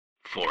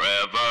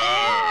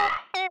Forever.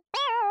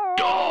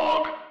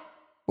 Dog.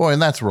 Boy,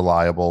 and that's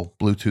reliable.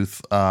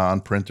 Bluetooth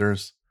on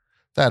printers.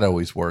 That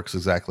always works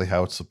exactly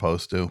how it's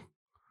supposed to.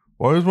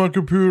 Why is my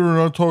computer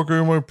not talking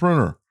to my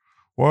printer?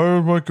 Why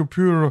is my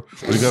computer...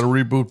 We got to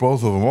reboot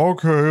both of them.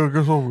 Okay, I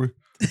guess I'll...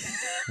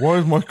 Why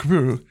is my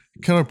computer...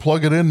 Can I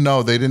plug it in?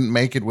 No, they didn't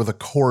make it with a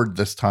cord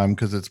this time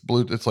because it's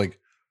Bluetooth. It's like...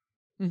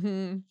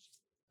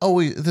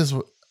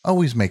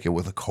 Always make it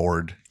with a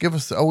cord.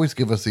 Always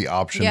give us the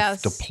option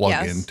to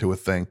plug into a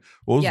thing.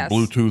 Well, it's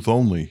Bluetooth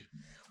only.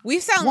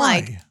 We sound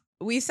like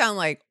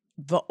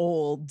the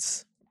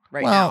olds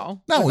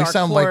now. No, we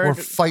sound like we're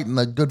fighting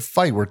a good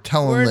fight. We're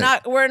telling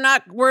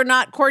we're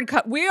not cord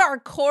cut. We are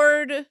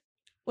cord.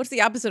 What's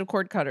the opposite of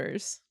cord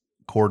cutters?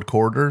 Cord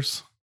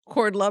corders.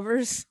 Cord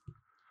lovers.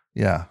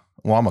 Yeah.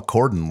 Well, I'm a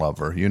cordon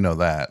lover. You know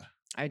that.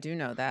 I do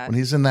know that. When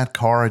he's in that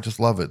car, I just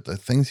love it. The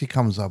things he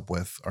comes up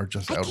with are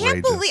just outrageous. I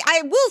can't believe.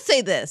 I will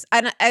say this,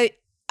 and I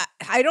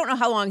don't know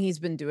how long he's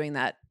been doing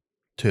that.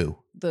 2.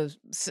 The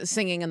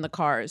singing in the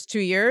cars. 2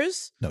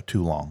 years? No,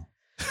 too long.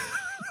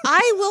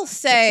 I will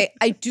say,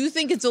 I do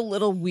think it's a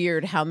little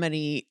weird how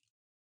many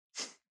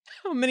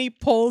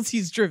poles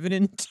he's driven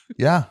into.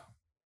 Yeah.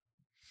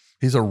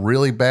 He's a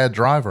really bad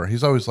driver.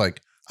 He's always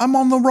like, I'm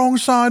on the wrong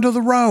side of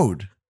the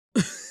road.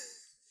 And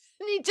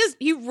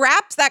he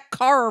wraps that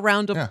car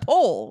around a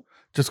pole.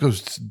 Just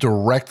goes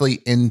directly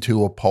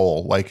into a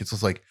pole. Like, it's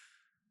just like,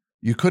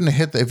 you couldn't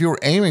have hit if you were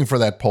aiming for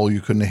that pole, you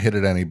couldn't have hit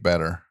it any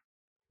better.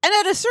 And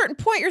at a certain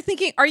point, you're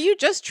thinking, are you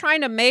just trying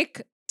to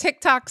make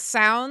TikTok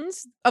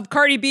sounds of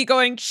Cardi B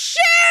going, shit?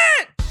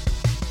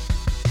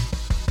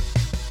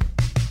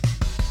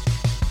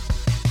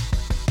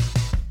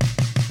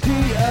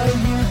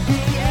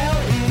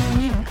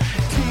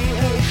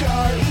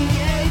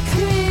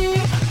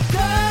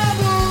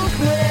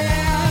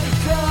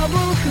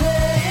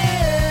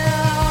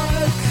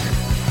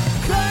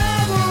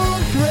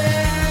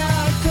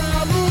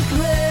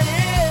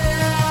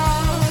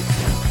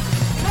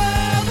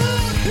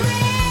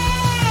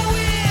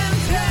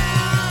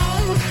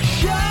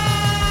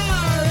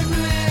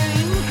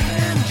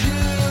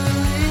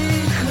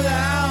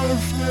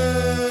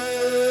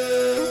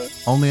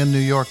 Only in New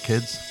York,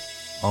 kids.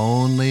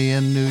 Only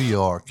in New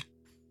York.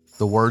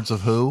 The words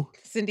of who?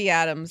 Cindy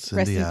Adams.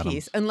 Rest in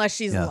peace. Unless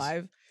she's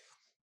alive.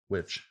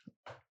 Which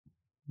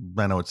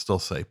I know it'd still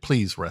say,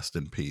 please rest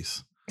in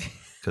peace.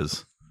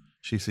 Because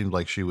she seemed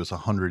like she was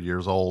 100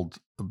 years old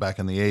back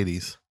in the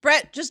 80s.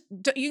 Brett,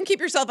 you can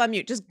keep yourself on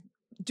mute. Just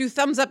do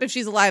thumbs up if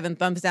she's alive and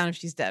thumbs down if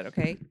she's dead,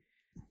 okay?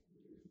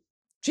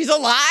 She's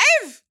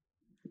alive?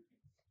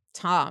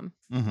 Tom.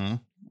 Mm-hmm.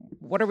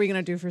 What are we going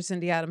to do for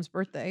Cindy Adams'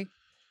 birthday?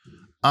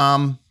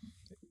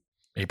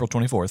 April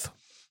 24th.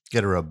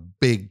 Get her a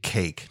big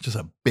cake, just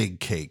a big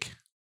cake.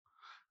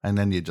 And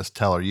then you just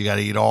tell her, you got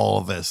to eat all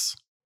of this.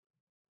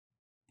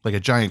 Like a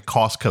giant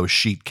Costco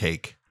sheet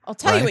cake. I'll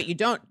tell you what you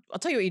don't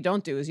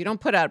do is you don't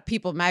put out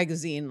People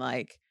magazine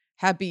like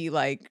happy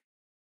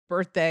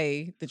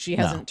birthday that she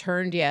hasn't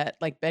turned yet,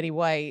 like Betty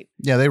White.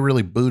 Yeah, they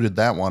really booted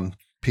that one,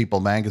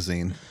 People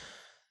magazine.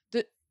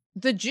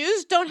 The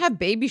Jews don't have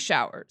baby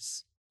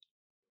showers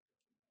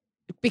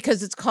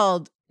because it's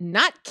called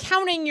not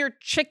counting your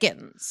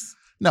chickens.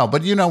 No,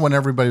 but when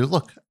everybody was,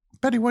 look,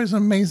 Betty White's an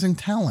amazing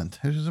talent.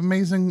 She's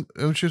amazing.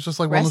 She was just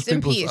like one of those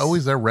people who's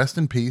always there. Rest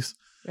in peace.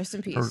 Rest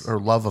in peace. Her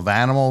love of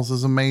animals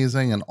is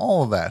amazing and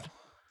all of that.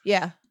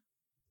 Yeah.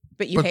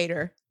 But you hate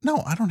her.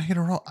 No, I don't hate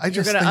her at all.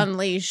 You're going to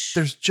unleash.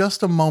 There's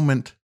just a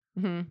moment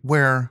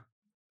where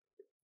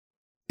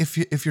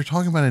if you're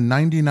talking about a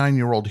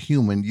 99-year-old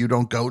human, you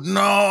don't go,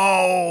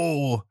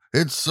 no,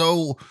 it's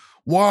so...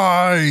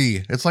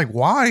 Why? It's like,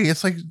 why?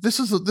 It's like, this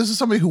is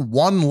somebody who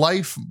won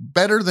life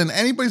better than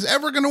anybody's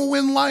ever going to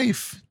win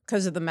life.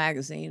 Because of the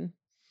magazine.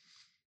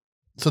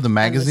 So the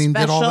magazine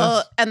did all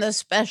this? And the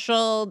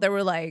special,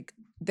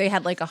 they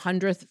had like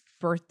 100th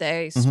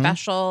birthday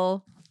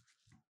special.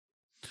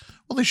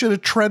 Well, they should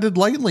have treaded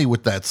lightly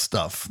with that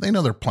stuff. They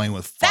know they're playing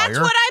with fire. That's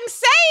what I'm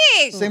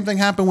saying. Same thing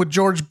happened with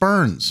George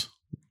Burns.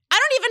 I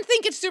don't even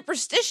think it's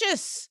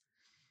superstitious.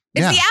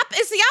 It's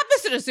the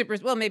opposite of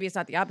superstition. Well, maybe it's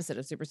not the opposite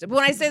of superstition. But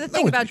when I say the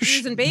thing about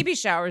Jews and baby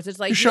showers, it's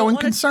like you're showing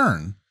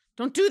concern.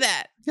 Don't do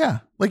that. Yeah,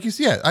 like you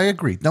said, I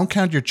agree. Don't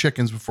count your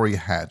chickens before you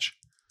hatch.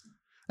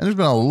 And there's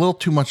been a little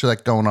too much of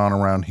that going on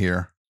around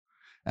here,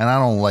 and I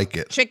don't like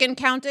it. Chicken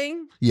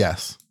counting?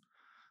 Yes.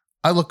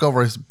 I look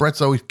over. Brett's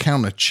always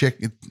counting a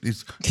chicken.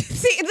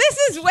 See, this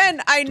is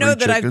when I know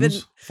that I've been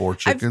 4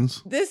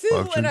 chickens. This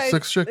is when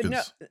 6 chickens.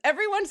 No,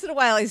 every once in a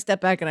while, I step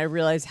back and I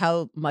realize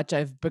how much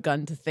I've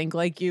begun to think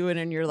like you,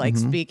 and you're like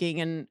speaking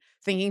and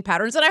thinking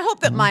patterns. And I hope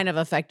that mine have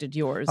affected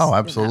yours. Oh,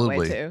 absolutely.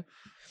 In that way too.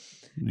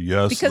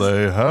 Yes,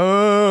 they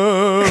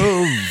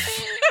have.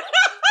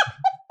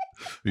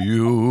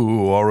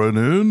 You are an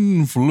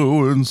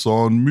influence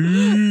on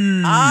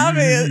me.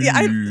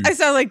 I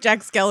sound like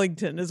Jack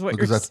Skellington is what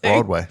you're saying. Because that's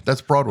Broadway.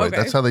 That's Broadway. Okay.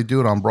 That's how they do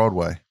it on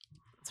Broadway.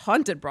 It's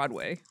haunted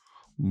Broadway.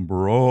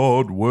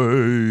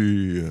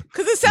 Broadway.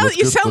 Because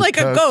you sound like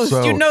a ghost.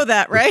 You know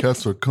that, right? The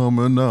cats are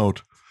coming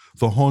out.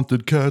 The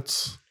haunted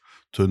cats.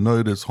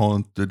 Tonight is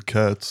haunted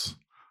cats.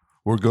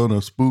 We're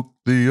gonna spook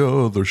the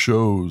other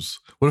shows.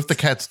 What if the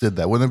cats did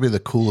that? Wouldn't it be the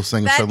coolest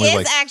thing? If That suddenly, is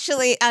like,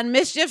 actually on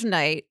Mischief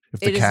Night. if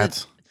the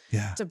cats,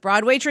 yeah, It's a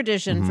Broadway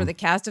tradition for Mhm. the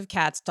cast of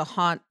Cats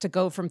to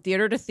go from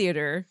theater to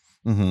theater,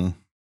 mm-hmm.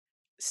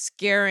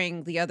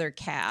 scaring the other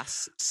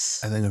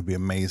casts. I think it'd be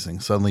amazing.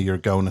 Suddenly, you're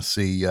going to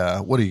see.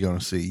 What are you going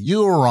to see?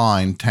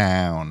 Urine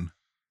Town,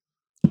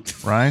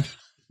 right?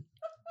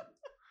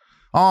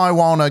 I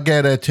want to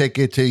get a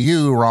ticket to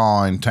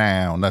Urine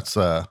Town. That's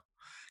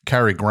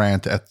Cary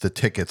Grant at the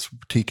tickets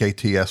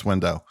TKTS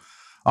window.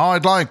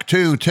 I'd like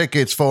 2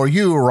 tickets for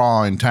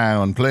Urine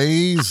Town,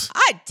 please.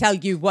 I'd tell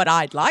you what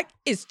I'd like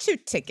is 2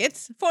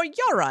 tickets for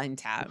Urine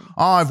Town.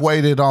 I've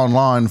waited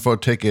online for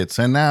tickets,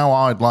 and now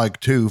I'd like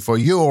 2 for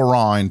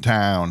Urine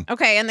Town.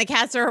 Okay, and the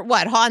cats are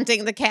what,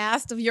 haunting the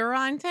cast of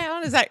Urine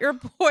Town? Is that your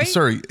point?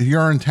 Sir,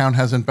 Urine Town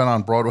hasn't been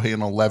on Broadway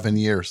in 11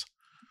 years.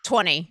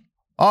 20.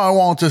 I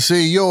want to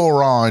see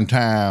Urine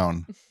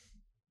Town.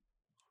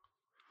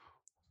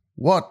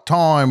 What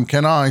time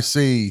can I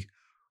see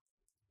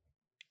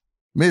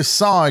Miss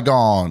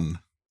Saigon?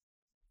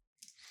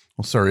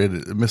 Well, sorry,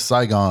 Miss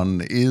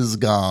Saigon is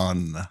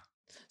gone.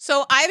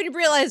 So I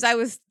realized I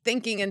was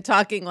thinking and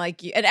talking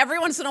like you, and every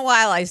once in a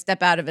while I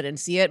step out of it and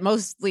see it.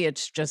 Mostly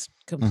it's just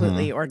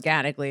completely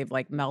organically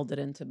like melded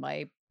into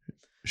my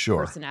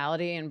Sure.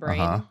 personality and brain.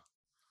 Uh-huh.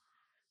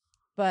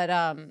 But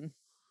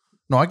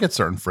No, I get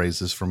certain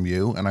phrases from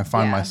you, and I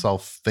find Yeah.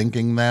 myself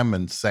thinking them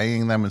and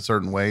saying them in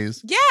certain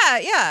ways.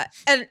 yeah.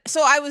 And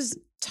so I was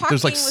talking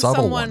There's like with subtle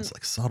someone ones,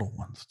 like subtle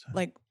ones too.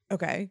 like,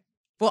 okay.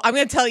 Well, I'm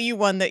going to tell you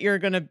one that you're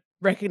going to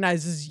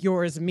recognize as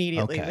yours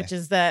immediately, Okay. which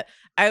is that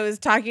I was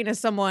talking to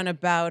someone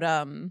about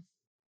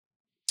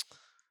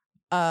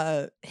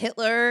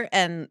Hitler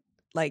and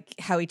like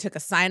how he took a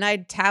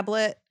cyanide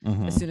tablet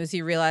Mhm. as soon as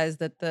he realized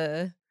that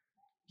they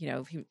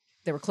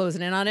were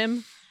closing in on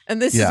him.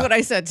 And this is Yeah. what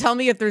I said. Tell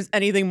me if there's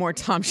anything more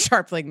Tom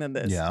Sharpling than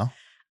this. Yeah,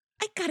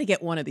 I got to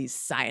get one of these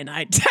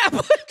cyanide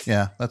tablets.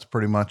 yeah, that's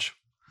pretty much.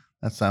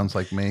 That sounds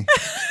like me.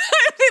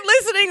 I've been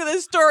listening to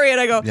this story and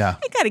I go, Yeah.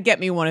 I got to get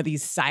me one of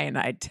these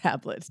cyanide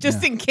tablets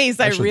just Yeah. in case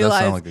Actually, I that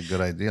realize. sounds like a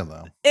good idea,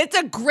 though. It's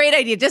a great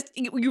idea. Just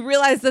you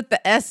realize that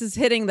the S is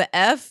hitting the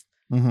F.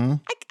 Mm-hmm.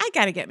 I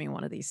got to get me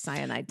one of these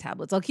cyanide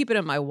tablets. I'll keep it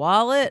in my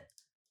wallet.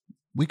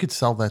 We could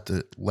sell that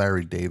to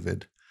Larry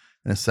David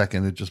in a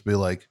second. It'd just be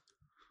like,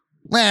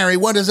 Larry,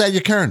 what is that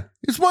you're carrying?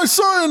 It's my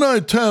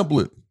cyanide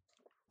tablet.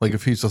 Like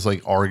if he's just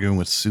like arguing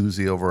with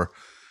Susie over,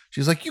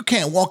 she's like, you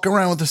can't walk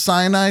around with a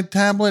cyanide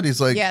tablet.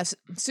 He's like, Yes,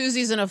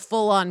 Susie's in a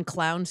full-on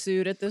clown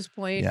suit at this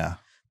point. yeah.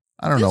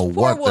 I don't This know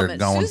poor what they're woman,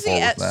 going Susie, for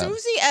with that.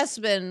 Susie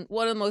Essman,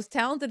 one of the most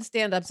talented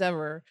stand-ups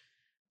ever.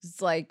 It's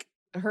like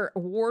her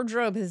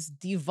wardrobe has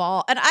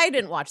devolved. And I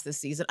didn't watch this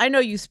season. I know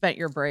you spent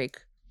your break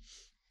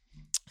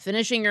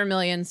finishing your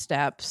Million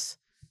Steps,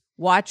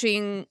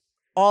 watching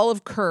all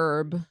of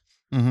Curb,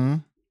 Mm-hmm.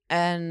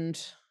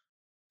 and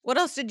what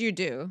else did you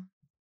do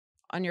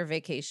on your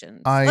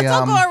vacation? I, Let's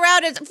all go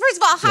around. First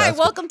of all, hi, let's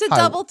go. welcome to Hi,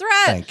 Double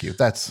Threat. Thank you.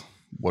 That's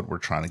what we're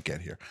trying to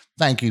get here.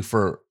 Thank you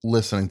for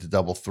listening to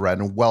Double Threat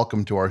and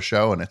welcome to our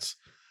show. And it's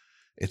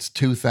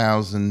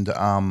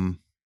 2022,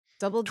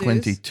 Double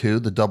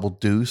Deuce. the Double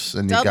Deuce,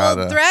 and you Double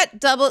gotta. Threat,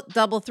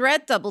 double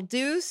threat, double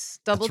deuce,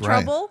 double That's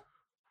right. trouble.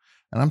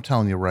 And I'm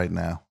telling you right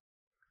now,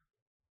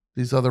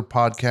 these other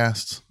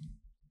podcasts,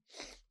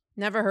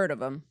 Never heard of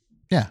them.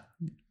 yeah,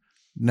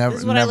 never,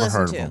 This is what I never listen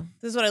heard to. of them.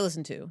 This is what I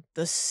listen to.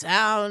 The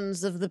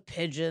sounds of the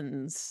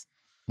pigeons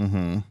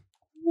Mm-hmm.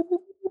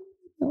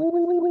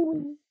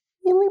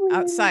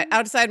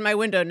 outside my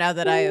window. Now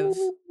that I have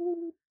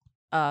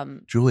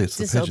Julie, it's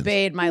the pigeons.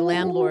 disobeyed my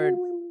landlord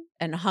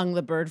and hung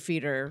the bird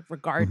feeder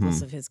regardless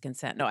Mhm. of his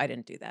consent. No, I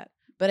didn't do that.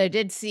 But I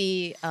did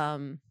see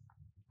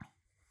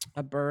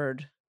a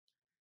bird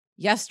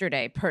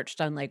yesterday perched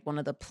on like one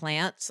of the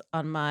plants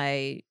on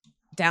my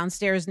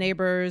downstairs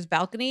neighbor's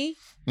balcony.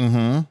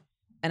 Mm-hmm.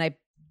 And I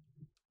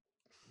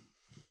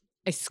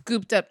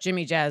scooped up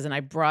Jimmy Jazz and I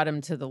brought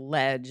him to the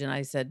ledge and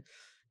I said,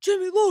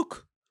 Jimmy,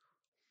 look.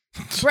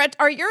 Brett,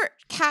 are your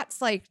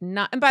cats like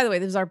not? And by the way,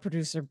 this is our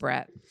producer,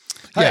 Brett.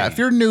 Yeah, Hey. if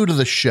you're new to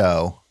the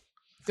show,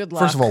 Good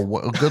luck. first of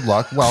all, good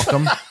luck,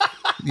 welcome.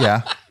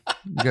 Yeah,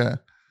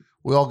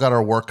 we all got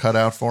our work cut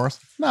out for us.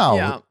 No,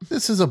 Yeah.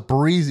 this is a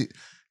breezy.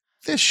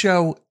 This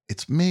show,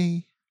 it's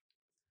me,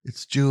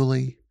 it's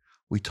Julie.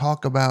 We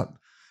talk about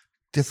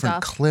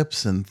different Stuff.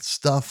 clips and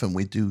stuff, and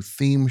we do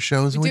theme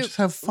shows, and we just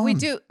have fun.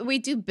 We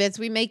do bits.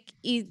 We make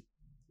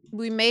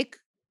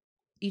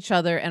each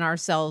other and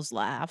ourselves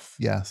laugh,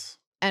 Yes.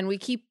 and we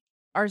keep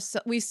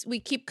we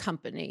keep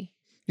company.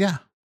 Yeah.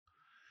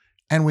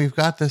 And we've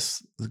got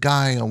this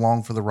guy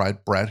along for the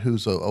ride, Brett,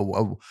 who's a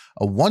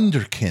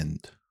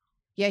wonderkind.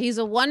 Yeah, he's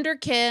a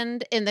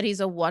wonderkind in that he's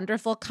a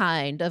wonderful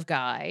kind of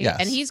guy. Yes.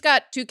 And he's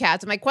got 2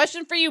 cats. And my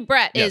question for you,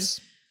 Brett,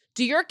 is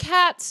do your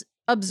cats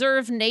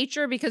observe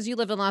nature? Because you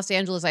live in Los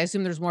Angeles, I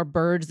assume there's more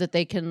birds that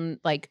they can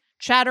like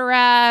chatter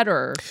at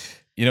or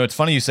You know, it's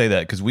funny you say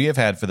that because we have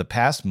had for the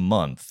past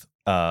month,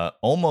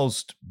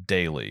 almost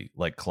daily,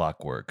 like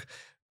clockwork,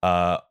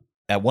 at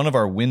one of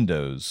our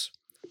windows,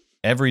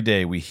 every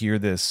day we hear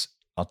this.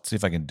 I'll see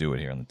if I can do it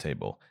here on the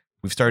table.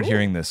 We've started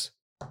hearing this,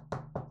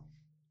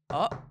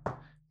 Oh,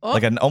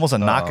 like almost a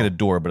knock at Uh-oh. a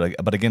door,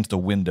 but against a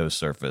window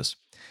surface.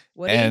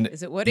 Woody? And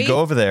Is it Woody? you go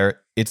over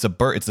there. It's a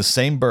bird. It's the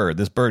same bird.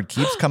 This bird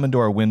keeps coming to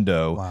our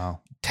window,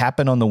 Wow.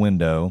 tapping on the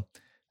window,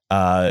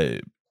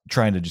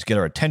 trying to just get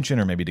our attention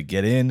or maybe to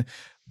get in.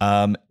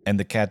 And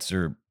the cats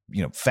are,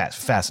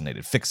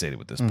 fascinated, fixated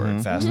with this bird,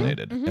 Mhm.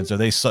 fascinated. Mhm. And so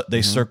they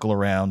Mhm. circle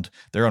around.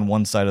 They're on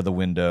one side of the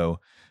window.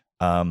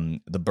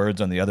 The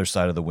bird's on the other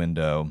side of the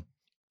window.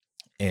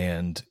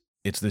 And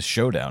it's this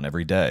showdown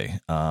every day.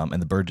 And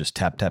the bird just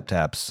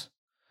taps,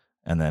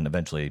 and then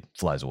eventually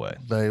flies away.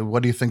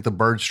 What do you think the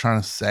bird's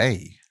trying to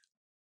say?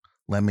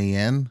 Let me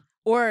in?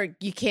 Or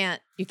you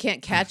can't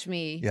catch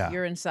me. Yeah.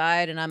 You're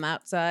inside and I'm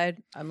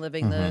outside. I'm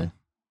living Mhm.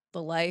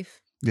 the life.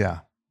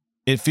 Yeah.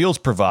 It feels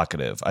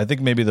provocative. I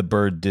think maybe the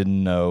bird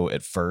didn't know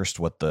at first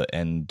what the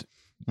end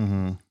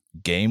Mm-hmm.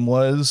 game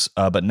was,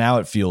 but now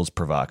it feels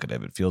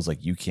provocative. It feels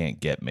like you can't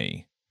get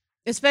me.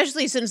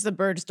 Especially since the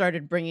bird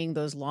started bringing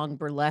those long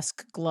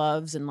burlesque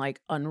gloves and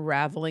like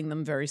unraveling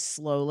them very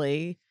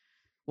slowly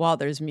while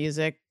there's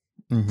music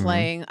Mm-hmm.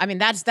 playing. I mean,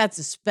 that's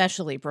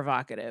especially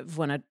provocative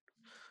when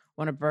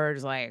a bird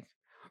is like,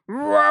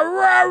 "Rah,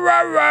 rah,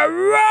 rah, rah,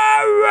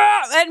 rah,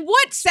 rah." And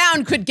what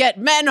sound could get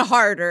men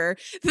harder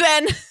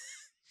than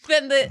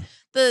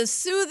the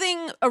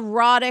soothing,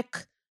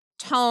 erotic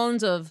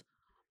tones of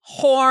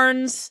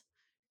horns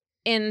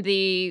in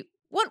the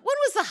what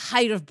was the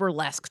height of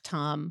burlesque,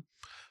 Tom?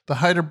 The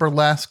height of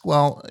burlesque.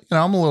 Well,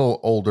 I'm a little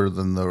older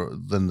than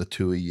the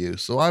two of you,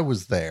 so I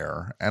was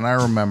there, and I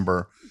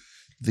remember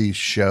these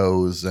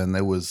shows, and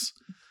it was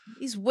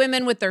These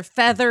women with their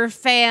feather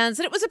fans,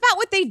 and it was about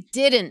what they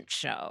didn't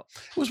show.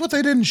 what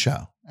they didn't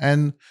show,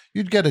 and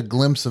you'd get a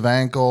glimpse of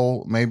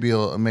ankle, maybe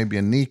a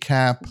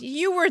kneecap.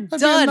 You were That'd be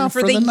done enough for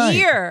for the the night.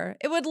 year.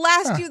 It would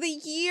last Yeah. you the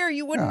year.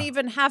 You wouldn't Yeah.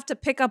 even have to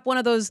pick up one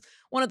of those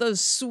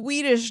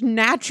Swedish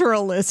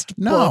naturalist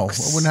No,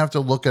 books. I wouldn't have to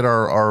look at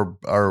our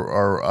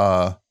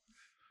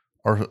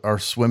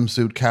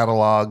swimsuit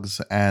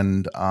catalogs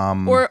and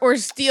or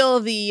steal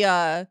the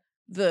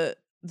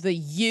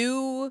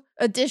U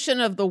edition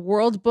of the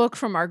World Book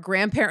from our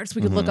grandparents.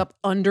 We could look Mhm. up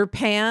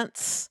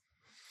underpants.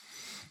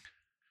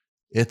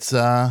 it's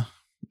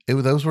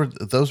those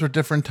were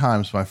different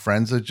times, my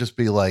friends. It'd just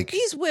be like,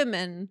 These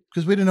women,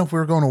 because we didn't know if we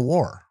were going to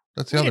war.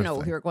 That's the we other didn't know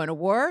thing. we were going to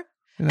war.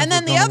 We didn't know And if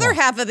then we the were going to other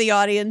war. half of the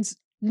audience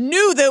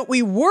knew that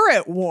we were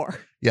at war.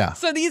 Yeah.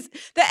 So the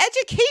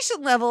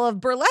education level of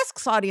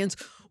burlesque's audience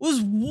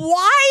was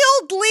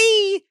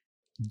wildly.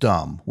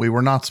 Dumb. We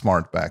were not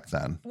smart back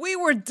then. We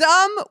were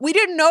dumb. We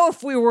didn't know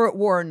if we were at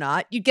war or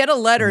not. You'd get a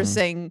letter Mhm.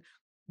 saying,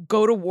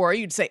 go to war.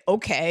 You'd say,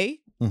 okay.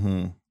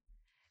 Mm-hmm.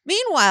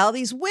 Meanwhile,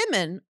 these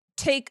women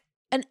take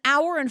an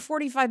hour and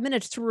 45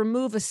 minutes to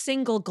remove a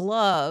single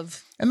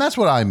glove. And that's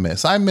what I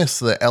miss. I miss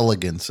the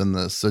elegance and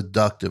the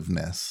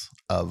seductiveness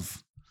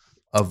of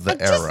the And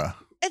just- era.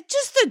 And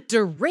just the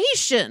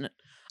duration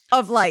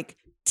of like,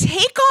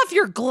 take off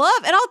your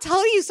glove. And I'll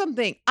tell you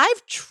something.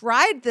 I've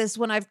tried this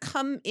when I've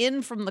come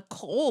in from the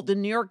cold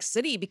in New York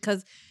City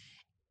because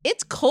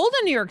it's cold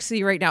in New York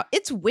City right now.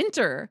 It's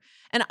winter.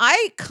 And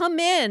I come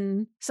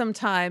in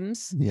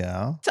sometimes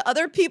Yeah. to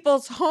other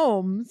people's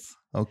homes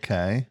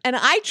Okay. and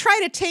I try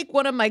to take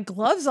one of my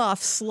gloves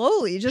off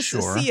slowly just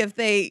Sure. to see if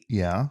they,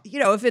 Yeah.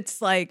 if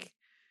it's like,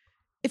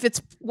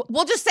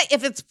 we'll just say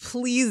if it's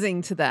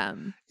pleasing to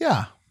them.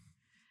 Yeah.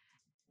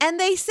 And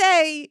they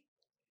say,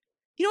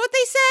 you know what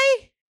they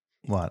say?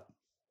 What?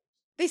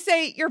 They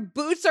say, your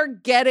boots are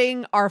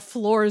getting our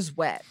floors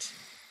wet.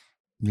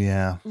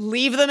 Yeah.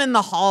 Leave them in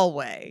the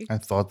hallway. I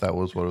thought that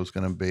was what it was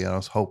going to be. I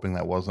was hoping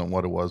that wasn't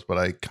what it was, but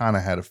I kind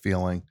of had a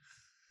feeling.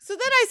 So then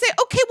I say,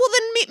 okay, well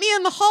then meet me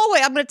in the hallway.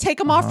 I'm going to take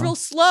them off Uh-huh. real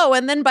slow.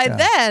 And then by Yeah.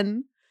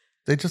 then,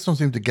 They just don't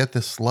seem to get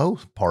this slow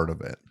part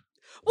of it.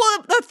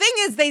 well, the thing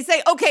is they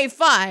say, okay,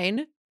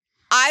 fine.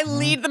 I Uh-huh.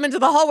 lead them into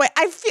the hallway.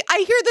 I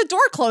hear the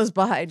door close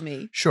behind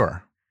me.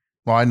 Sure.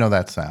 Well, I know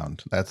that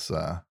sound. It's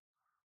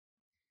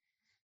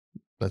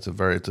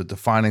a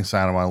defining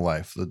sound of my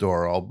life. The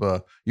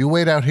door. You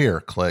wait out here.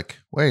 Click.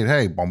 Wait.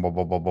 Hey. Boom. Boom.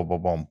 Boom. Boom. Boom.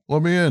 Boom. Boom.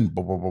 Let me in.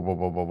 Boom. Boom. Boom. Boom.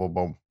 Boom. Boom. Boom.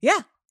 Boom. Yeah.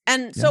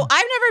 And so Yeah.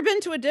 I've never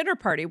been to a dinner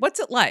party. What's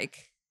it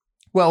like?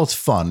 Well, it's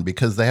fun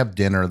because they have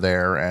dinner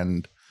there,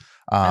 and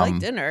I like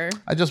dinner.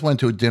 I just went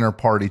to a dinner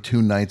party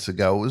 2 nights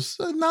ago. It was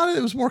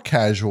it was more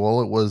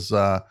casual. It was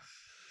I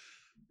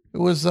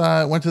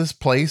went to this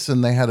place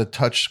and they had a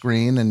touch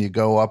screen and you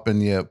go up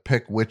and you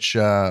pick which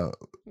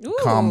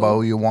combo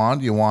Ooh. you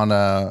want.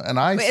 And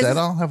I Wait, is said this-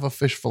 I'll have a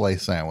fish fillet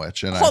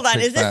sandwich. And Hold I on.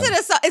 Is picked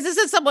this that. is this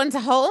at someone's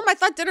home? I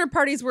thought dinner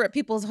parties were at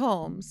people's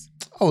homes.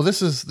 Oh,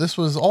 this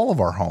was all of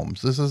our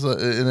homes. This is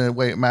in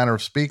a manner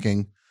of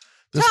speaking.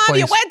 This Tom,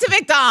 you place, went to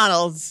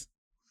McDonald's.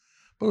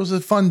 but it was a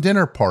fun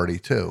dinner party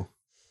too.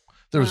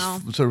 There was Wow.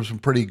 there was some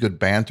pretty good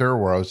banter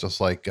where I was just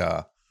like,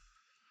 yeah,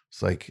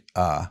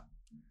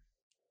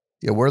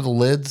 where are the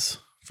lids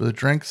for the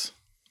drinks?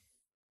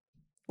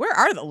 Where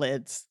are the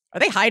lids? Are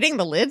they hiding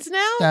the lids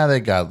now? Yeah, they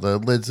got the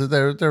lids.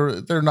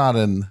 They're not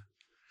in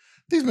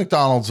These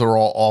McDonald's are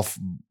all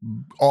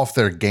off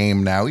their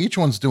game now. Each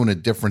one's doing a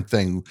different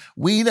thing.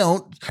 We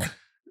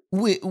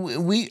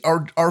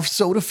our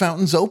soda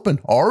fountain's open.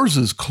 Ours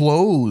is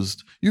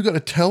closed. You got to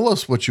tell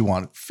us what you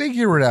want.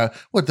 Figure it out.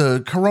 What,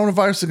 the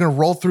coronavirus is going to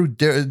roll through,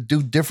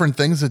 do different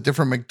things at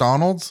different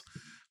McDonald's?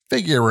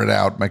 Figure it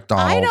out,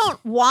 McDonald's. I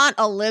don't want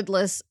a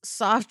lidless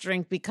soft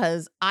drink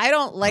because I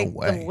don't like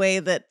the way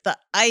that the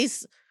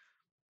ice.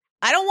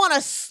 I don't want to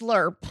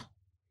slurp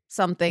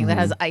something that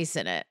has ice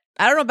in it.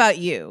 I don't know about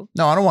you.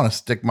 No, I don't want to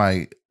stick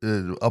my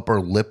upper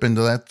lip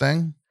into that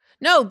thing.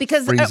 No,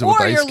 because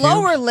or your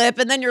lower lip,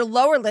 and then your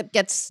lower lip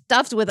gets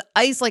stuffed with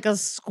ice like a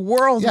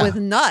squirrel with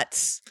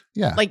nuts.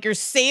 Yeah, like you're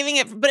saving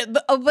it,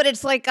 but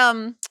it's like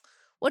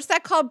what's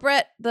that called,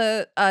 Brett?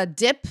 The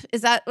dip,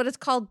 is that what it's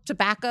called?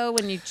 Tobacco,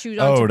 when you chew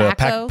on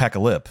tobacco. Pack a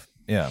lip.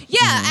 Yeah. Yeah,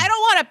 I don't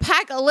want to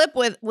pack a lip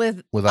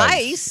with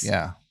ice.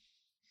 Yeah,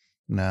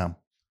 no.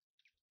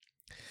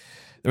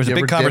 There was a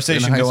big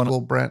conversation in high going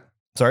school, Brett.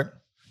 Sorry.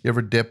 You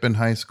ever dip in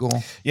high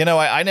school? You know,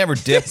 I never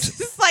dipped.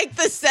 This is like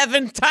the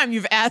 7th time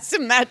you've asked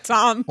him that,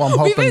 Tom.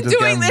 Well, we've been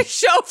doing this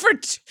show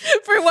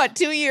for what,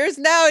 2 years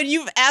now, and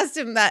you've asked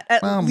him that.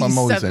 I'm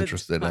always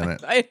interested in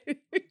it.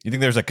 You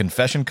think there's a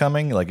confession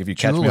coming? Like if you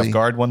catch me off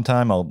guard one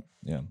time,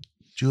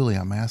 Julie,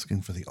 I'm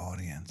asking for the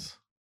audience.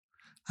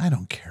 I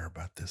don't care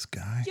about this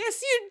guy.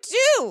 Yes, you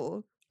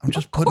do. I'm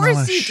just putting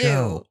on a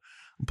show.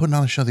 I'm putting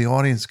on a show. The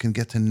audience can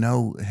get to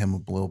know him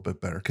a little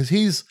bit better because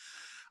he's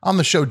on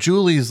the show.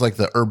 Julie's like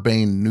the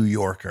urbane New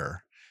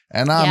Yorker,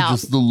 and I'm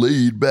just the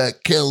laid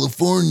back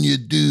California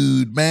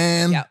dude,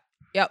 man.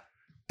 Yep.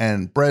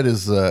 And Brett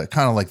is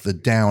kind of like the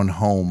down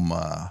home,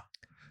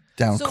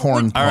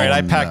 corn. All right,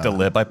 I packed a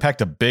lip. I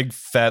packed a big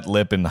fat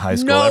lip in high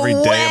school every day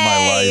of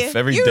my life.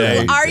 Every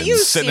day. Are you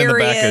sitting serious? in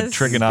the back of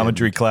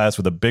trigonometry class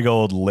with a big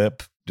old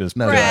lip, just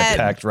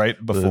packed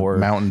right before the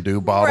Mountain Dew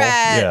bottle.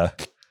 Brett. Yeah.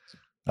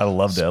 I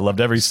loved it. I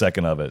loved every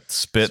second of it.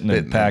 Spitting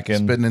and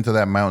packing. Spitting into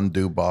that Mountain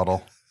Dew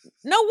bottle.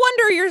 No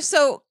wonder you're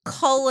so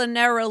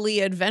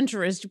culinarily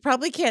adventurous. You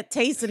probably can't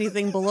taste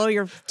anything below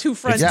your two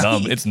front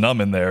teeth. It's numb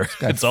in there.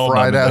 It's all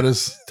fried out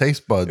his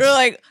taste buds.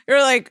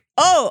 You're like,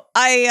 oh,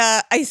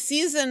 I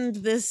seasoned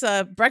this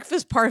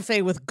breakfast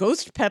parfait with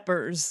ghost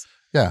peppers.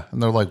 Yeah,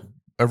 and they're like,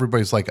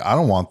 everybody's like, I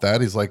don't want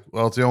that. He's like,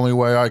 well, it's the only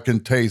way I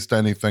can taste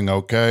anything.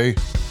 Okay.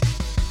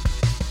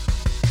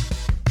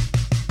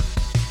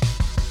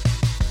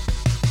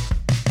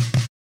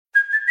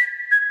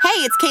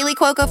 Hey, it's Kaylee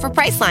Cuoco for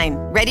Priceline.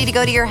 Ready to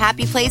go to your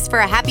happy place for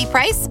a happy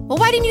price? Well,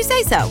 why didn't you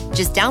say so?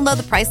 Just download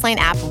the Priceline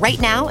app right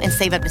now and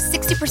save up to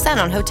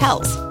 60% on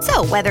hotels.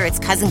 So whether it's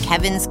Cousin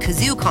Kevin's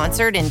Kazoo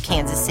Concert in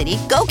Kansas City,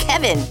 go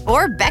Kevin,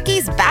 or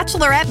Becky's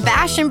Bachelorette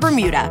Bash in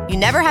Bermuda, you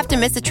never have to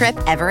miss a trip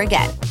ever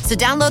again. So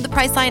download the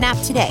Priceline app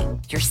today.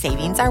 Your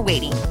savings are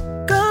waiting.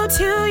 Go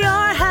to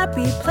your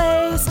happy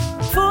place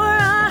for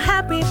a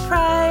happy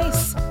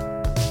price.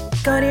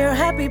 Go to your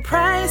happy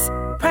price,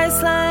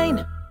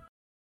 Priceline.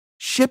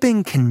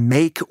 Shipping can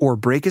make or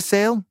break a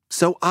sale,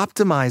 so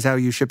optimize how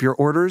you ship your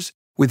orders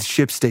with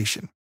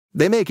ShipStation.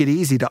 They make it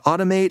easy to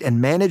automate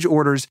and manage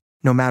orders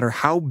no matter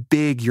how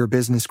big your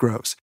business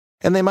grows.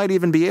 And they might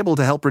even be able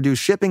to help reduce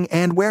shipping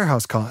and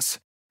warehouse costs.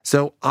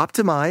 So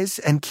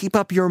optimize and keep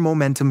up your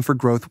momentum for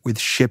growth with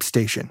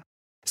ShipStation.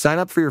 Sign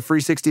up for your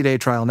free 60-day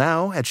trial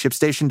now at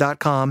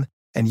ShipStation.com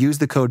and use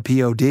the code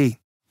POD.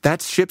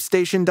 That's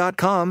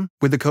ShipStation.com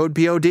with the code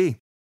POD.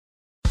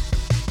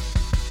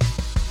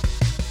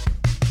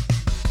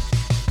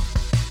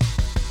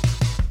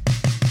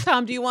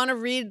 Tom, do you want to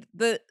read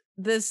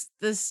this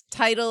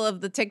title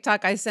of the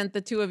TikTok I sent the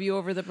two of you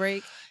over the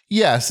break?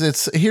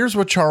 Yes, here's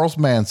what Charles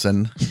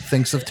Manson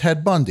thinks of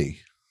Ted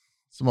Bundy.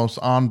 It's the most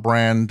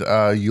on-brand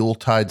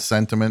Yuletide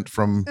sentiment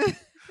from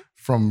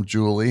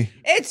Julie.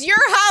 It's your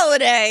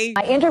holiday.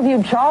 I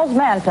interviewed Charles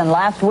Manson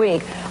last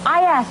week.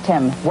 I asked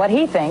him what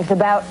he thinks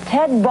about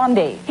Ted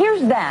Bundy.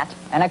 Here's that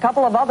and a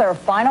couple of other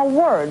final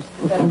words.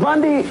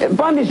 Bundy's a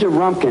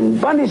rumpkin.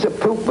 Bundy's a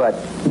poop butt.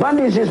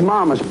 Bundy's his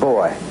mama's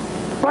boy.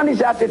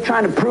 Bundy's out there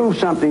trying to prove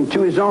something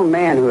to his own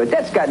manhood.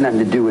 That's got nothing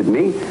to do with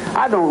me.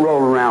 I don't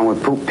roll around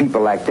with people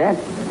like that.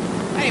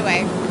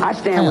 Anyway, I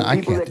stand with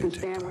people that can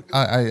stand with.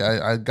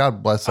 I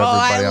God bless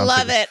everybody. I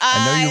love it.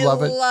 I know you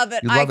love it. Love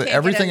it. You love it.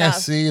 Everything I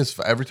see is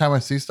every time I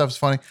see stuff is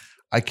funny.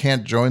 I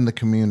can't join the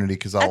community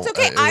because that's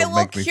okay.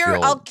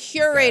 I'll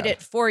curate bad.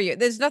 it for you.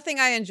 There's nothing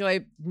I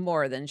enjoy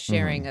more than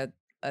sharing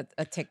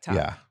a TikTok.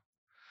 Yeah,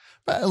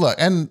 but look,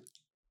 and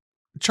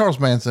Charles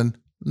Manson.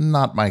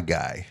 Not my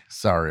guy.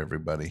 Sorry,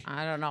 everybody.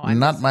 I don't know.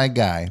 Not my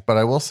guy. But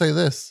I will say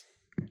this: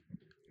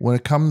 when he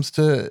comes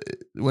to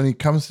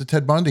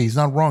Ted Bundy, he's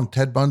not wrong.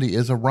 Ted Bundy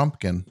is a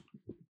rumpkin.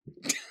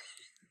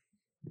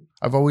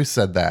 I've always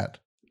said that.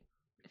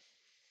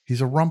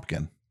 He's a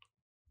rumpkin.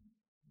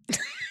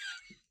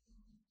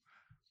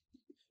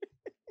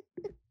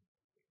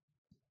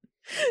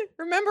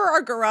 Remember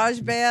our garage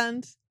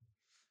band?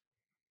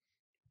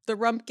 The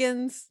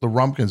Rumpkins? The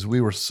Rumpkins. We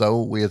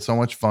had so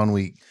much fun.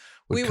 We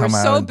were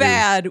so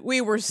bad.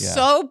 We were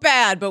so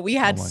bad, but we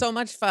had so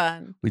much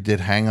fun. We did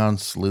Hang On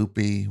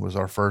Sloopy was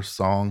our first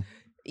song.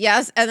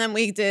 Yes, and then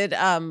we did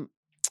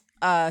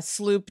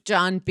Sloop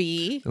John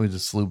B. Then we did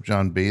Sloop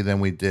John B. Then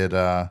we did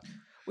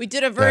We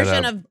did a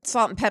version of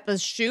Salt and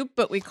Pepper's Shoop,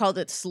 but we called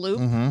it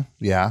Sloop.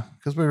 Yeah,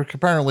 because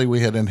apparently we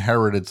had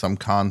inherited some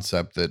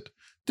concept that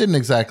didn't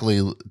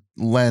exactly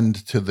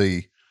lend to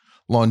the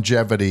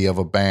longevity of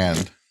a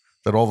band.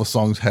 That all the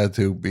songs had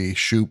to be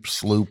Shoop,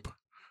 Sloop,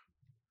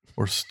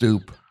 or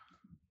Stoop.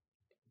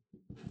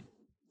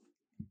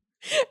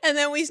 And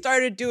then we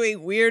started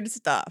doing weird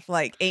stuff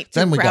like Ain't Too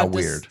Then we Proud got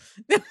weird.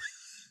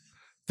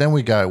 Then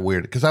we got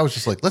weird because I was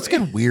just like, let's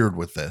get weird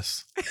with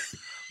this.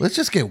 Let's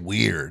just get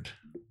weird.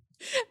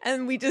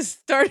 And we just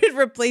started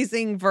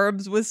replacing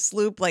verbs with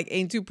sloop, like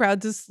Ain't Too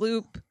Proud to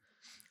Sloop.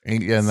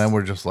 And then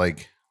we're just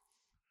like,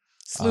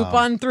 Sloop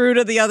on through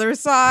to the other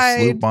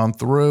side. Sloop on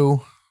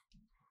through.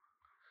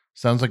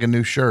 Sounds like a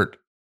new shirt.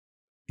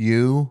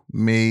 You,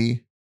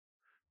 me,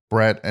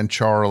 Brett, and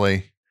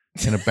Charlie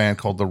in a band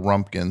called the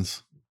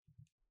Rumpkins.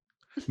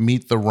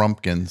 Meet the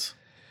Rumpkins.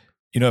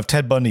 You know, if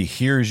Ted Bundy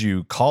hears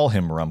you call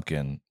him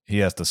Rumpkin, he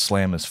has to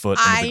slam his foot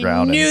into the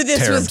ground. I knew and this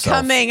tear was himself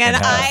coming, in and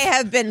half. I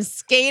have been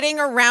skating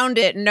around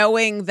it,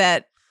 knowing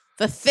that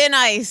the thin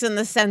ice in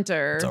the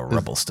center It's a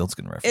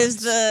Rumpelstiltskin reference.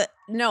 is the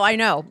no. I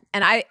know,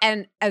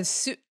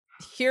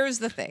 here's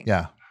the thing.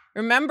 Yeah.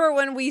 Remember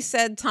when we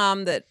said,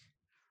 Tom, that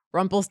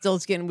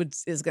Rumpelstiltskin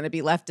is going to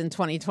be left in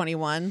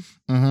 2021?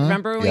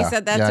 Remember when we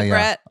said that to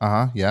Brett?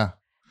 Yeah.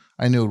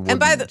 I knew it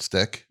wouldn't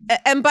stick.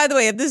 And by the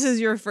way, if this is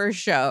your first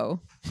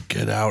show,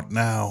 Get out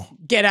now.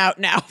 get out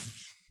now.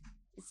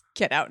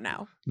 Get out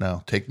now.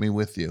 No, take me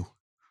with you.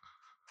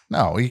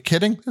 No, are you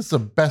kidding? This is the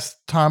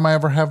best time I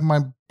ever have in my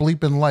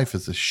bleeping life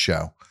is this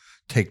show.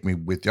 Take me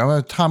with you. I'm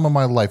having the time of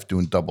my life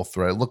doing Double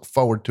Threat. I look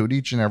forward to it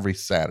each and every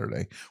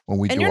Saturday when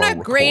we do And you're our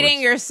not grading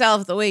records.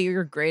 yourself the way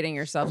you're grading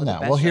yourself. in the No,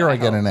 best well, here show, I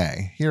get hope. an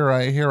A. Here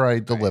I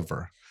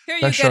deliver. Here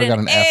you Best show, get I got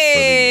an an F for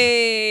the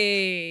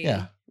A.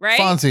 Yeah. Right?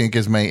 Fonzie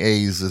gives me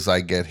A's as I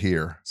get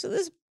here. So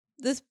this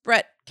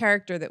Brett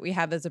character that we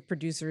have as a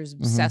producer is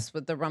obsessed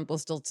with the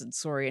Rumpelstiltskin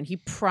story, and he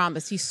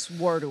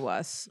swore to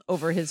us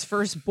over his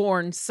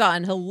firstborn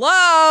son.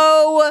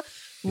 Hello,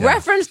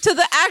 reference to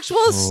the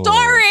actual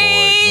story.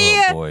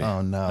 Oh boy.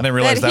 Oh no. I didn't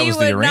realize that he was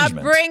the would not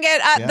arrangement. bring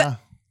it up. Yeah.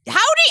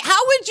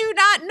 How would you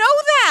not know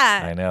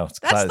that? I know.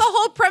 That's the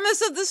whole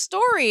premise of the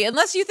story.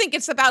 Unless you think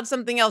it's about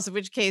something else, in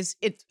which case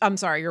I'm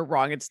sorry, you're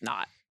wrong. It's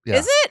not. Yeah.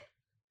 Is it?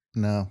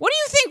 No. What do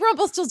you think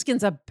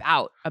Rumpelstiltskin's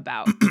about?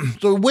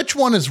 So which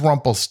one is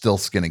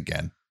Rumpelstiltskin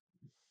again?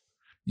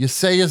 You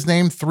say his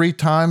name 3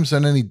 times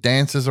and then he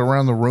dances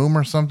around the room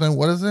or something?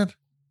 What is it?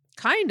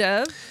 Kind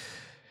of.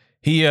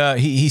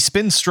 He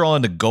spins straw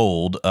into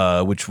gold,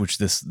 which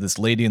this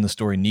lady in the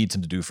story needs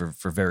him to do for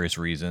various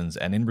reasons,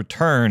 and in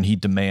return he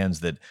demands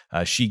that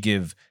she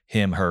give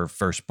him her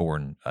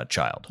firstborn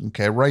child.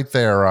 Okay, right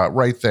there,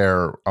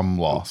 I'm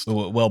lost.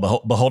 Well,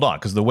 but hold on,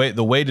 because the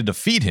way to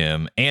defeat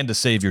him and to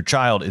save your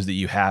child is that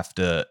you have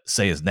to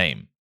say his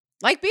name.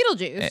 Like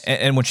Beetlejuice.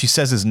 And when she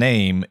says his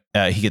name,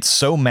 he gets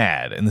so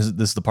mad, and this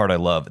is the part I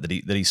love, that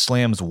he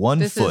slams one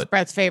This is foot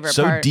Brett's favorite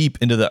so part. deep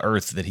into the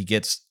earth that he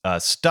gets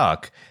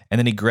stuck, and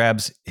then he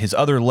grabs his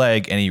other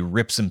leg and he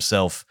rips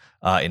himself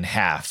in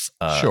half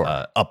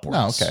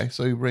upwards. Oh, okay,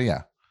 so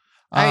yeah.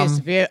 I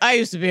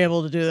used to be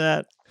able to do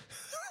that.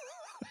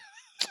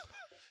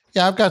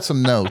 Yeah, I've got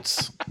some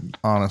notes,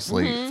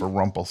 honestly, for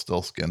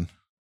Rumpelstiltskin.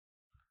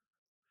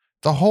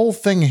 The whole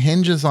thing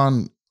hinges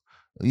on,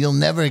 you'll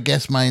never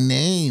guess my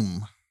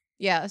name.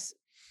 Yes.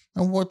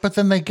 And but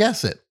then they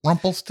guess it,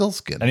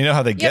 Rumpelstiltskin. And you know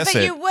how they Yeah, guess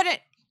but it? you wouldn't.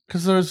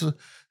 Because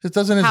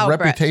doesn't his How, Brett?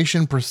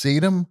 reputation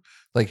precede him?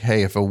 Like,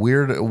 hey, if a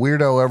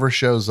weirdo ever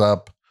shows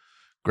up,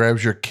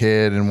 grabs your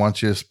kid and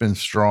wants you to spin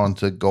straw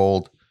into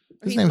gold,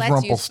 his He name's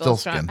lets you spill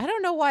straw. Rumpelstiltskin. I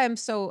don't know why I'm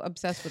so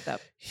obsessed with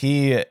that.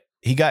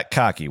 He got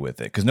cocky with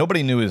it because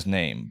nobody knew his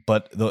name,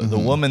 but the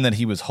woman that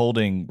he was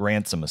holding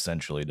ransom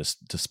essentially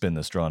to spin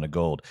the straw into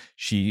gold,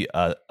 she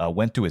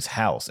went to his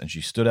house and she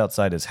stood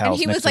outside his house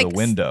he next was to like, the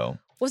window.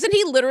 Wasn't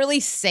he literally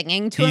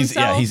singing to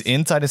himself? He's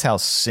inside his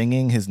house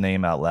singing his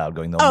name out loud,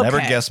 going, "They'll never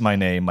Okay. guess my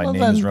name. My Well,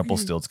 name is then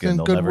Rumpelstiltskin. then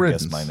They'll good never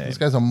riddance. guess my name." This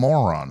guy's a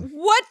moron.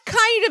 What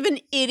kind of an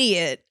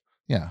idiot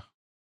Yeah.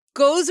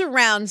 goes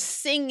around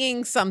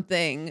singing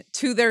something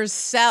to their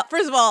self?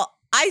 First of all,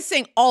 I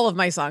sing all of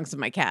my songs to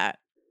my cat.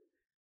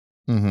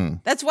 Mm-hmm.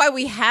 That's why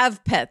we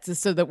have pets, is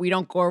so that we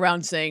don't go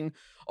around saying,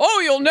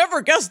 "Oh, you'll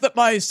never guess that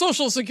my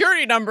social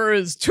security number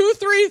is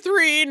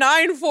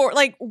 23394."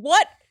 Like,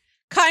 what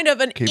kind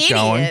of an Keep idiot?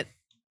 going.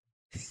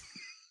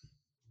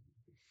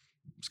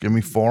 Just give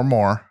me 4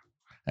 more,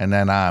 and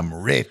then I'm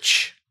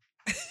rich.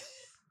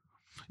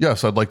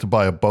 Yes, I'd like to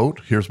buy a boat.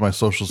 Here's my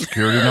social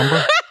security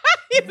number.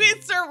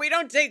 Sir, we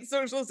don't take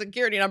social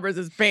security numbers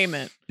as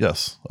payment.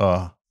 Yes.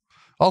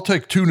 I'll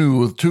take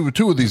two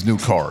of these new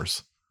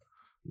cars.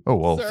 Oh,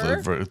 well,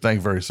 Sir? thank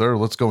you very, sir.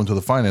 Let's go into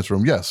the finance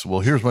room. Yes. Well,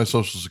 here's my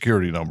social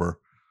security number.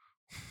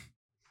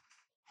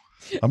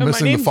 I'm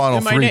missing the final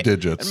 3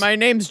 digits. And my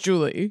name's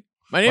Julie.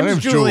 My name's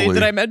name's Julie. Julie.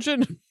 Did I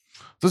mention?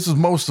 This is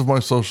most of my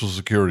social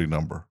security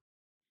number.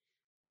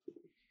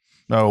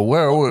 No,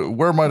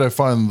 where might I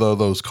find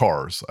those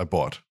cars I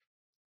bought?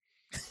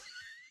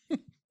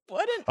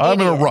 What an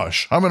I'm in a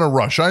idiot.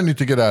 rush. I need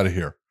to get out of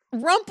here.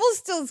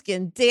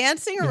 Rumpelstiltskin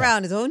dancing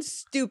around his own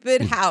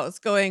stupid house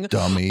going,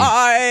 Dummy.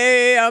 I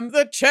am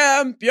the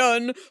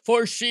champion,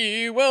 for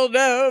she will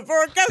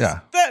never guess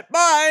that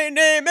my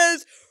name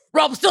is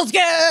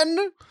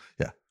Rumpelstiltskin.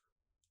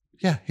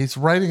 Yeah, he's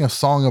writing a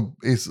song of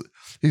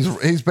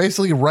he's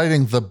basically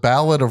writing the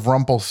Ballad of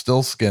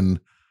Rumpelstiltskin.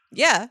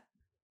 Yeah.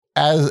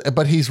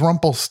 But he's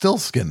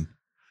Rumpelstiltskin.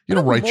 You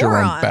don't write your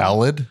own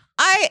ballad.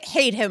 I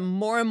hate him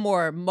more and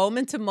more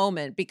moment to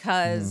moment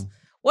because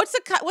what's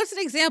an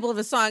example of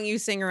a song you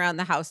sing around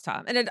the house,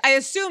 Tom? And I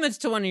assume it's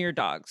to one of your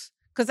dogs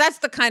because that's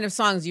the kind of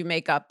songs you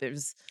make up.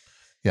 There's,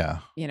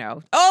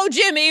 oh,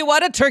 Jimmy,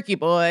 what a turkey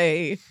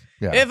boy.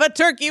 Yeah. If a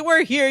turkey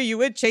were here, you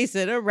would chase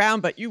it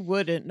around, but you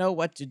wouldn't know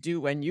what to do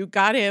when you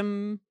got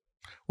him.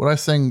 What I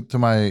sing to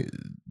my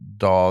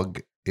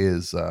dog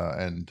is,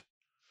 and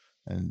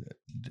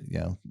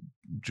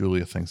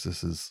Julia thinks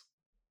this is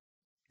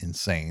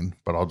insane,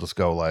 but I'll just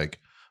go like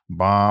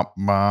bump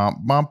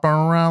bump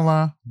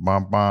bumperella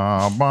bump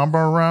bump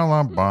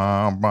bumperella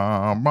bump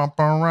bump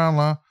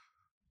bumperella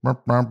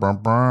bump bump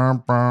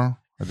bump bump.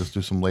 I just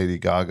do some Lady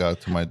Gaga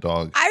to my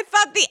dog. I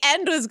thought the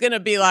end was gonna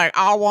be like,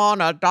 I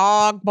want a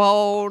dog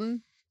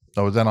bone.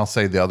 Oh, then I'll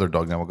say the other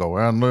dog name. We'll go,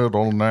 and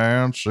little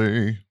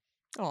Nancy.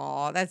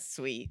 Oh, that's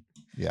sweet.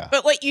 Yeah.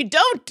 But what you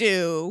don't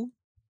do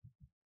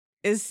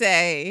is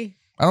say,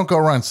 I don't go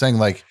around saying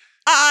like,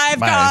 I've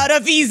got a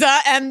visa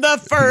and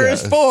the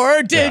first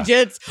four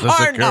digits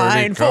are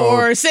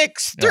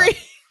 9463.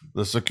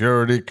 The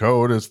security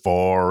code is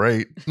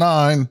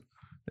 489.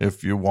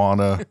 If you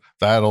wanna,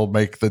 that'll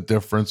make the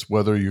difference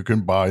whether you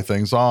can buy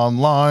things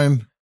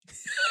online.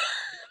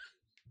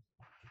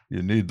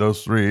 You need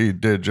those 3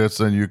 digits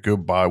and you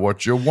could buy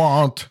what you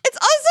want. It's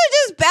also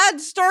just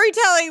bad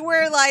storytelling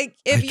where like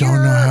if I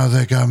don't know how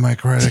they got my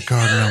credit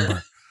card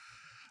number.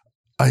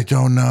 I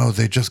don't know.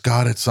 They just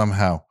got it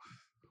somehow.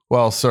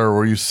 Well, sir,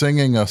 were you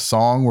singing a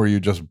song where you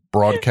just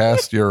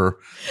broadcast your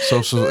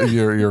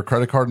your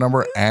credit card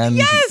number and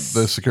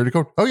the security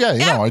code? Oh yeah,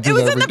 I do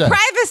that every day. It was in the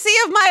privacy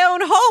of my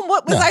own home.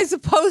 What was I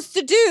supposed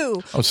to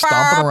do? I was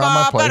stomping around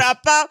my place.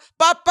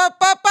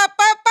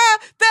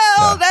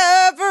 They'll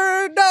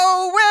never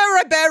know where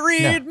I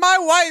buried my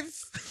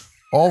wife.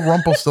 All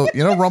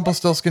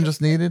Rumpelstiltskin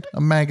just needed a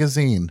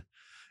magazine.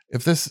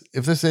 If this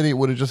idiot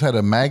would have just had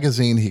a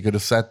magazine, he could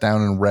have sat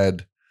down and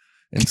read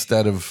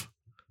instead of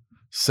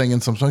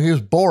singing some song. He was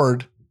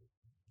bored.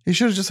 He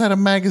should have just had a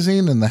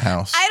magazine in the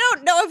house. I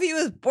don't know if he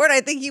was bored.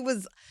 I think he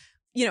was,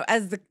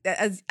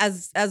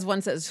 as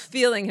one says,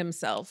 feeling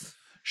himself.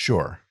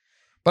 Sure,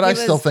 but I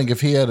still think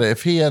if he had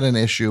an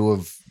issue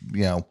of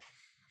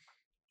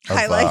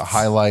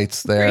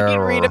highlights there, he'd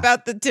read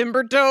about the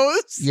Timber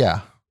Toes. Yeah,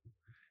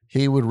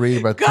 he would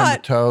read about Timber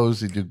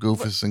Toes. He'd do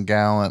Goofus and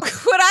Gallant.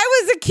 When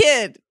I was a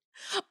kid,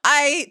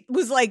 I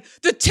was like,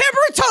 the Timber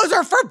Toes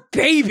are for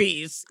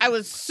babies. I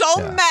was so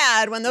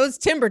mad when those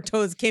Timber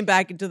Toes came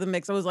back into the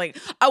mix. I was like,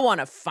 I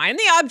want to find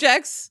the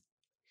objects.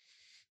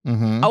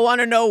 I want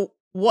to know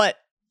what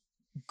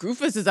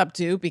Goofus is up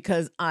to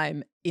because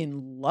I'm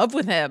in love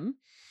with him.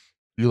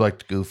 You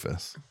liked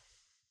Goofus.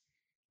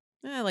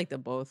 I liked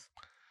them both.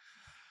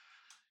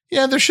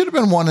 Yeah, there should have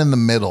been one in the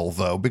middle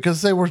though,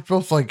 because they were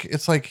both like,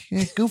 it's like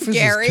Goofus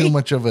is too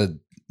much of a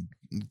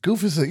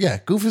Goofus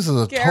is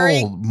a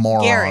total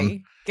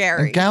moron.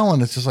 Gary. And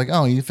Gallant is just like,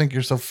 oh, you think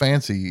you're so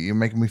fancy. You're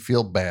making me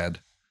feel bad.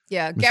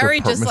 Yeah,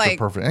 Gary Mr.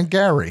 Perfect. And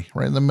Gary,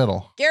 right in the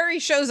middle. Gary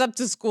shows up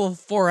to school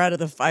 4 out of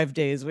the 5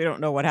 days. We don't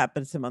know what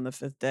happens to him on the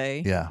 5th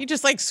day. Yeah. He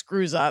just like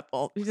screws up.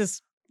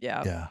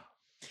 Yeah.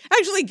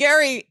 Actually,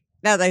 Gary,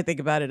 now that I think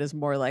about it, is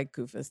more like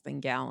Goofus than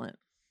Gallant.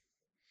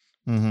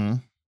 Mm-hmm.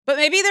 But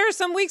maybe there are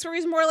some weeks where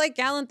he's more like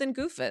Gallant than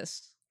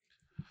Goofus.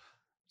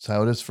 That's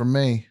how it is for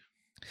me.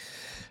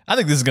 I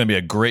think this is going to be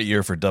a great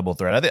year for Double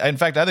Threat. I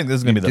think this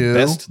is going to be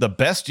the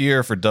best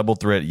year for Double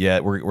Threat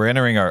yet. We're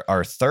entering our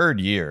 3rd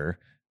year.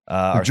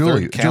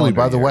 Julie,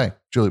 by the way,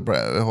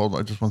 hold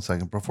on just one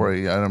second before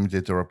I don't mean to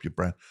interrupt you,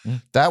 Brent.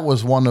 That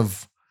was one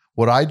of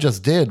what I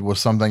just did was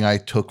something I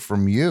took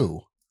from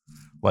you.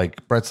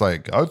 Like Brett's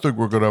like, I think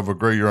we're going to have a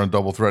great year on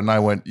Double Threat. And I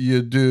went,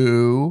 you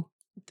do?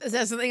 Is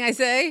that something I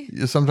say?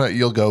 Sometimes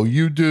you'll go,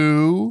 you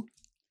do?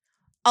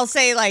 I'll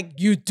say like,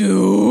 you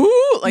do?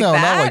 Like no,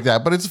 that? not like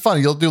that, but it's funny.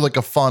 You'll do like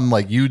a fun,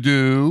 like, you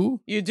do?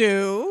 You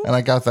do? And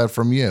I got that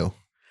from you.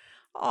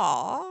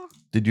 Aw.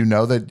 Did you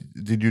know that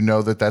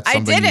that's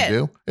something you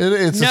do?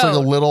 It's just like a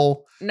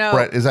little. No.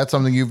 Brett, is that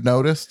something you've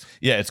noticed?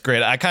 Yeah, it's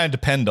great. I kind of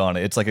depend on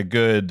it. It's like a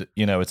good,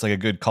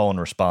 call and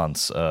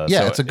response.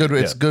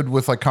 It's good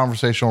with like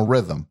conversational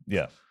rhythm.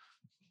 Yeah.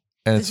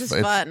 And this is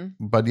fun.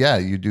 But yeah,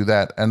 you do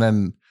that. And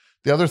then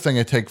the other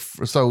thing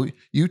so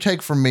you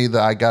take from me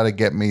that I got to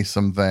get me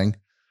something.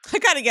 I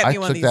got to get me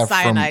one of these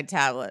cyanide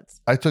tablets.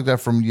 I took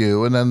that from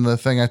you. And then the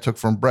thing I took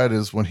from Brett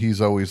is when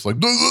he's always like,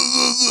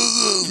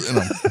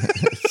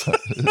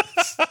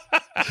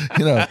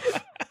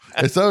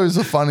 it's always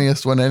the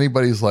funniest when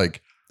anybody's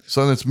like,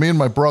 so it's me and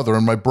my brother,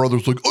 and my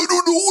brother's like, I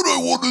don't know what I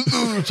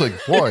It's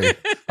like, boy,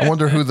 I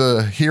wonder who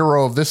the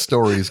hero of this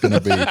story is going to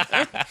be.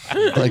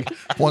 Like,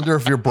 wonder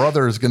if your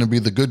brother is going to be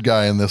the good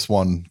guy in this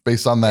one,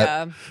 based on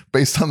that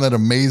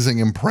amazing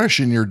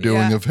impression you're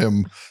doing of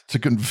him to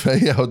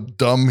convey how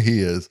dumb he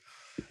is.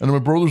 And my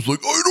brother's like,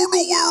 I don't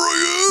know where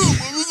I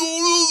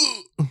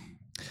am.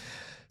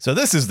 So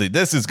this is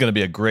going to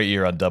be a great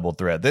year on Double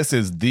Threat. This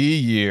is the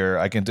year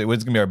it's going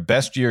to be our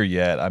best year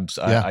yet.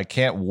 I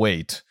can't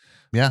wait.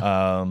 Yeah.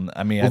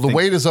 I mean, the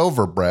wait is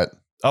over, Brett.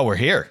 Oh, we're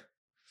here.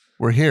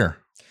 We're here.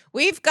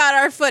 We've got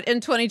our foot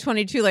in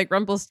 2022 like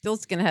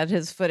Rumpelstiltskin had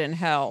his foot in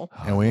hell.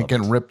 And we ain't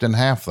getting ripped in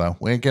half, though.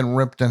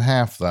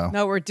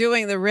 No, we're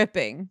doing the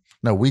ripping.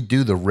 No, we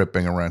do the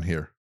ripping around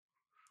here.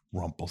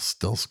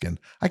 Rumpelstiltskin.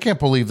 I can't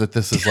believe that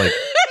this is like...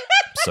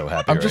 So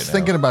happy. I'm just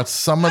thinking about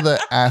some of the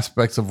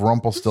aspects of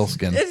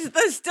Rumpelstiltskin. It's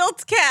the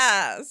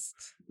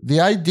Stiltzcast. The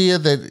idea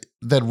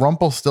that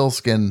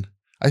Rumpelstiltskin,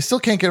 I still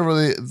can't get over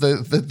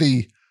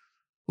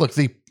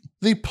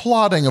the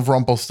plotting of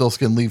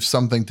Rumpelstiltskin leaves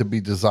something to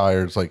be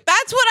desired. It's like,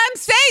 that's what I'm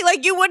saying.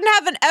 Like, you wouldn't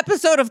have an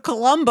episode of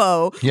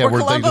Columbo where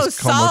Columbo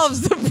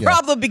solves the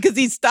problem because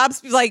he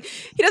stops. Like,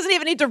 he doesn't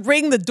even need to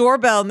ring the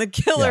doorbell, and the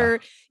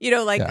killer,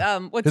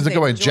 what's his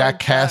name? Jack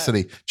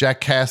Cassidy. Jack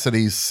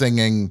Cassidy's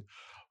singing.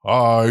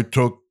 I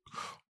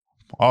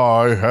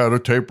had a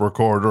tape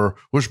recorder,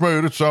 which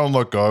made it sound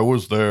like I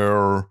was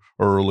there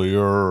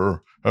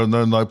earlier. And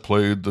then I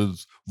played the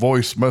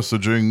voice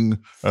messaging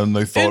and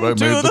they thought I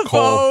made the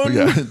call. Phone.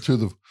 Yeah, into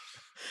the...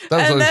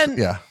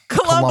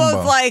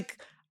 Columbo's like,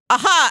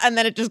 aha, and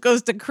then it just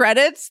goes to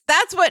credits.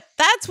 That's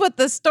what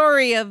the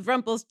story of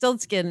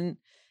Rumpelstiltskin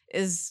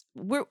is.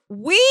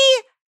 We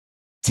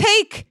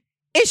take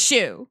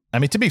issue. I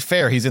mean, to be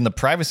fair, he's in the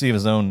privacy of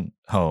his own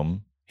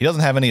home. He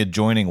doesn't have any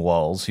adjoining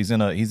walls. He's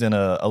in a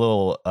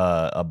little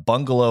a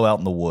bungalow out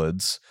in the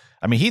woods.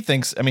 I mean, he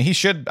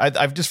should.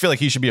 I just feel like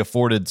he should be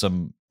afforded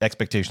some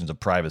expectations of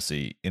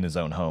privacy in his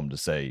own home to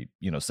say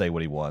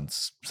what he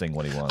wants, sing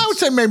what he wants. I would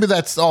say maybe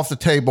that's off the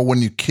table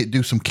when you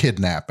do some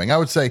kidnapping.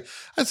 I'd say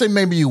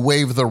maybe you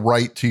waive the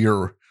right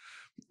to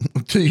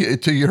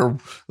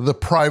the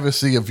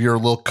privacy of your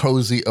little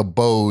cozy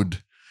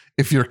abode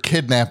if you're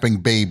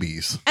kidnapping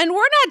babies. And we're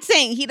not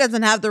saying he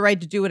doesn't have the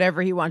right to do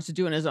whatever he wants to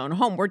do in his own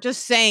home. We're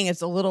just saying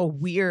it's a little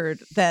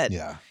weird that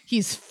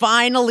he's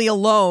finally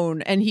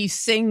alone and he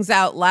sings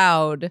out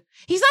loud.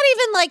 He's not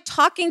even like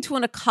talking to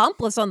an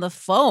accomplice on the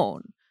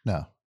phone.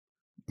 No.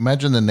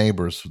 Imagine the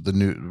neighbors,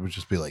 would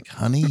just be like,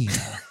 honey,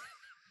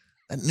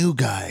 that new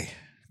guy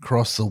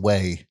across the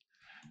way.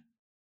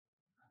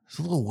 It's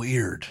a little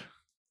weird.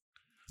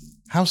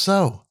 How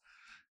so?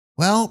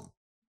 Well,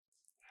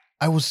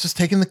 I was just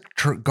taking the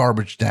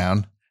garbage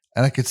down,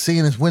 and I could see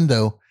in his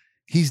window,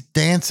 he's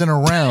dancing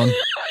around,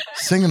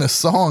 singing a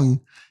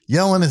song,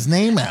 yelling his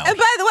name out. And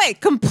by the way,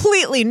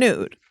 completely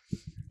nude,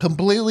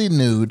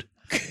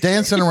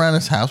 dancing around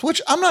his house,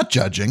 which I'm not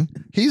judging.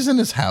 He's in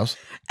his house.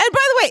 And by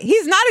the way,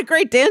 he's not a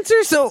great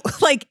dancer, so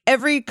like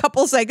every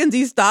couple seconds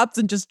he stops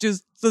and just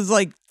does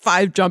like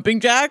 5 jumping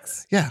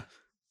jacks. Yeah.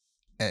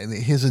 And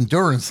his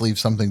endurance leaves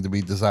something to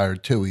be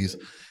desired too.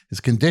 His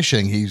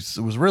conditioning,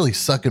 was really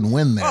sucking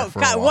wind there. Oh,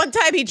 God. One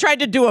time he tried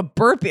to do a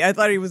burpee. I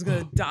thought he was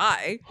going to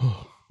die.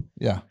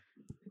 Yeah.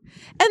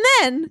 And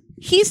then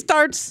he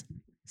starts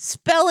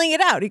spelling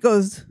it out. He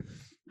goes,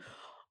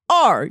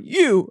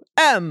 R-U-M-P.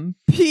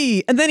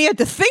 And then he had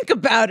to think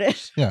about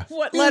it. Yeah.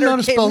 What he letter didn't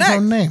know to came spell next.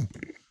 his own name.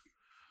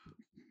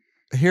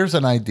 Here's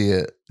an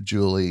idea,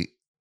 Julie.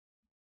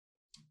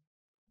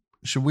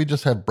 Should we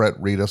just have Brett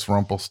read us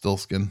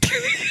Rumpelstiltskin?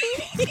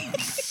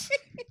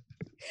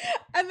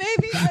 And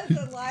maybe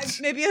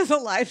as a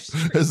live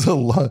stream.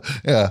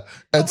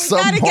 At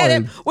some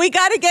point, we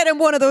got to get him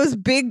one of those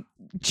big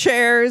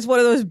chairs, one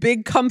of those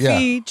big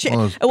comfy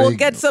chairs. And we'll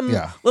get some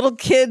little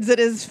kids at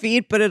his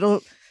feet, but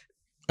it'll.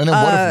 And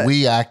then what if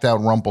we act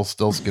out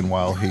Rumpelstiltskin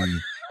while he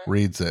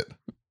reads it?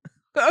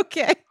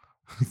 Okay.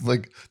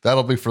 Like,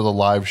 that'll be for the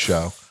live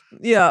show.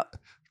 Yeah.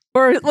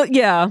 Or,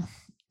 yeah.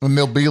 And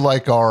they'll be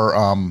like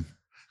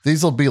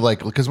these will be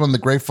like, because when the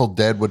Grateful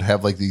Dead would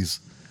have like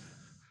these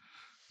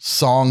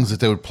songs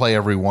that they would play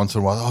every once in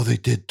a while. Oh, they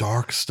did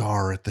Dark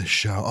Star at this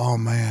show. Oh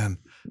man.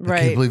 I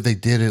can't believe they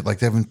did it. Like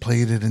they haven't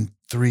played it in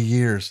 3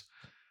 years.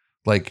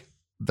 Like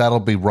that'll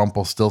be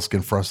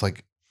Rumpelstiltskin for us.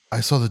 Like I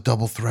saw the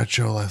Double Threat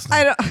show last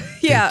night.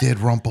 They did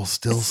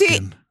Rumpelstiltskin.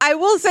 See, I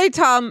will say,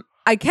 Tom,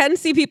 I can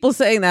see people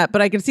saying that,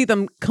 but I can see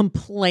them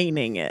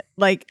complaining it.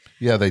 Like,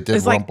 yeah, they did.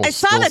 It's like, I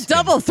saw the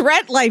Double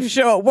Threat live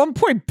show. At one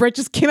point, Brett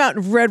just came out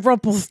and read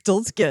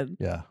Rumpelstiltskin.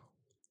 Yeah.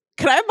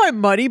 Can I have my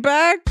money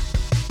back?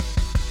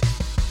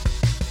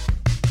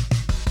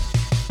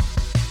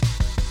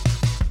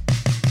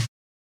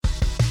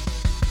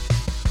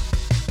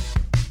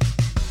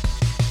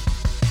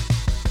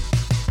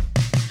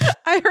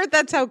 I heard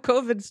that's how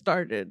COVID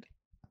started.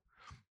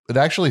 It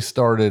actually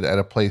started at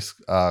a place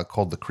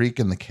called the Creek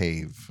in the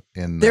Cave.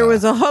 There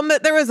was a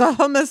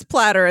hummus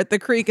platter at the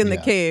Creek in the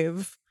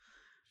Cave,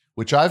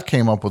 which I've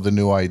came up with a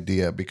new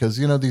idea because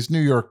these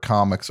New York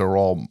comics are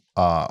all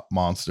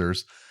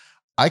monsters.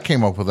 I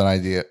came up with an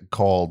idea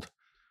called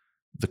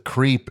the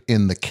creep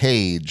in the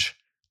cage,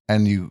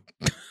 and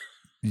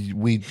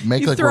we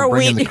make You like throw we're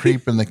bringing wheat. the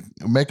creep in the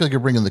make like you're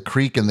bringing the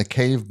creek in the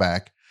cave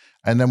back,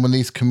 and then when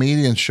these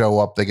comedians show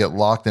up, they get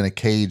locked in a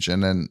cage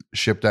and then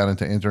shipped out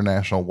into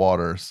international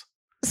waters.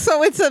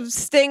 So it's a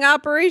sting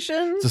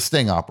operation? It's a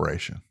sting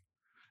operation.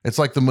 It's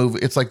like the movie.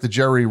 It's like the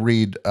Jerry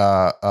Reed,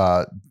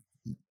 Dom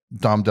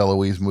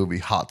DeLuise movie,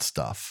 Hot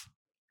Stuff.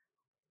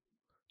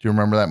 Do you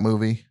remember that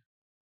movie?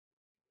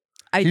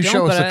 I Can you don't,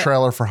 show us but a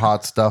trailer for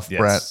Hot Stuff, Yes,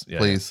 Brett, yeah,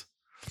 please?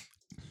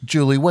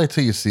 Julie, wait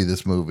till you see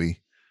this movie.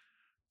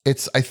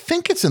 I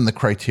think it's in the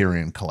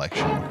Criterion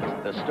Collection.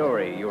 The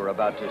story you're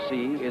about to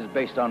see is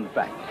based on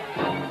fact.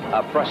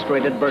 A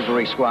frustrated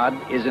burglary squad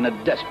is in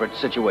a desperate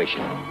situation.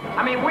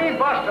 I mean, we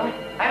bust them,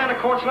 and the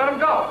courts let them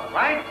go,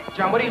 right?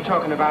 John, what are you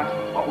talking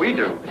about? What we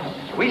do,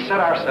 We set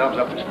ourselves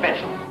up as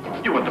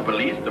fences. you want the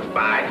police to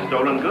buy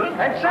stolen goods?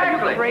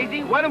 Exactly. Are you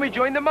crazy? Why don't we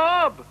join the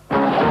mob?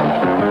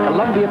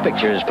 Columbia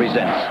Pictures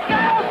presents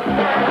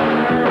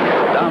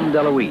Dom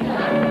DeLuise,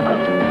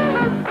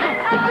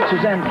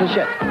 Suzanne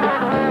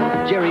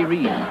Plachette, Jerry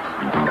Reed,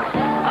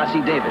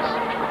 Ossie Davis,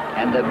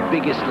 and the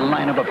biggest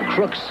lineup of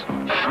crooks,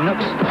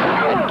 schnooks,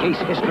 and case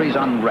histories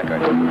on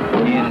record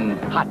in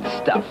Hot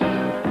Stuff,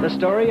 the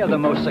story of the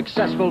most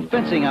successful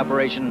fencing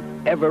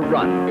operation ever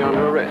run. You're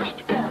under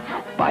arrest.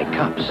 By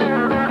cops.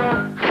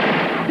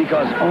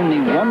 Because only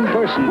one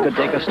person could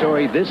take a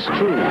story this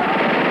true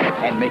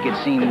and make it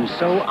seem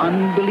so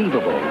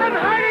unbelievable. I'm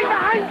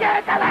hiding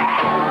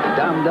behind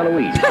Dom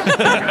DeLuise.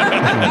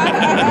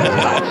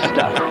 Hot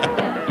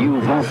Stuff. You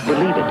won't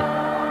believe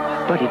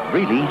it, but it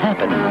really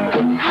happened.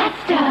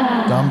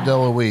 Dom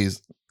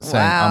DeLuise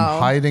saying, Wow. I'm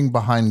hiding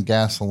behind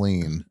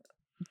gasoline.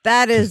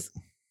 That is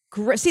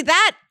great. See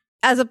that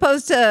as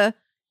opposed to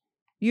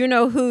you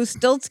know who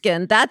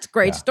Stiltskin. That's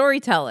great Yeah.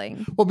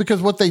 storytelling. Well,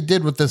 because what they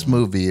did with this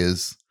movie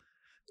is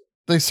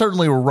they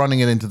certainly were running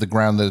it into the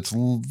ground that it's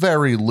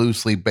very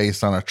loosely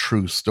based on a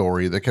true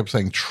story. They kept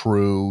saying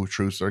true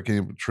story,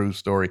 true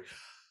story.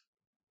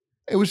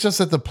 It was just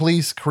that the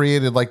police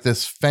created like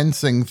this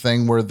fencing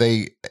thing where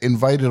they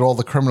invited all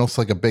the criminals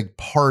to like a big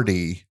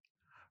party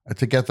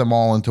to get them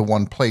all into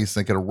one place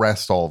and they could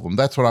arrest all of them.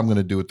 That's what I'm going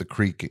to do with the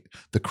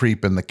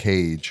creep in the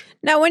cage.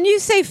 Now, when you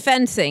say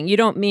fencing, you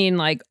don't mean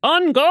like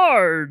on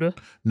guard.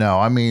 No,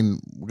 I mean,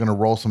 we're going to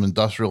roll some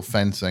industrial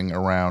fencing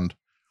around.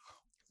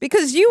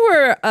 Because you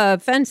were a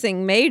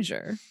fencing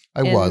major.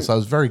 I was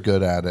very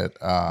good at it.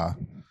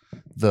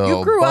 The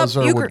You grew up-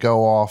 buzzer you would grew-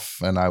 go off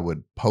and I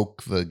would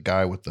poke the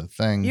guy with the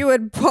thing. You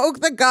would poke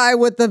the guy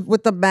with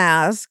the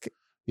mask,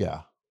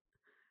 Yeah.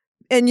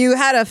 and you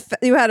had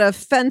a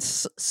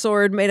fence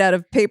sword made out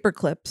of paper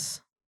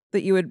clips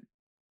that you would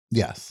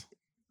Yes.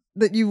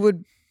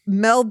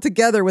 meld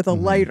together with a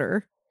Mhm.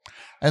 lighter.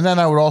 And then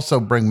I would also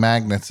bring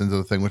magnets into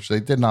the thing, which they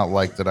did not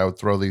like that I would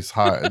throw these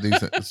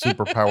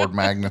super powered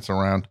magnets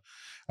around.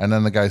 And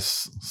then the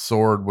guy's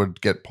sword would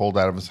get pulled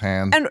out of his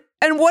hand.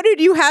 And what did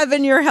you have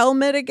in your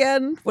helmet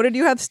again? What did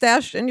you have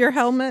stashed in your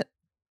helmet?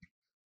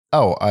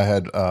 Oh, I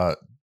had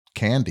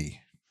candy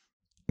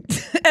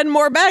And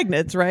more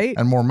magnets, right?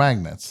 and more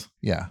magnets.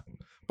 Yeah.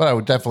 But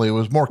it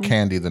was more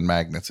candy than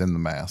magnets in the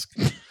mask.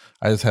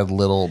 I just had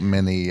little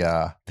mini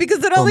Because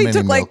it little only mini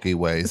took like Milky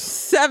Ways.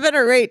 7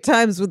 or 8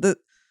 times with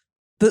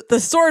the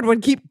sword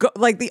would keep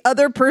like the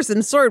other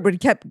person's sword would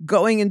kept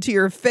going into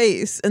your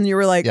face, and you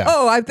were like, Yeah.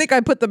 "Oh, I think I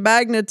put the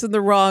magnets in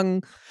the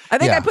wrong. I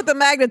think Yeah. I put the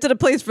magnets in a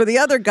place for the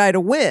other guy to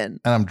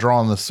win." And I'm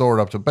drawing the sword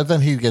up to, but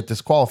then he'd get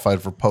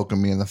disqualified for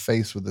poking me in the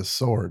face with his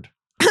sword.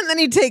 And then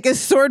he'd take his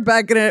sword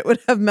back, and it would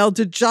have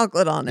melted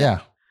chocolate on it. Yeah.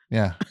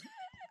 Yeah.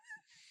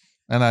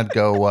 And I'd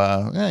go,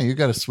 yeah, you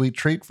got a sweet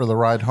treat for the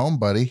ride home,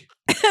 buddy.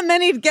 And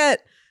then he'd get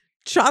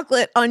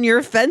chocolate on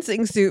your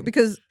fencing suit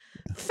because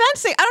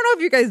fencing, I don't know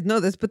if you guys know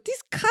this, but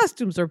these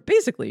costumes are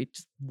basically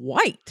just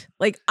white.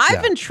 Like I've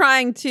Yeah. been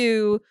trying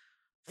to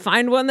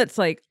find one that's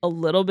like a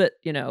little bit,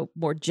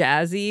 more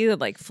jazzy,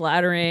 like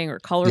flattering or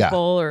colorful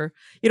or,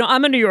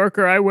 I'm a New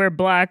Yorker. I wear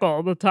black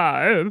all the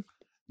time.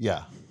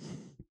 Yeah.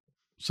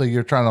 So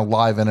you're trying to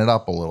liven it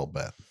up a little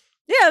bit.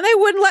 Yeah, they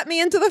wouldn't let me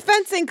into the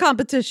fencing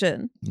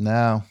competition.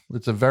 No,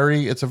 it's a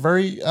very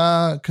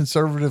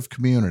conservative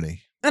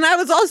community. And I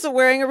was also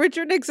wearing a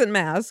Richard Nixon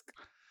mask.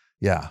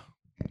 Yeah.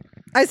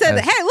 I said,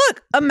 Yes. "Hey,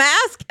 look, a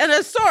mask and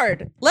a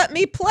sword. Let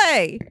me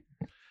play.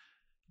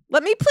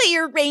 Let me play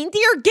your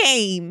reindeer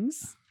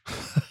games."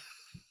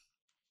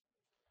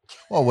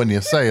 Well, when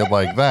you say it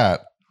like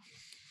that,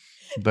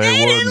 They they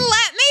didn't wouldn't.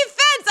 let me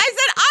fence. I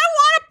said, "I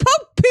want to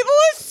poke people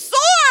with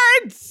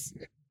swords."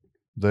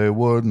 They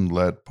wouldn't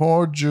let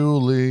poor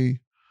Julie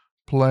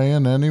play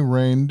in any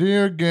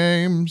reindeer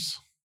games.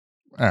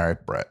 All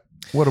right, Brett,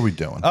 what are we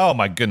doing? Oh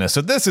my goodness!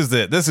 So this is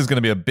it. This is going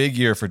to be a big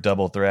year for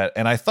Double Threat,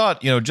 and I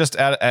thought, just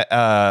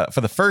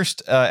for the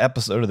first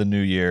episode of the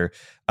new year,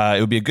 it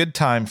would be a good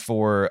time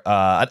for,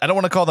 I don't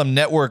want to call them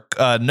network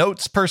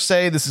notes per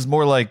se. This is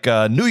more like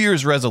New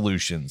Year's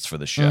resolutions for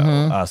the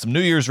show. Some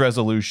New Year's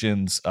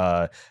resolutions.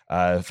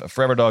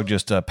 Forever Dog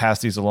just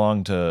passed these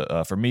along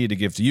for me to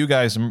give to you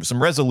guys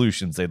some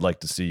resolutions they'd like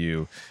to see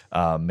you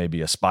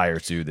maybe aspire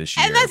to this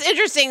year. And that's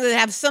interesting to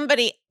have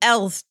somebody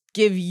else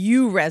give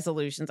you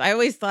resolutions. I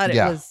always thought it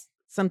was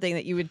something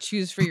that you would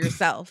choose for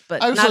yourself,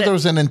 but I just thought there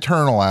was an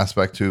internal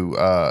aspect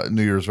to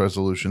New Year's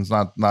resolutions,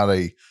 not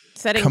a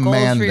setting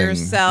goals for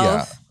yourself.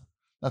 Yeah,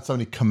 not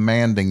somebody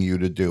commanding you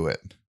to do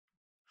it.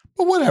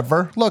 But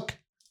whatever. Look,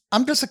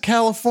 I'm just a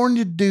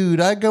California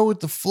dude. I go with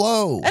the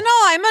flow. And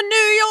I'm a New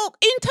York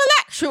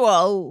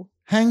intellectual.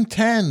 Hang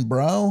 10,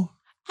 bro.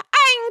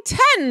 Hang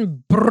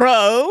 10,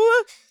 bro.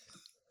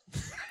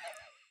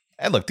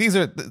 And look, these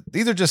are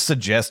just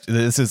suggestions.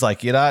 This is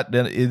like,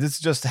 it's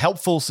just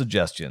helpful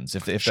suggestions.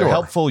 If they're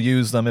helpful,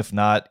 use them. If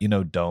not,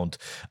 don't.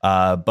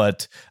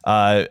 But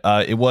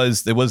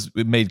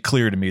it made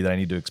clear to me that I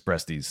need to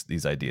express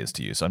these ideas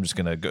to you. So I'm just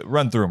gonna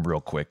run through them real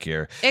quick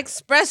here.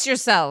 Express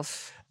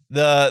yourself.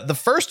 The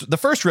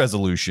first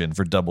resolution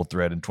for Double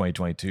Thread in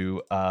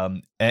 2022,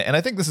 and I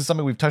think this is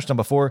something we've touched on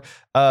before,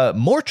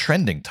 more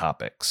trending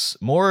topics.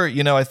 More,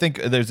 I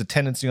think there's a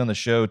tendency on the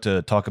show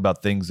to talk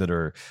about things that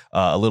are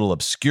a little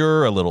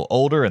obscure, a little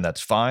older, and that's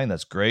fine,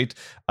 that's great.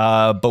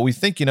 But we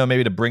think,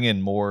 maybe to bring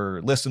in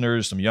more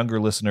listeners, some younger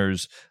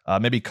listeners,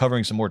 maybe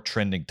covering some more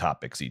trending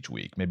topics each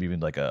week, maybe even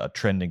like a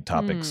trending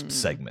topics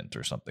segment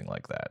or something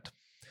like that.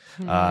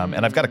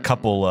 And I've got a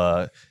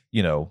couple,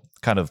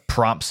 kind of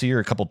prompts here,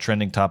 a couple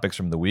trending topics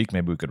from the week.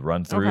 Maybe we could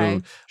run through.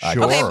 Okay,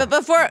 sure. Okay,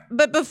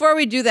 but before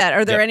we do that,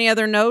 are there any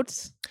other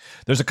notes?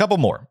 There's a couple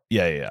more.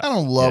 Yeah. I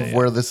don't love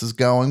where this is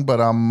going, but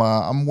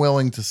I'm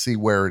willing to see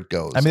where it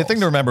goes. I mean, the thing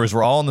to remember is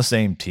we're all on the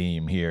same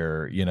team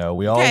here.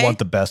 We all want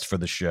the best for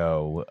the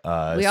show.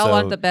 We all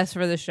want the best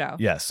for the show.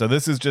 Yeah. So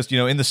this is just,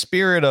 in the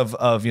spirit of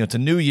it's a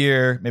new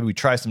year. Maybe we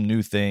try some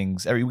new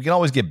things. We can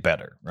always get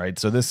better, right?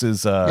 So this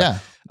is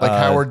like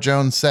Howard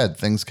Jones said,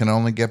 things can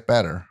only get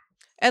better.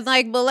 And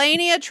like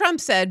Melania Trump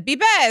said, be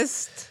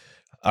best.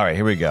 All right,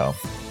 here we go.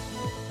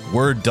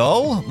 Word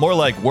dull? More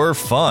like we're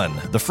fun.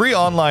 The free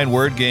online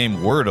word game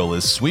Wordle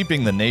is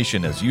sweeping the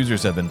nation as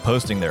users have been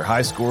posting their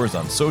high scores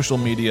on social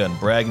media and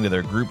bragging to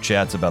their group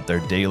chats about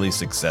their daily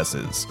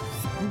successes.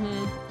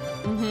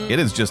 It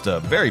is just a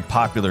very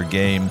popular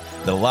game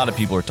that a lot of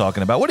people are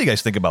talking about. What do you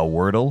guys think about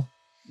Wordle?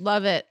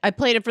 Love it. I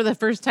played it for the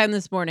first time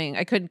this morning.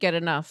 I couldn't get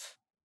enough.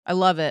 I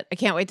love it. I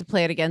can't wait to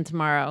play it again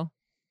tomorrow.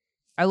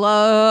 I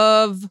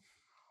love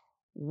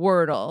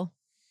Wordle.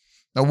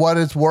 Now, what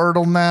is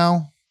Wordle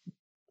now?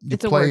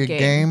 It's a play word a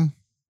game.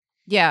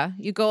 Yeah,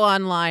 you go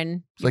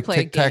online. It's like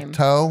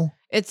tic-tac-toe?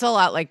 It's a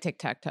lot like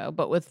tic-tac-toe,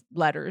 but with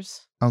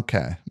letters.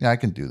 Okay. Yeah, I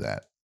can do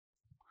that.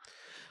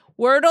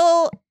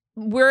 Wordle,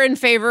 we're in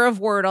favor of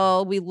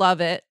Wordle. We love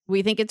it.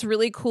 We think it's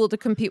really cool to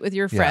compete with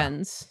your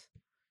friends.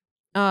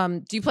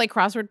 Do you play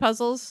crossword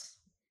puzzles?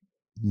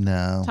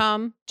 No.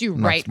 Tom, do you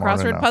write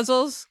crossword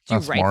puzzles? Do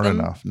you Not write smart them?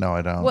 enough. No,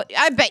 I don't. Well,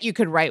 I bet you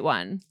could write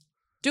one.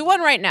 Do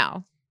one right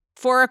now.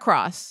 4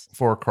 across.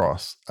 4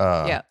 across.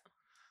 Yeah.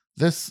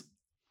 This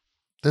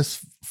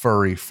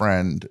furry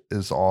friend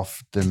is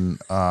often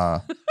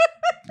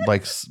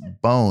likes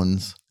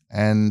bones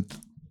and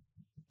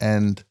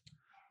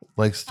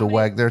likes to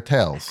wag their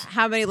tails.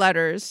 How many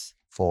letters?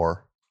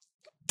 4.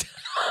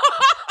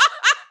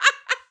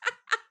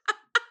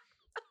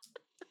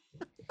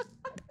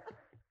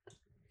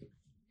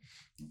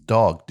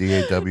 Dog,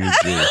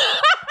 D-A-W-G.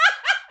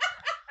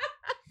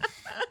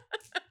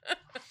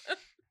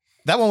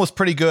 That one was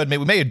pretty good. Maybe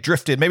we may have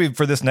drifted. Maybe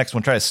for this next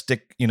one, try to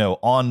stick,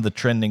 on the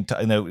trending.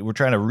 We're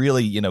trying to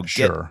really,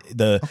 Sure. get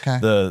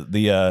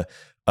the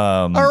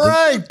all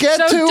right, get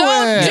to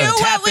don't it. do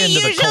Tap what we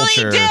into the usually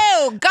culture.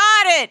 do.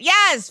 Got it.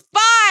 Yes,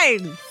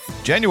 fine.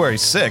 January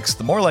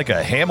 6th, more like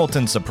a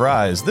Hamilton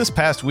surprise. This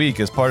past week,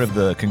 as part of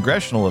the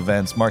congressional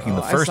events marking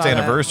the first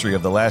anniversary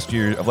of last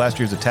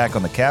year's attack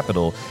on the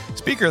Capitol,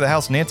 Speaker of the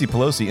House Nancy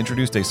Pelosi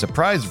introduced a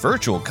surprise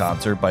virtual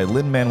concert by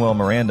Lin-Manuel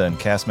Miranda and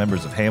cast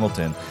members of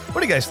Hamilton.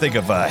 What do you guys think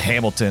of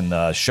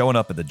Hamilton showing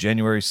up at the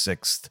January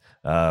 6th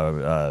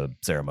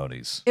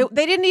ceremonies?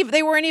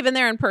 They weren't even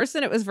there in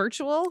person. It was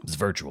virtual. It's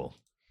virtual.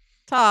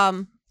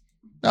 Tom.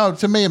 No,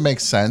 to me it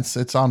makes sense.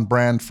 It's on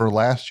brand for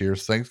last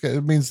year's thing.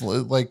 It means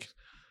like,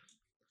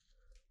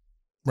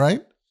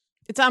 right?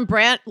 It's on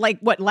brand, like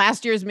what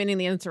last year's meaning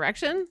the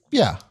insurrection?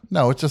 Yeah.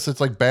 No,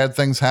 it's like bad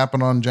things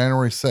happen on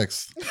January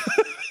 6th.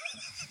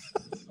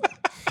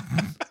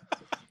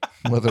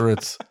 whether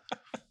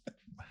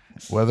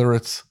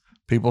it's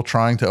people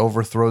trying to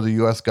overthrow the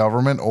US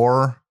government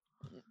or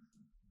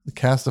the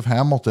cast of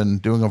Hamilton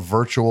doing a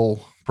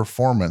virtual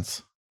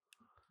performance.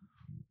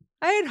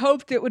 I had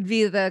hoped it would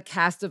be the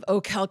cast of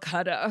O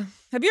Calcutta.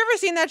 Have you ever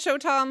seen that show,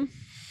 Tom?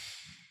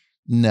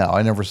 No,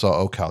 I never saw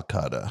O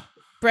Calcutta.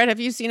 Brett, have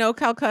you seen O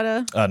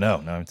Calcutta?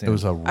 No. It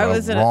was a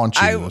raunchy.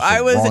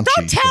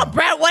 Don't tell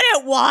Brett what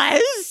it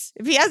was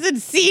if he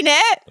hasn't seen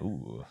it.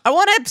 Ooh. I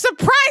want to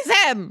surprise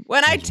him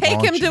when I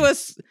take him to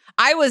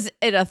I was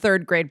in a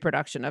 3rd grade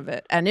production of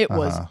it, and it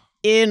was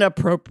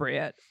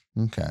inappropriate.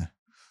 Okay.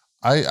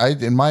 I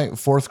in my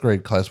 4th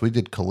grade class, we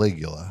did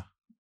Caligula.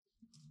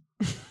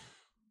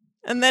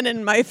 And then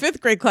in my 5th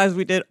grade class,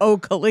 we did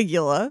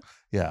Caligula.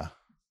 Yeah.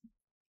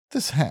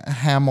 This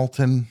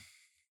Hamilton.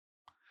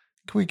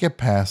 Can we get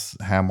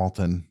past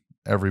Hamilton,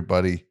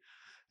 everybody,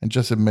 and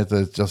just admit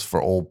that it's just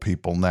for old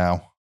people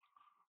now?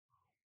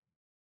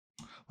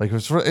 Like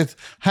it's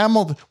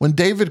Hamilton. When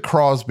David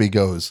Crosby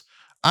goes,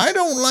 I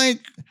don't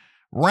like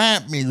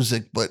rap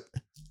music, but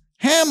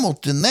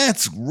Hamilton,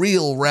 that's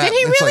real rap. Did he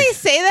It's really like,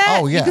 say that?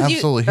 Oh yeah, Because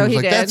absolutely. He was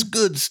like, did. that's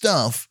good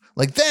stuff.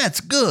 Like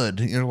that's good.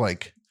 You're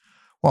like,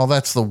 well,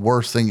 that's the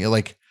worst thing.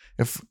 Like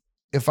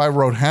if I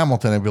wrote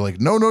Hamilton, I'd be like,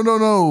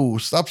 no,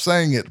 stop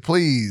saying it,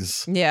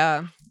 please.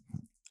 Yeah.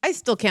 I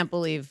still can't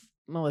believe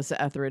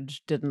Melissa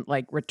Etheridge didn't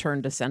like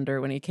return to sender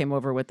when he came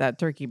over with that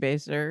turkey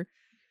baster.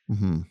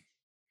 Mm-hmm.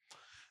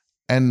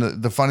 And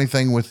the funny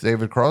thing with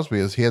David Crosby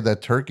is he had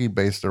that turkey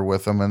baster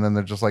with him, and then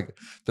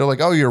they're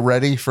like, oh, you're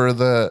ready for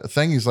the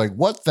thing? He's like,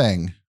 what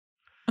thing?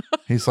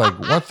 He's like,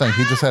 what thing?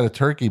 He just had a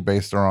turkey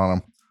baster on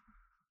him.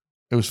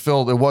 It was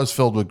filled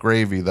with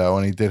gravy though,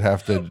 and he did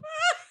have to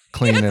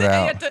clean it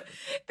out.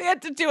 They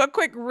had to do a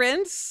quick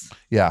rinse.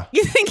 Yeah.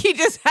 You think he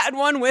just had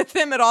one with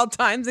him at all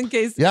times in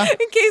case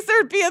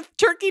there'd be a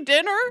turkey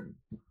dinner?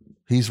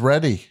 He's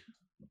ready.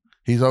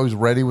 He's always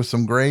ready with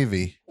some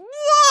gravy.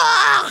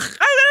 I'm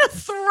gonna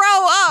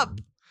throw up.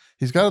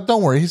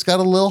 Don't worry, he's got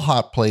a little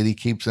hot plate he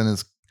keeps in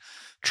his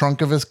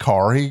trunk of his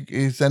car.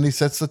 He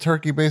sets the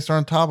turkey baster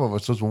on top of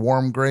it, so it's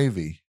warm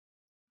gravy.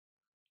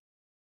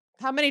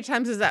 How many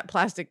times has that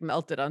plastic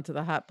melted onto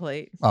the hot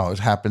plate? Oh, it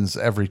happens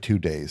every 2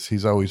 days.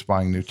 He's always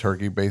buying new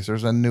turkey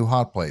basters and new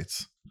hot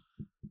plates.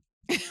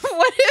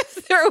 What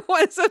if there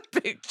was a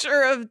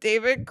picture of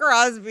David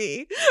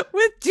Crosby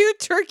with 2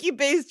 turkey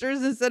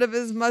basters instead of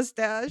his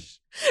mustache,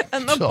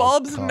 and the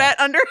bulbs met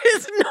under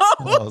his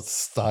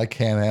nose? Oh, I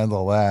can't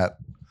handle that.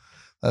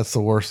 That's the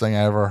worst thing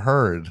I ever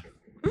heard.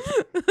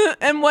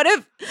 And what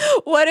if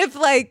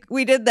like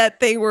we did that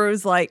thing where it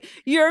was like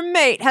your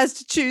mate has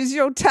to choose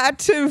your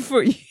tattoo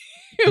for you,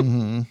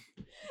 mm-hmm.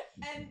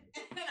 and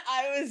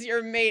I was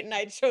your mate and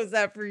I chose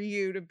that for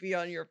you to be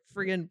on your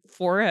friggin'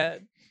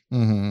 forehead.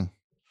 Mm-hmm.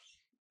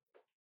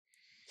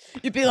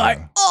 You'd be like,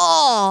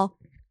 oh,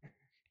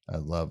 I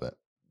love it.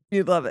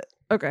 You'd love it.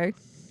 Okay.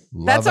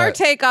 That's our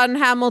take on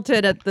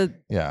Hamilton at the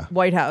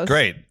White House.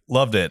 Great.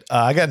 Loved it.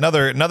 I got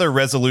another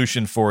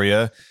resolution for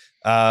you.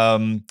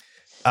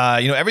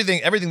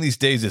 Everything these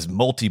days is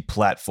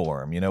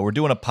multi-platform. We're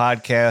doing a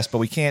podcast, but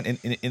we can't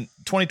in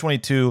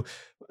 2022.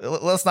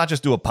 Let's not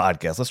just do a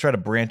podcast. Let's try to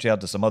branch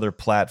out to some other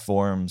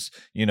platforms.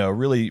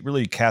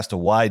 Really cast a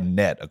wide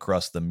net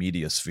across the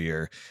media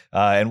sphere.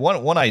 And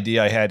one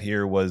idea I had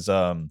here was,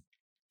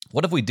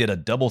 what if we did a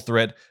double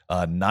threat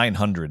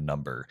 900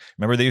 number?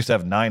 Remember they used to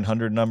have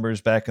 900 numbers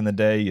back in the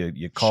day.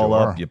 You call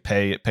up, you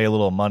pay a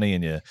little money,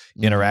 and you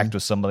interact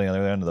with somebody on the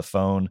other end of the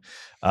phone.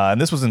 And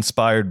this was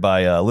inspired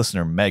by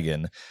listener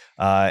Megan,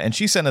 and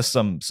she sent us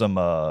an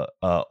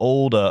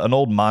old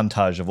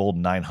montage of old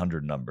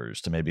 900 numbers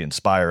to maybe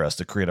inspire us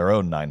to create our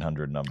own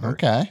 900 number.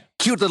 Okay.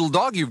 Cute little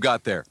dog you've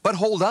got there. But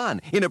hold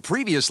on. In a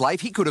previous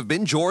life, he could have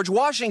been George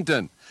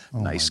Washington.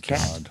 Nice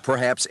cat.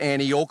 Perhaps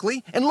Annie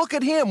Oakley. And look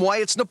at him. Why,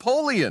 it's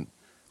Napoleon.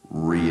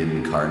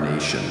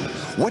 Reincarnation.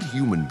 What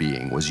human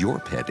being was your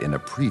pet in a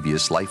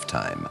previous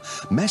lifetime?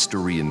 Master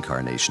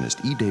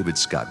reincarnationist E. David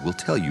Scott will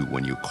tell you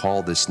when you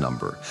call this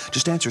number.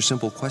 Just answer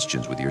simple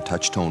questions with your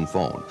touch-tone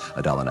phone.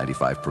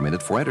 $1.95 per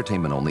minute for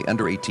entertainment only.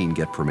 Under 18,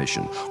 get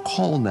permission.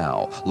 Call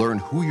now. Learn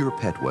who your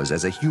pet was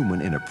as a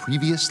human in a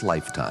previous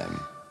lifetime.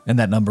 And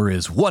that number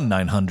is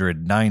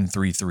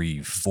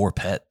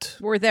 1-900-933-4PET.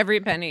 Worth every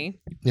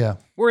penny. Yeah.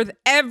 Worth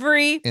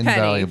every penny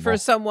Invaluable. for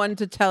someone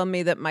to tell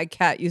me that my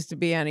cat used to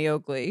be Annie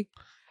Oakley.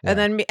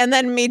 Yeah. And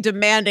then me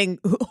demanding,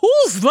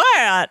 who's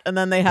that? And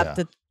then they have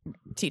to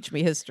teach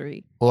me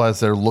history. Well, as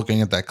they're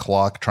looking at that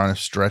clock, trying to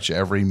stretch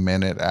every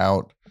minute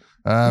out,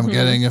 I'm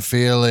getting a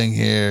feeling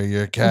here.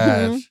 Your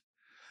cat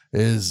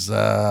is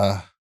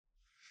Ed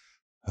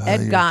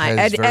Gein.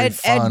 Ed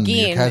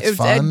Gein. It was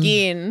Ed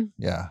Gein.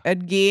 Yeah.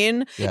 Ed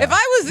Gein. Yeah. If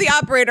I was the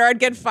operator, I'd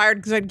get fired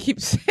because I'd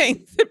keep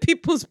saying that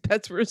people's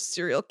pets were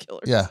serial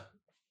killers. Yeah.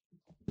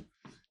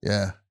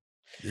 Yeah.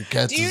 Your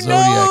cat's Do you a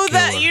Zodiac know killer.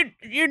 that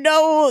you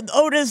know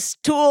Otis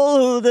Toole,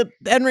 who the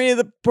Henry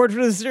the Portrait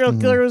of the Serial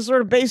Killer was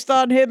sort of based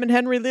on him and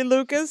Henry Lee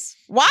Lucas?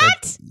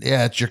 What?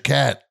 Yeah, it's your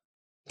cat.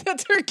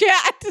 That's her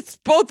cat. It's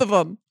both of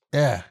them.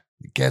 Yeah.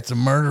 Your cat's a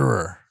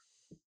murderer.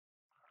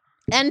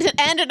 And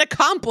an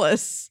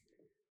accomplice.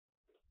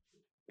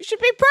 You should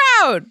be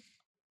proud.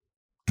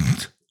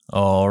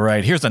 All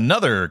right, here's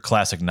another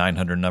classic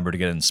 900 number to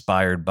get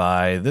inspired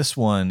by. This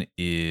one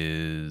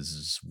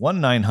is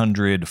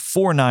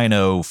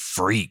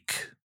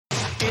 1-900-490-FREAK.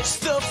 It's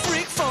the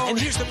freak phone, and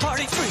here's the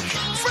party freak.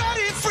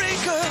 Friday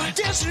freaker,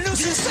 dancing new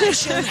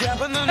sensation,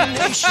 grabbing the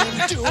nation,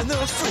 doing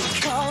the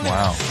freak.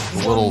 Wow.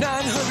 The little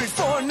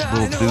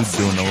dude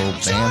doing a little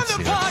dance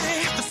here.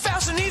 The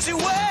fast and easy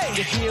way.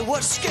 to hear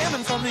what's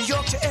scamming from New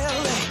York to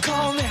LA.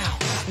 Call now,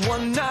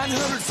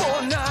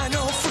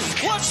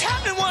 1-900-4903. What's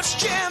happening,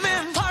 what's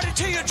jamming? Party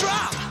till you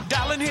drop.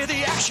 Dial and hear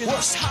the action.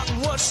 What's hot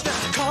and what's not?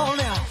 Call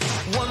now,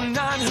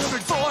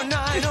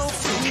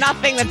 1-900-4903.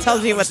 Nothing that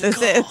tells you what this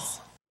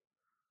is.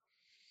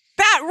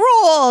 That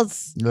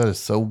rules. That is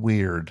so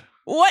weird.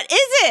 What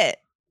is it?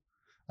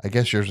 I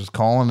guess you're just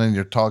calling and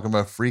you're talking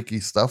about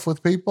freaky stuff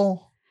with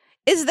people.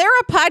 Is there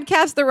a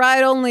podcast, The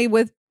Ride Only,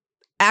 with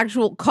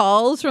actual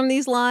calls from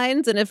these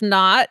lines? And if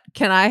not,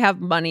 can I have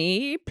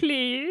money,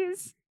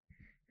 please?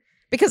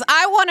 Because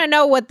I want to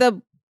know what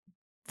the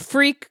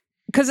freak,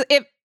 because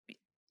if,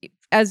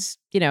 as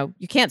you know,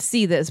 you can't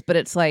see this, but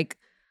it's like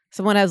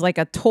someone has like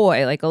a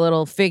toy, like a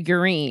little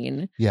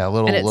figurine. Yeah, a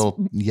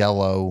little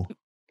yellow.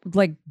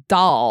 Like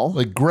doll.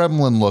 Like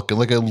gremlin looking,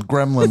 like a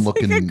gremlin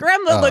looking. Like a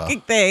gremlin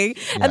looking thing.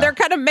 Yeah. And they're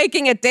kind of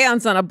making it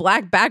dance on a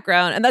black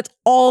background. And that's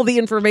all the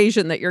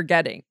information that you're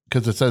getting.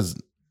 Because it says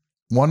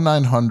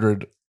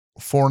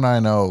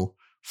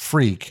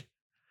 1-900-490-FREAK.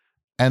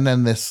 And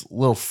then this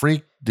little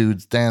freak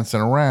dude's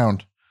dancing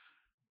around.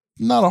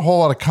 Not a whole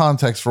lot of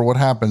context for what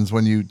happens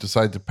when you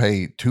decide to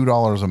pay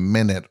 $2 a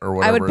minute or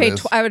whatever.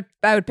 I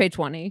would pay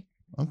 20.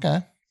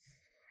 Okay.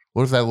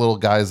 What if that little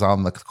guy's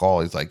on the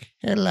call? He's like,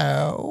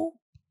 hello.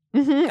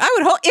 Mm-hmm. I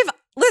would hope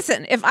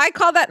if I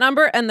called that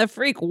number and the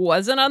freak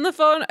wasn't on the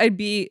phone, I'd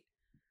be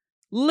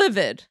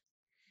livid.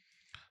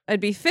 I'd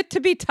be fit to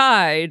be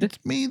tied.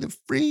 It's me, the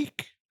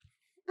freak.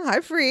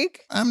 Hi,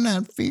 freak. I'm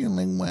not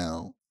feeling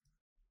well.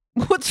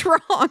 What's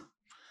wrong?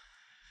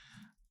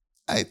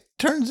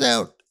 Turns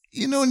out,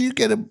 you know, when you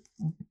get a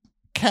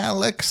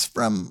Calyx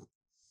from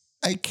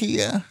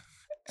IKEA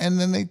and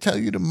then they tell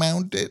you to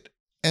mount it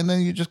and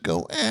then you just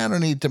go, I don't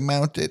need to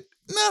mount it.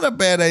 Not a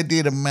bad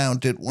idea to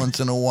mount it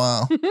once in a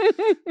while.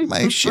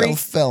 My shelf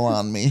fell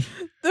on me.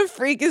 The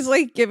freak is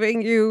like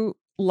giving you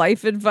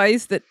life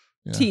advice that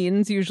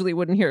teens usually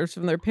wouldn't hear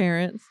from their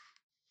parents.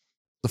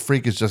 The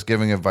freak is just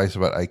giving advice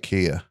about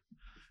IKEA.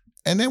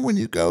 And then when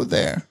you go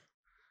there,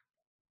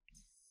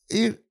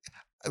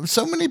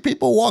 so many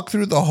people walk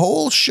through the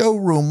whole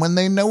showroom when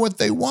they know what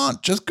they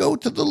want. Just go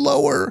to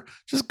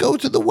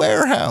the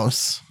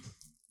warehouse.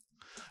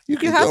 You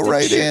can go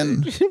right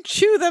in.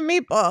 Chew the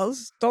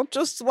meatballs. Don't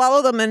just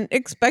swallow them and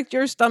expect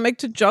your stomach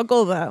to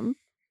juggle them.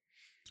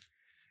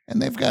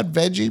 And they've got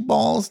veggie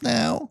balls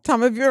now.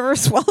 Tom, have you ever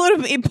swallowed a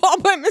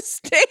meatball by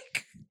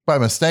mistake? By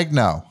mistake?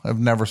 No. I've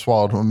never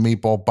swallowed a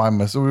meatball by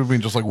mistake. It would be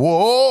just like,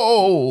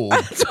 whoa.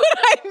 That's what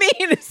I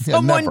mean.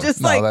 Someone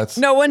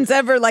no one's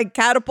ever like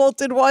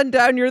catapulted one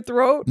down your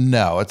throat?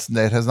 No, it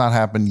has not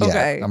happened yet.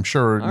 Okay. I'm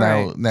sure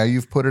now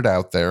you've put it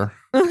out there.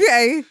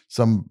 Okay.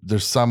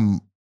 There's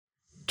some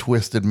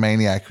twisted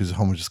maniac who's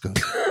home and just goes,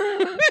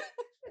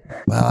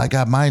 well, I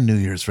got my New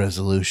Year's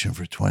resolution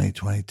for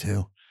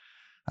 2022.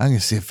 I'm going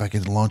to see if I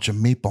can launch a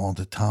meatball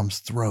into Tom's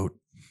throat.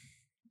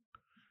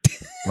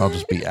 And I'll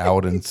just be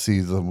out and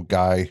see the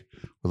guy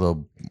with a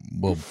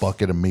little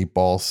bucket of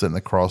meatballs sitting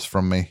across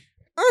from me.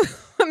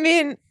 I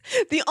mean,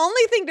 the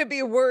only thing to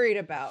be worried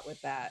about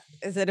with that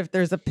is that if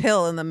there's a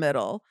pill in the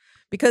middle,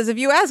 because if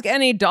you ask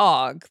any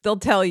dog, they'll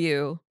tell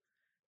you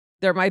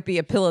there might be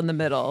a pill in the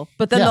middle,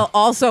 but then they'll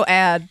also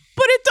add,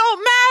 but it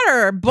don't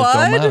matter, bud.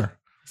 It don't matter.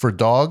 For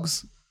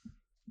dogs,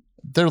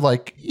 they're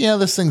like, yeah,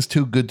 this thing's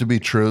too good to be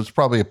true. It's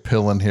probably a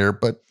pill in here,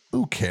 but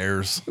who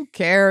cares? Who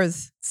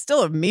cares? It's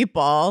still a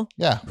meatball.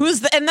 Yeah.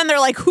 And then they're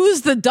like,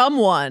 who's the dumb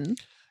one?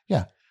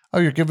 Yeah. Oh,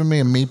 you're giving me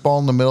a meatball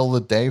in the middle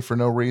of the day for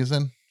no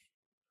reason?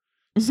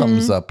 Mm-hmm.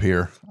 Something's up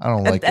here. I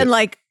don't like it. And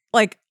like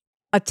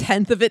a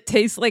tenth of it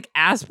tastes like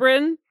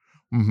aspirin.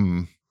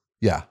 Mm-hmm.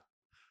 Yeah.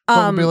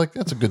 I'd be like,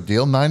 that's a good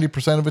deal.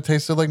 90% of it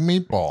tasted like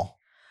meatball.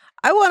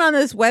 I went on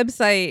this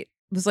website,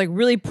 this like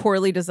really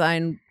poorly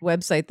designed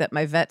website that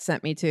my vet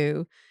sent me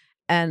to.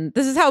 And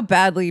this is how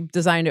badly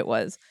designed it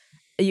was.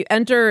 You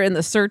enter in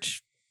the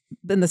search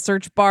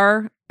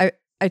bar. I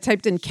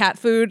typed in cat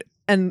food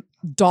and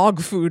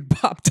dog food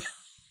popped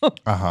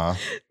up. Uh-huh.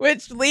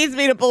 Which leads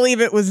me to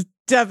believe it was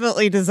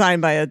definitely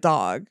designed by a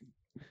dog.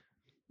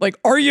 Like,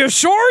 are you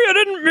sure you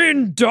didn't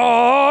mean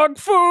dog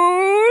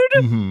food?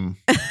 Mm-hmm.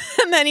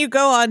 And then you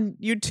go on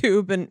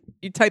YouTube and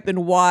you type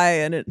in Y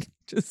and it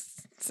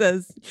just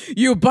says,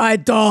 you buy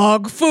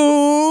dog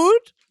food?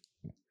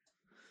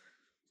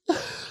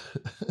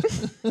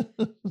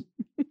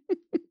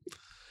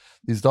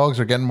 These dogs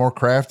are getting more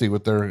crafty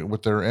with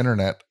their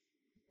internet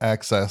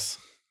access.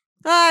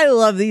 I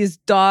love these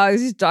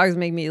dogs. These dogs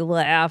make me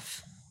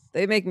laugh.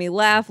 They make me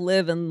laugh,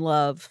 live, and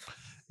love.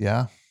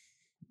 Yeah.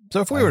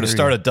 So if we were to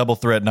start a double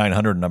threat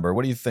 900 number,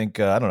 what do you think?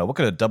 I don't know. What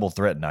could a double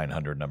threat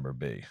 900 number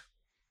be?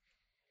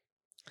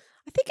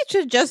 I think it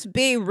should just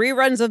be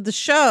reruns of the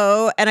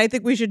show. And I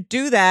think we should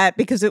do that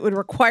because it would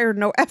require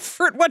no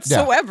effort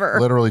whatsoever.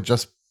 Yeah, literally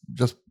just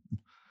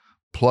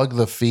plug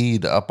the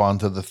feed up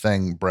onto the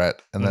thing,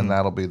 Brett, and then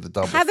that'll be the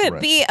double Have threat.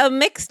 it be a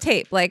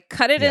mixtape. Like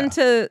cut it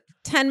into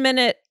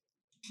 10-minute,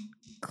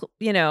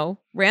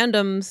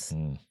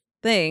 randoms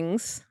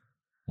things.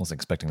 wasn't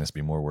expecting this to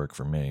be more work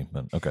for me,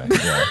 but okay.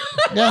 Yeah.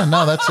 Yeah,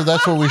 no, that's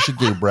what we should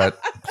do, Brett.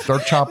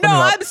 Start chopping No, it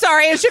up. I'm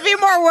sorry. It should be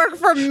more work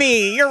for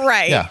me. You're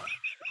right. Yeah.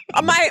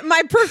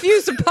 My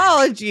profuse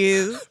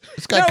apologies.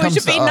 guy No, it comes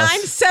should to be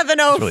us.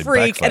 970 really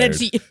freak, and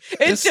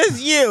it's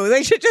just you.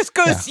 They should just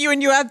go Yeah. see you,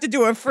 and you have to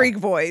do a freak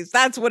voice.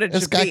 That's what it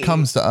This should guy be.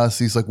 comes to us.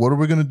 He's like, "What are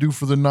we going to do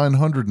for the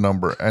 900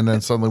 number?" And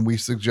then suddenly we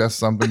suggest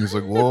something. He's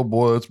like, "Well,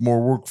 boy, that's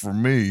more work for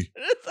me."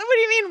 What do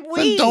you mean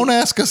we? Then don't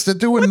ask us to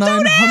do a Well,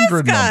 don't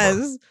 900 ask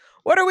number. us.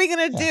 What are we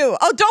gonna do?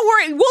 Oh, don't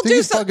worry. We'll Think do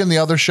he's something. bugging the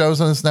other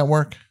shows on this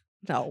network?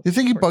 No. You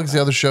think he bugs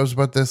the other shows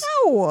about this?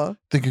 No.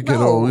 Think you get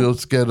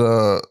let's get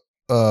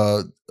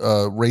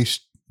race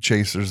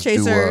chasers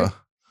Chaser.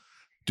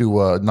 do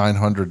a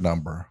 900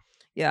 number.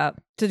 Yeah,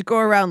 to go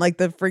around like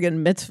the friggin'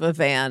 mitzvah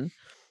van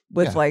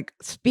with Yeah. like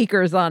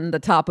speakers on the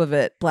top of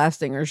it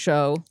blasting her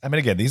show. I mean,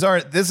 again,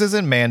 this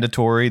isn't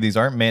mandatory. These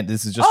aren't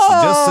this is just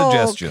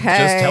suggestions,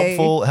 just Okay.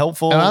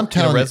 helpful And I'm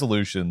telling you,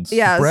 resolutions.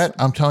 Yes. Brett,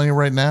 I'm telling you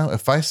right now,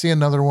 if I see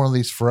another one of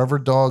these Forever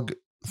Dog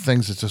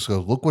things that just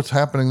goes, look what's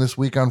happening this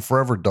week on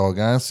Forever Dog.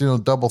 I don't see no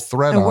double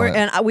threat And, on it.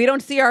 and we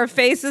don't see our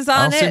faces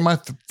I on don't it. see my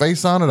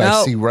face on it. I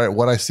No. see red.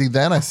 What I see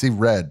then, I see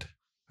red.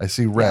 I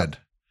see red.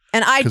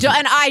 and I 'Cause-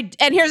 don't.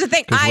 And here's the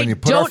thing. Because I when you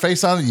put our don't.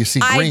 face on it, you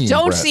see green. I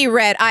don't Brett. see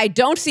red. I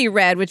don't see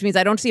red, which means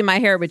I don't see my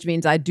hair, which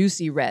means I do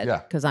see red Yeah.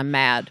 because I'm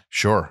mad.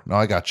 Sure. No,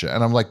 I got you.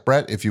 And I'm like,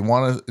 Brett, if you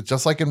want to,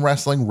 just like in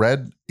wrestling,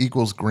 red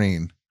equals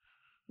green.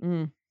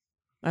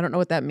 I don't know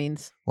what that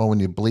means. Well, when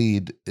you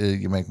bleed,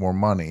 you make more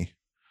money.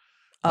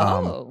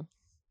 Oh.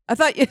 I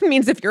thought it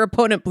means if your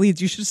opponent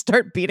bleeds, you should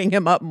start beating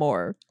him up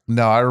more.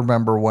 No, I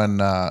remember when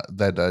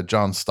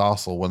John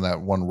Stossel, when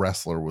that one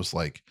wrestler was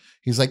like,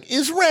 he's like,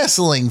 is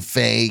wrestling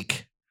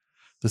fake?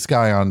 This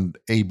guy on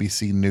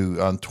ABC News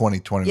on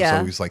 2020. Yeah.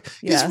 So he's like,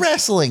 is Yeah.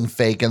 wrestling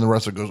fake? And the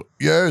wrestler goes,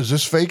 yeah, is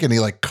this fake? And he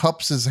like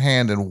cups his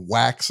hand and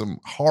whacks him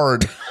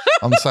hard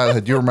on the side of the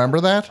head. Do you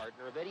remember that?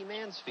 Partner of Eddie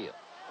Mansfield,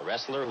 a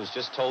wrestler who's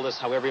just told us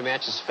how every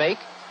match is fake.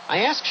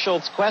 I asked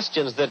Schultz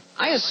questions that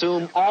I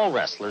assume all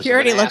wrestlers. He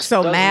already have been looks asked so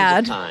dozens of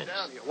mad. times.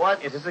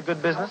 What? Is this a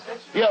good business?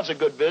 Yeah, it's a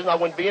good business. I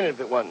wouldn't be in it if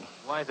it wasn't.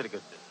 Why is it a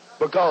good business?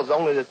 Because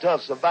only the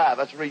tough survive.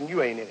 That's the reason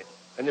you ain't in it.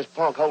 And this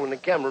punk holding the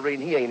camera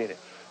reading he ain't in it.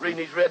 Reading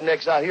these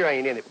rednecks out here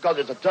ain't in it. Because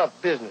it's a tough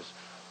business.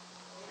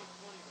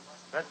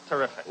 That's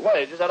terrific. What,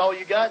 is that all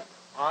you got?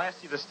 I'll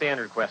ask you the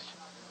standard question.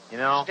 You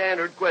know,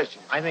 Standard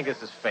question. I think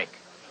this is fake.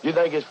 You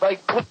think it's fake?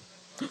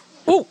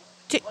 Oh,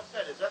 What's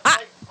that? Is that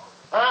fake?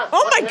 Huh?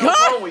 Oh, What my the hell's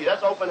God. wrong with you?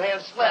 That's open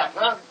hand slap,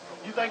 huh?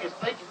 You think it's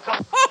fake?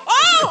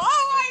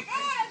 Oh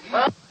my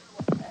God.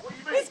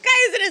 This guy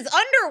is in his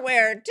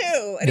underwear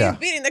too, and Yeah. he's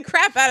beating the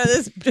crap out of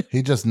this.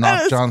 He just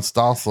knocked John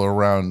Stossel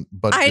around,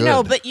 but I good.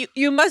 know, but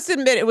you must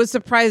admit it was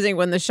surprising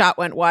when the shot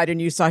went wide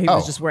and you saw he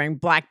was Oh. just wearing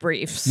black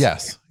briefs.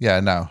 Yes. Yeah,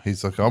 no.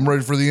 He's like, I'm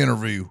ready for the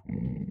interview.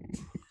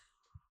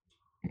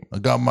 I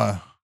got my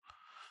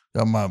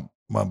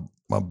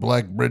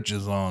black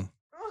britches on.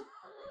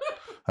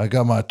 I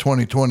got my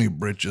 2020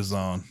 britches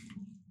on.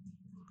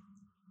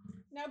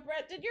 Now,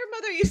 Brett, did your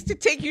mother used to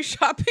take you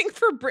shopping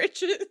for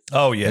britches?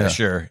 Oh yeah, Yeah.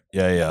 sure.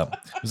 Yeah.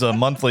 It was a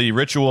monthly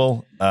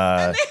ritual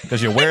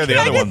because you wear the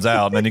other ones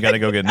out and then you got to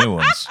go get new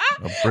ones.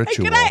 A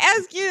ritual. Can I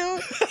ask you,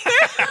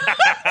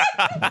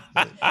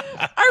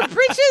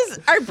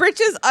 are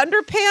britches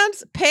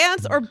underpants,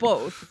 pants, or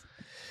both?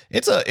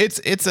 It's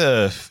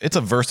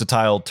a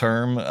versatile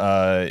term.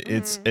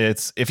 It's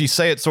if you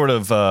say it sort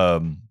of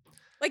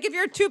Like if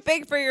you're too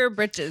big for your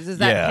britches, is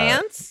that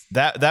pants?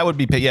 That would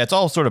be it's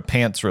all sort of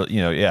pants.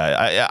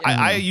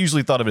 I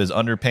usually thought of it as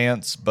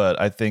underpants, but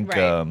I think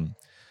Right.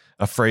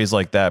 a phrase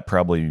like that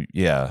probably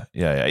I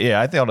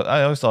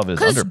always thought of it as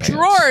Because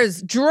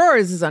underpants.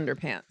 drawers is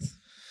underpants.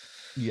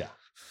 Yeah.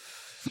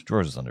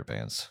 Drawers is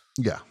underpants.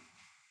 Yeah.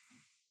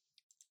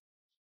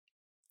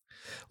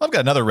 Well, I've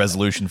got another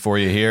resolution for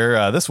you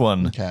here. This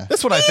one I think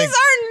These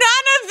are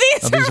none of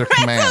these. No, these are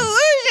commands.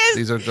 resolutions.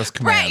 These are just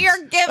Brett, commands.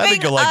 you're giving I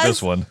think you'll like us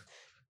this one.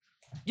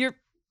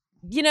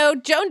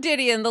 Joan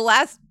Didion,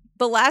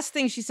 the last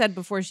thing she said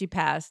before she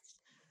passed,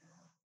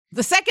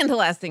 the second to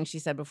last thing she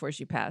said before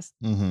she passed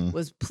Mhm.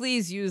 was,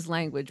 "Please use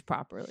language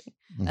properly."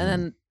 Mhm.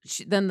 And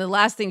then the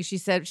last thing she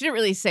said, she didn't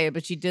really say it,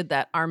 but she did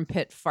that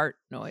armpit fart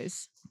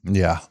noise,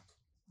 Yeah.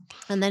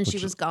 and then she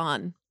Which was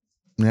gone.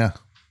 Yeah.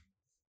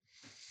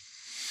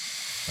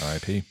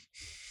 R.I.P.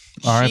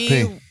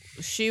 R.I.P.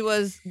 She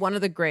was one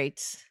of the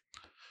greats.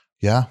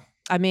 Yeah.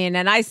 I mean,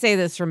 and I say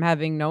this from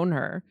having known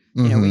her.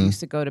 You know, we Mhm. used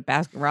to go to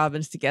Baskin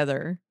Robbins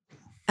together.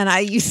 And I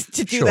used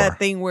to do Sure. that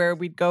thing where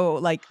we'd go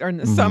like in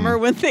the Mhm. summer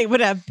when they would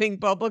have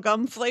pink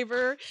bubblegum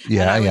flavor. And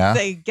Yeah, I would yeah.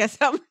 say, guess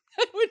how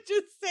I would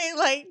just say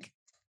like,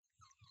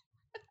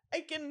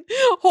 I can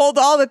hold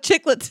all the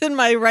chiclets in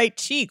my right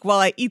cheek while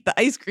I eat the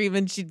ice cream.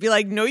 And she'd be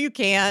like, no, you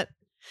can't.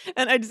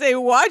 And I'd say,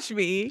 watch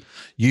me.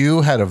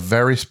 You had a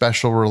very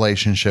special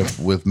relationship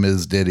with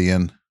Ms.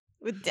 Didion.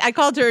 I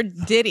called her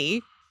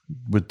Diddy.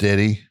 With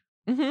Diddy.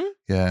 Mm-hmm.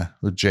 Yeah.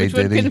 With J. Which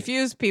would Diddy.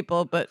 confuse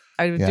people, but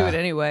I would do Yeah. it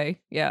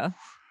anyway. Yeah.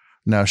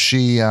 No,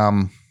 she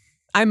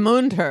I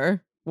mooned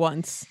her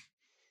once.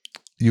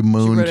 You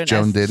mooned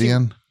Joan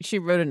Didion? She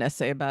wrote an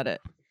essay about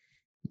it.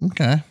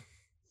 Okay.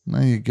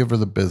 Now you give her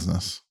the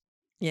business.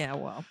 Yeah,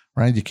 well.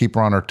 Right? You keep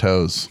her on her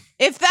toes.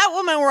 If that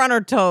woman were on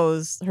her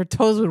toes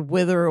would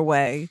wither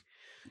away.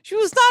 She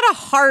was not a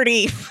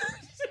hardy.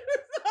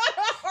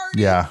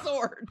 Yeah.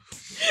 Sword.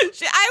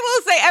 I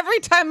will say every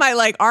time I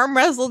like arm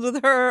wrestled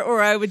with her,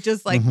 or I would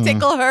just like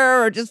tickle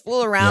her, or just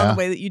fool around the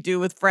way that you do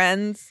with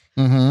friends,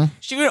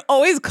 she would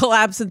always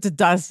collapse into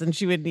dust, and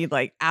she would need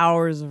like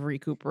hours of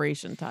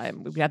recuperation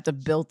time. We'd have to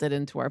build it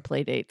into our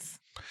play dates.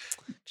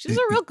 She's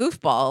a real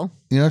goofball.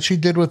 You know what she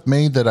did with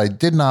me that I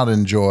did not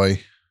enjoy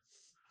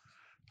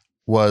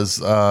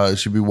was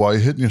she'd be, why are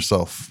you hitting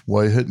yourself?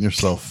 Why are you hitting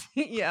yourself?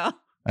 Yeah.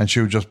 And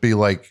she would just be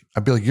like,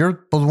 I'd be like,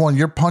 you're the one,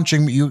 you're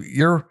punching me,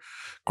 you're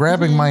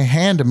grabbing my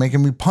hand and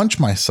making me punch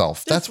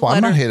myself. That's why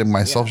I'm not hitting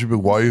myself. She'd be,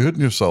 why are you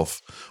hitting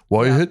yourself?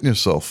 Why are you hitting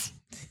yourself?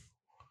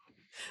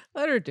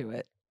 Let her do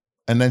it.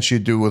 And then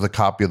she'd do it with a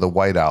copy of the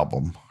White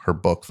Album, her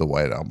book, The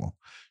White Album.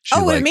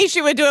 With me,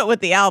 she would do it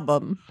with the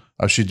album.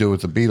 Oh, she'd do it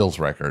with the Beatles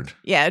record.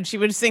 Yeah, and she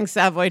would sing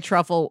Savoy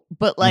Truffle,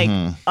 but like,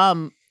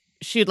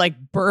 she'd like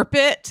burp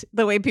it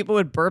the way people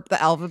would burp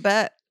the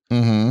alphabet.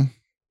 Mm-hmm.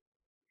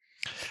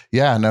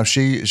 Yeah, no,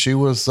 she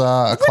was a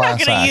class act. We're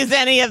not going to use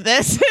any of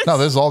this. No,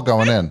 this is all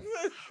going in.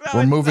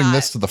 We're moving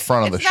this to the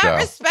front of the show.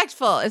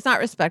 It's not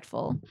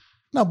respectful.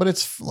 No, but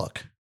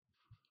look.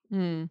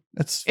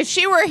 It's if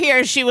she were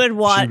here, she would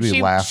want. She'd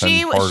be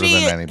laughing harder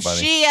than anybody.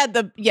 She had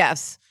the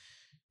yes.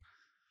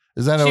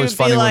 Is that always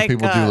funny when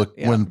people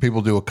when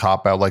people do a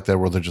cop out like that,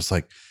 where they're just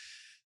like,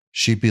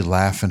 she'd be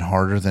laughing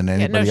harder than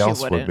anybody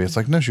else would be. It's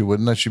like, no, she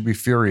wouldn't. That she'd be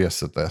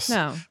furious at this.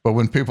 No. But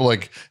when people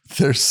like,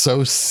 they're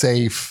so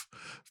safe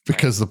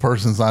because the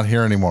person's not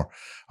here anymore.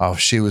 Oh, if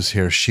she was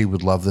here, she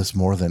would love this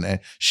more than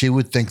she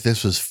would think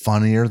this was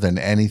funnier than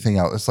anything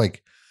else. It's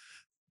like,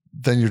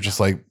 then you're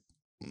just like,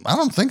 I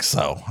don't think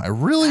so. I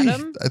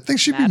think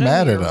she'd be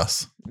mad at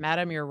us.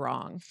 Madam, you're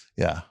wrong.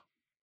 Yeah.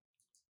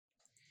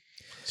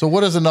 So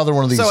what is another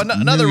one of these? So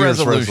another New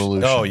Year's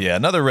resolution. Oh yeah,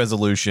 another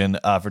resolution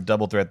for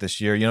Double Threat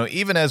this year. You know,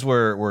 even as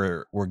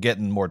we're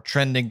getting more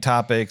trending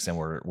topics and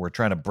we're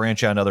trying to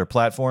branch out on other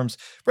platforms.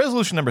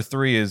 Resolution number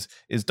 3 is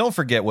don't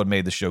forget what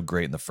made the show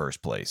great in the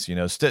first place. You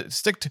know,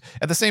 stick to,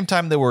 at the same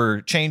time that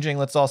we're changing.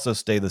 Let's also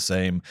stay the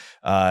same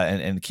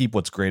and keep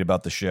what's great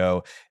about the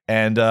show.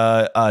 And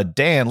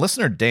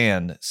listener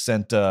Dan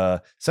sent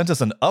us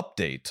an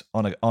update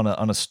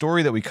on a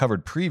story that we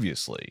covered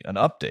previously, an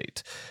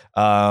update.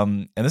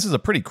 And this is a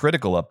pretty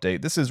critical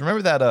update. This is,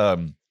 remember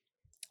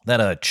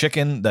that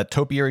chicken, that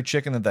topiary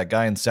chicken that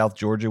guy in South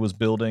Georgia was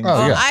building?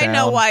 Oh, yeah. I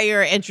know why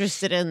you're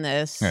interested in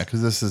this. Yeah,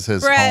 because this is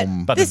his Brett,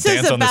 home. This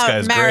is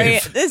about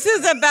This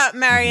is about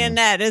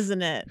Marionette,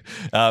 isn't it?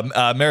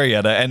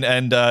 Marietta,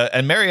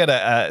 and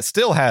Marietta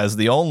still has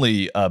the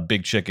only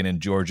big chicken in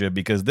Georgia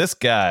because this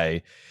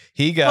guy.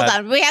 Hold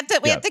on, we have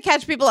to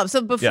catch people up.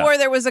 So before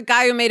there was a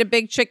guy who made a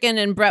big chicken,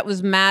 and Brett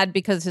was mad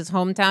because his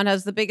hometown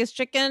has the biggest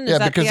chicken. Is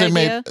that because the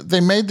idea? they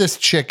made this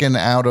chicken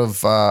out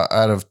of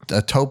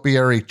a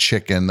topiary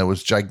chicken that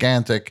was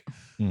gigantic,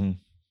 and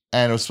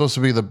it was supposed to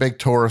be the big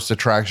tourist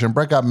attraction.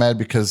 Brett got mad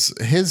because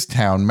his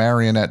town,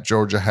 Marionette,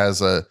 Georgia,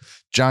 has a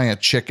giant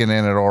chicken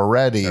in it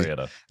already,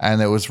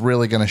 and it was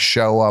really going to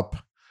show up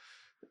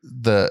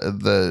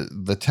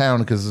the town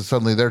because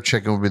suddenly their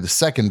chicken would be the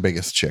second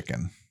biggest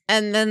chicken.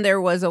 And then there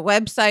was a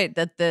website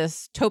that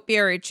this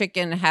topiary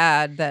chicken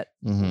had that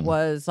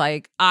was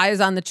like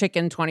eyes on the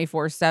chicken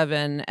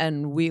 24/7.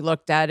 And we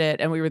looked at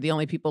it and we were the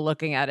only people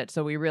looking at it.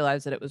 So we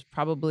realized that it was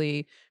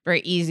probably very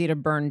easy to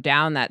burn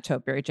down that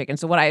topiary chicken.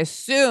 So what I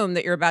assume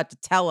that you're about to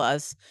tell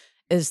us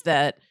is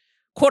that,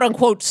 quote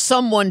unquote,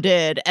 someone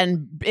did,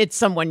 and it's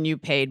someone you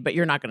paid, but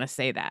you're not going to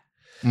say that.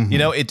 You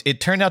know,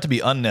 it turned out to be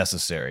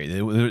unnecessary.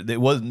 There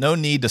was no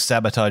need to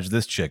sabotage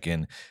this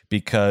chicken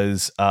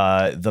because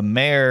the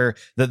mayor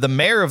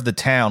of the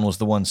town was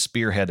the one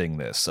spearheading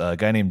this. A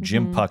guy named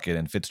Jim Puckett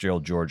in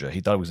Fitzgerald, Georgia.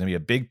 He thought it was going to be a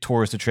big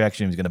tourist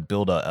attraction. He was going to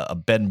build a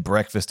bed and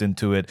breakfast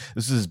into it.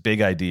 This is his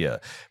big idea.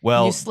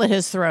 Well, you slit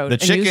his throat. The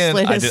chicken,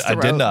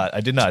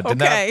 I did not.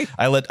 Okay.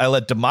 I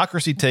let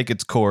democracy take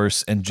its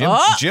course, and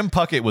Jim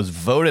Puckett was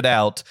voted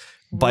out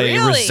by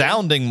a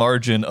resounding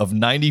margin of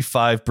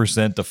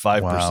 95% to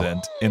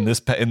 5%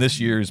 in this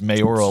year's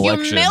mayoral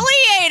election.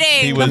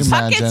 Humiliating. The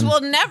Pucketts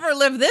will never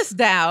live this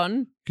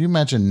down. Can you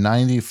imagine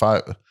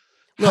 95?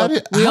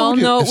 Look, we all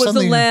know it was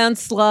a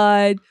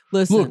landslide.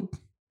 Listen,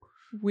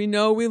 we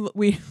know we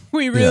really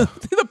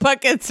the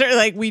Pucketts are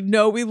like, we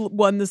know we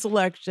won this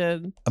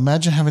election.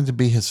 Imagine having to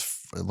be his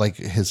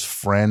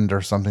friend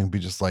or something. Be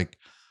just like,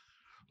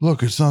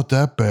 look, it's not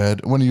that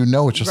bad. When you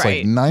know it's just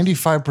like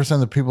 95% of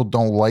the people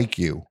don't like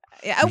you.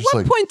 At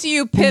what point do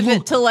you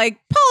pivot to like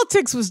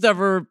politics was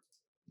never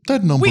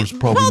that number's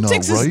probably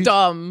politics not right? is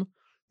dumb.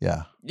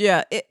 Yeah.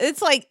 Yeah.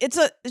 It's like it's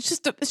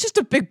just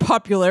a big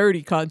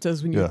popularity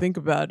contest when you think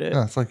about it.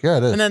 Yeah, it's like,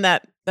 it is. And then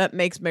that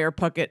makes Mayor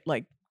Puckett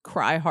like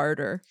cry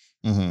harder.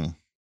 I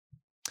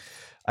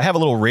have a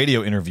little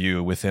radio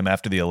interview with him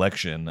after the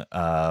election.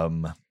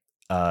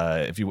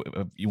 If you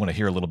want to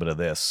hear a little bit of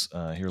this,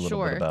 hear a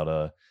little bit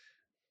about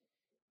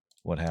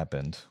what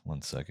happened.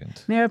 1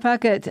 second. Mayor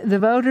Puckett, the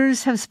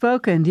voters have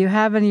spoken. Do you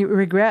have any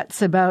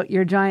regrets about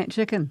your giant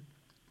chicken?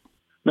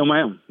 No,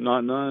 ma'am.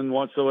 None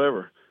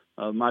whatsoever.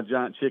 My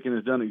giant chicken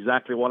has done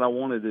exactly what I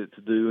wanted it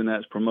to do, and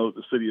that's promote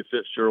the city of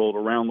Fitzgerald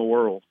around the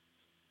world.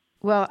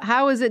 Well,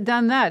 how has it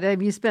done that? I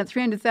mean, you spent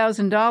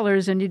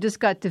 $300,000 and you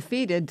just got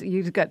defeated.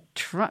 You got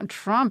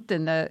trumped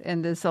in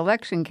this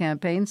election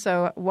campaign.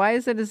 So why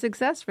is it a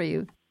success for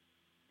you?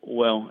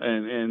 Well,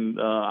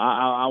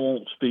 I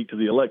won't speak to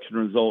the election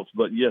results,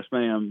 but yes,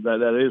 ma'am,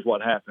 that is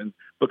what happened,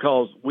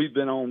 because we've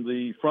been on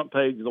the front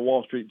page of the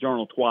Wall Street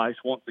Journal twice,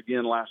 once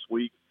again last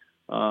week.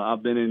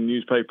 I've been in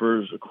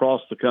newspapers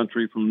across the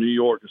country, from New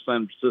York to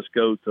San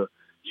Francisco to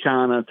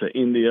China to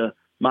India.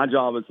 My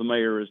job as the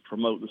mayor is to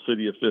promote the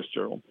city of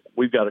Fitzgerald.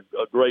 We've got a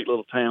great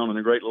little town and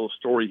a great little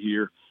story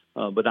here,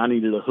 but I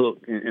needed a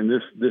hook, and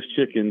this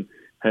chicken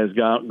has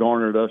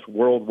garnered us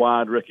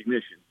worldwide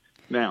recognition.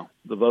 Now,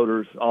 the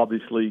voters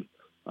obviously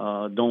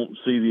don't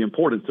see the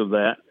importance of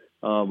that,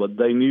 but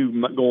they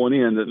knew going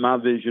in that my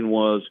vision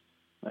was,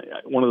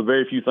 one of the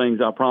very few things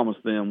I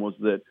promised them was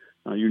that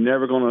you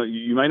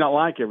may not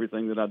like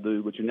everything that I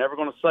do, but you're never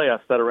going to say I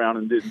sat around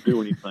and didn't do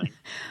anything.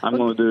 I'm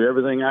going to do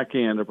everything I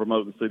can to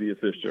promote the city of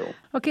Fitzgerald.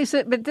 Okay,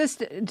 but this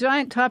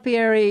giant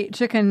topiary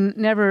chicken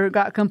never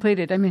got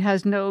completed. I mean, it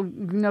has no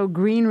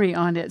greenery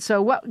on it.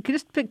 So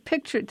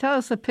tell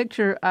us a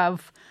picture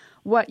of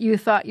what you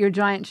thought your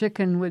giant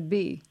chicken would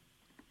be.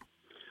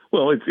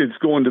 Well, it's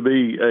going to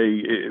be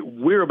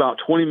we're about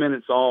 20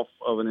 minutes off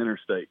of an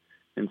interstate.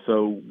 And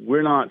so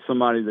we're not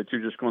somebody that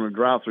you're just going to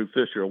drive through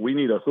Fitzgerald. We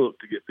need a hook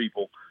to get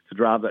people to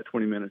drive that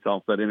 20 minutes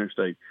off that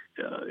interstate.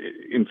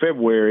 In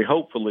February,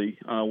 hopefully,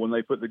 when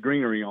they put the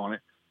greenery on it,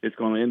 it's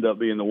going to end up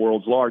being the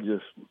world's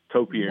largest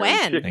topiary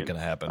chicken. Ain't going to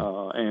happen.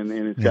 And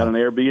it's got an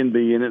Airbnb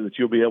in it that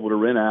you'll be able to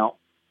rent out.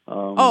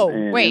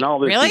 Wait, and all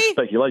this really? is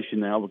speculation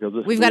now,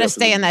 because we've got to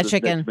stay in that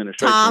chicken.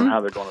 Tom, how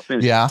they're going to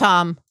finish. Yeah,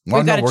 Tom.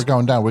 Well, we're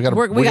going down. We got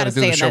to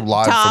do the show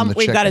live from the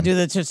chicken. We've got to do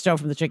the show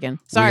from the chicken.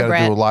 Sorry,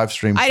 Brett. Do a live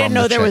stream. I didn't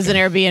know there was an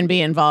Airbnb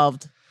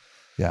involved.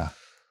 Yeah,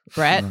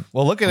 Brett.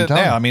 Well, look at it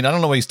now. I mean, I don't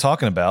know what he's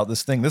talking about.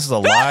 This is a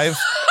live.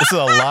 This is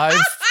a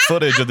live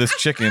footage of this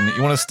chicken.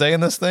 You want to stay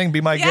in this thing?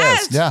 Be my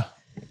guest. Yeah.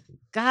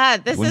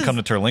 God, this wouldn't come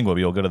to Terlingua, but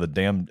you'll go to the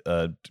damn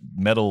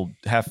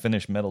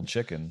half-finished metal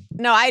chicken.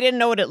 No, I didn't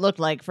know what it looked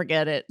like.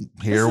 Forget it.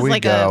 Here we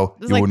go.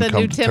 This is like wouldn't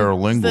come to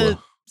Terlingua.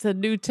 It's a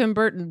new Tim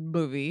Burton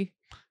movie.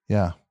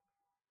 Yeah.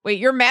 Wait,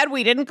 you're mad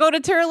we didn't go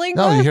to Terlingua?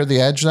 No, you hear the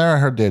edge there? I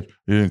heard that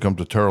you didn't come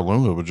to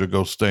Terlingua, but you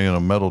go stay in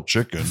a metal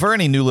chicken. For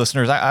any new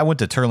listeners, I went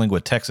to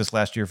Terlingua, Texas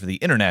last year for the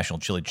International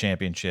Chili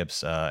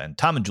Championships, and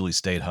Tom and Julie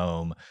stayed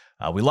home.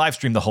 We live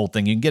streamed the whole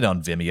thing. You can get it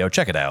on Vimeo.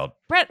 Check it out.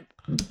 Brett,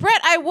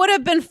 I would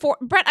have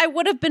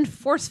been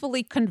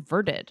forcefully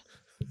converted.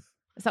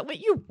 Is that what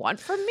you want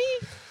from me?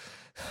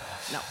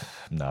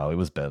 No, it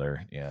was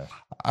better. Yeah.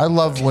 I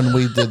love when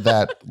we did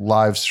that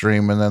live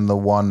stream, and then the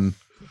one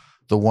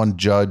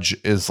judge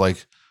is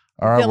like,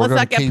 all right, let's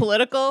not get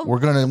political.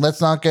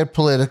 Let's not get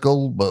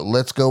political, but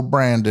let's go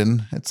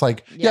Brandon. It's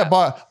like,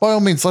 by all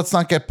means, let's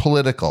not get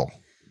political.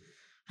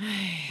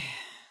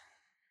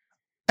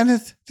 And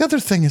the other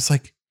thing is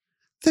like,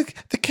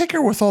 the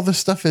kicker with all this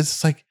stuff is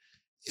it's like,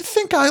 you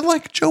think I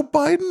like Joe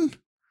Biden?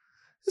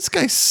 This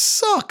guy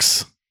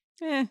sucks.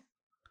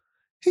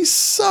 He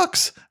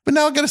sucks. But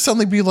now I got to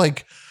suddenly be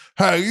like,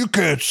 hey, you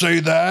can't say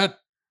that.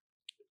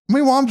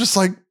 Meanwhile, I'm just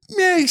like,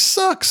 yeah, he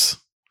sucks.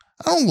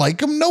 I don't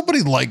like him.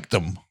 Nobody liked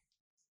him.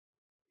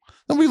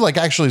 Nobody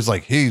actually is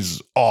like,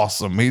 he's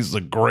awesome. He's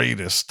the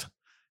greatest.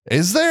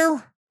 Is there?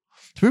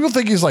 Do people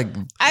think he's like,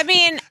 I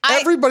mean,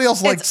 everybody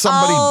else likes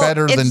somebody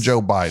better than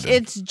Joe Biden.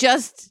 It's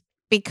just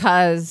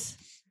because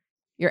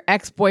your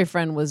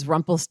ex-boyfriend was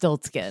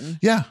Rumpelstiltskin.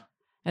 Yeah.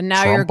 And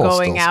now you're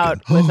going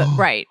out with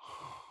right.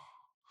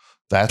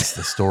 That's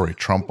the story.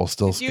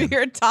 Trumpelstiltskin. Did you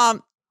hear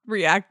Tom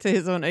react to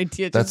his own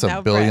idea? That's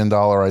 $1 billion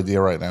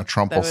idea right now.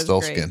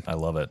 Trumpelstiltskin. I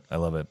love it.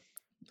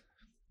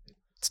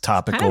 It's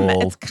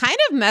topical. It's kind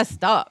of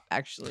messed up,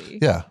 actually.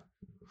 Yeah.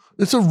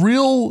 It's a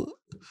real...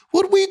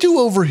 What we do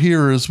over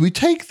here is we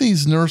take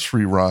these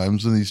nursery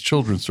rhymes and these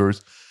children's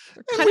stories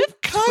and we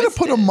kind of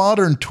put a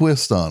modern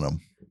twist on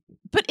them.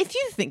 But if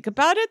you think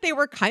about it, they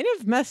were kind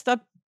of messed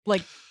up,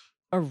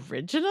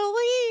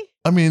 originally.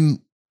 I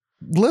mean,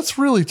 let's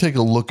really take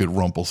a look at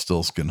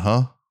Rumpelstiltskin,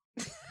 huh?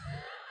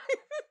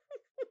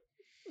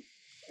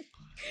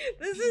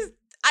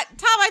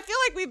 Tom, I feel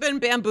like we've been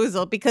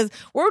bamboozled because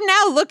we're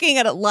now looking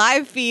at a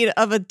live feed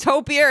of a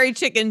topiary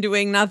chicken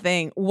doing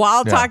nothing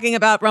while talking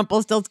about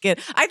Rumpelstiltskin.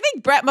 I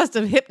think Brett must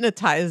have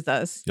hypnotized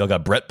us. Y'all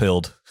got Brett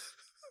pilled.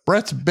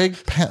 Brett's big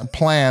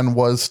plan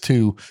was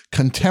to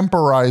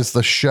contemporize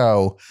the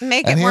show.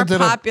 Make it more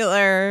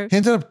popular. He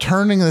ended up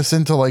turning this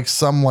into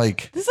some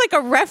This is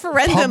like a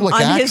referendum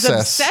on his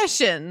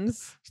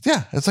obsessions.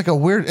 Yeah, it's like a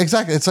weird,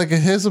 exactly. It's like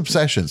his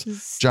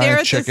obsessions.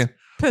 Giant chicken.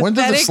 When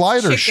do the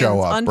sliders show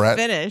up,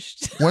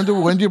 unfinished. Brett?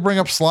 When do you bring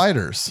up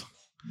sliders?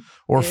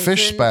 Or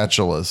fish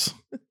spatulas?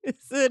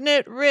 Isn't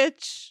it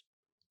rich?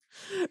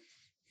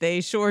 They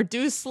sure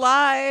do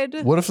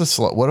slide. What if a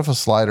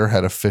slider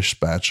had a fish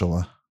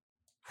spatula?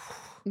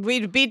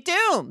 We'd be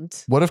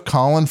doomed. What if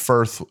Colin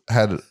Firth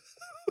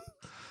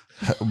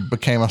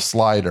became a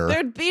slider?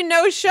 There'd be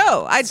no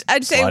show. I'd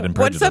say, Slide and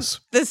what's up Prejudice.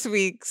 this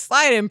week?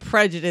 Slide and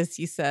Prejudice,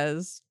 he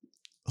says.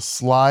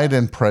 Slide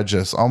and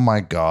Prejudice. Oh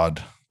my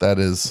God. That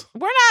is.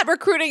 We're not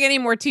recruiting any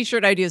more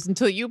t-shirt ideas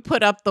until you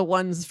put up the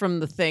ones from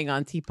the thing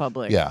on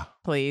TeePublic. Yeah.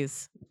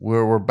 Please.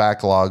 We're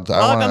backlogged.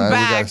 Welcome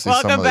back.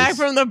 Welcome back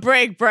from the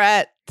break,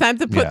 Brett. Time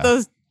to put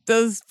those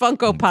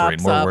Funko Pops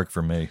Great, more up. work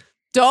for me.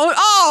 Don't.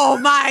 Oh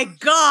my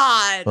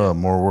God. Oh,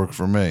 more work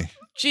for me.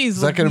 Jeez.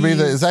 Is that going to be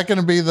the? Is that going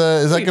to be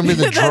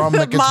the drum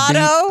that gets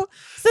motto? beat?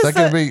 Is that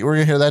going to be? We're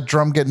going to hear that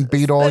drum getting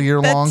beat all year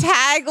long. The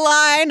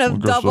tagline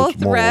of Double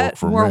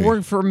Threat. More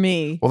work for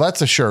me. Well,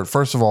 that's a shirt.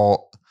 First of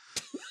all,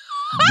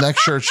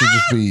 next shirt should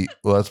just be.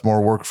 Well, that's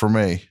more work for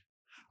me.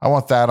 I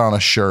want that on a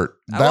shirt.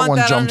 That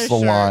one jumps the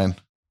line.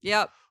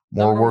 Yep.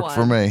 More work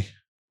for me.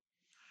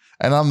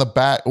 And on the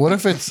back, what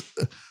if it's?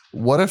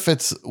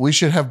 We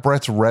should have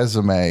Brett's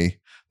resume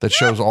that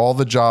shows all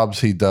the jobs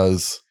he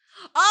does.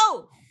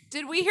 Oh,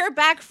 did we hear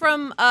back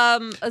from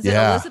is it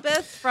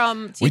Elizabeth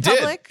from TeePublic? We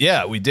did.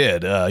 Yeah, we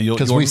did.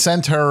 Because we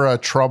sent her a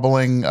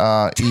troubling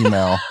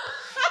email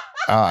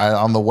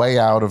on the way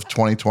out of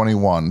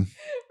 2021.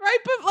 Right,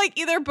 but like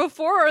either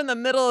before or in the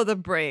middle of the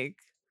break.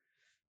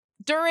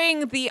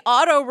 During the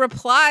auto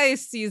reply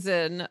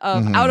season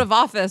of out of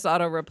office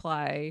auto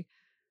reply,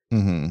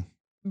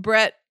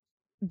 Brett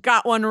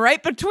got one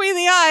right between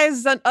the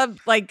eyes of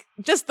like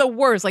just the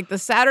worst, like the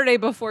Saturday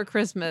before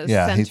Christmas.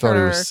 Yeah, he thought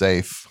he was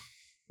safe.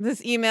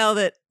 This email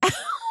that what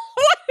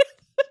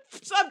did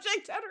the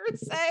subject header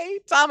say?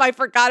 Tom, I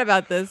forgot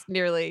about this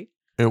nearly.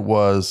 It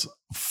was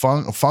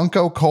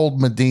Funko Cold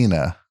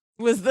Medina.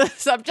 Was the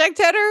subject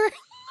header?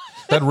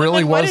 That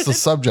really was the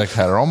subject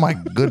header. Oh my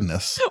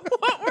goodness.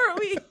 What were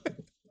we?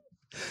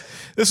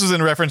 This was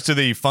in reference to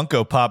the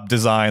Funko Pop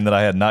design that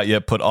I had not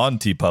yet put on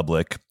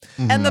TeePublic.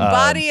 And the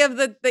body of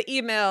the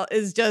email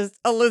is just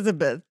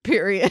Elizabeth,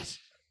 period.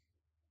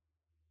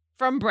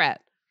 From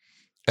Brett.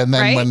 And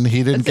then when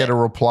he didn't get a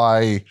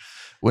reply,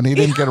 1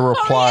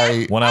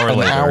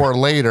 hour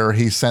later,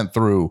 he sent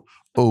through,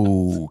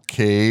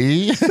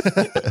 okay,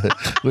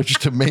 which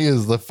to me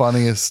is the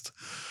funniest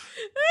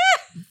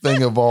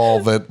thing of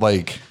all that,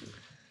 like.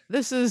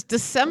 This is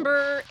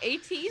December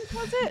 18th,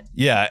 was it?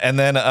 Yeah, and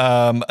then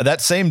that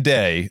same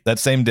day,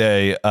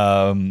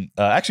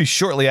 actually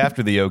shortly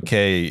after the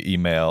OK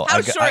email.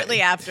 How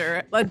shortly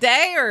after? A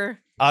day or?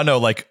 No,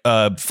 like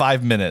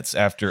 5 minutes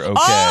after OK.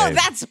 Oh,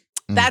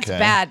 that's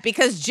bad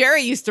because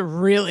Jerry used to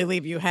really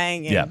leave you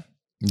hanging.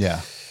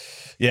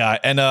 Yeah,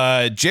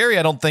 and Jerry,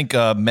 I don't think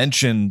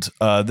mentioned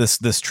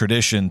this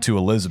tradition to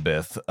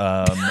Elizabeth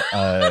of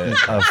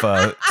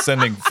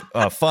sending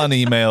fun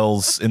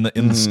emails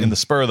in the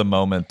spur of the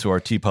moment to our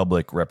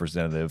TeePublic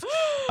representative,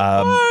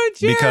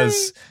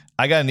 because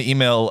I got an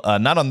email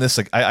not on this.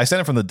 I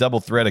sent it from the Double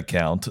Threat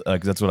account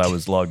because that's what I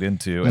was logged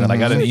into, and then I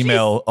got an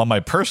email on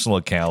my personal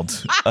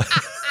account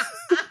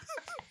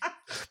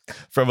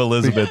from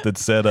Elizabeth that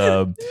said,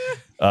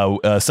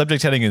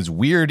 "Subject heading is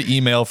weird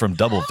email from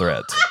Double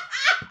Threat."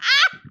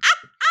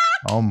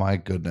 Oh my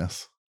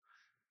goodness.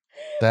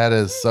 That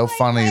is so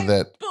funny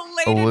that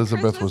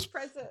Elizabeth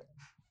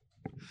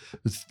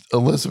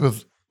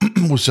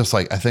was just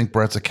like, I think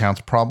Brett's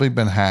account's probably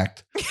been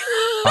hacked.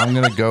 I'm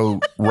going to go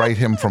write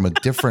him from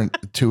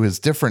to his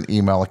different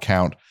email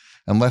account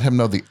and let him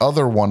know the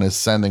other one is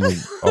sending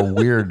a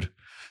weird.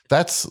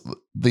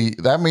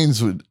 That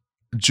means,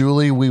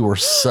 Julie, we were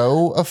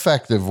so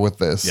effective with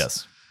this.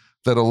 Yes.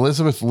 That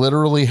Elizabeth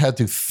literally had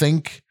to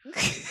think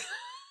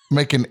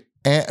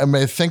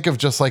of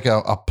just like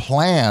a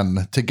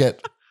plan to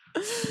get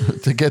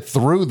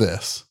through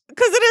this.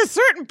 Because at a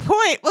certain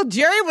point,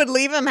 Jerry would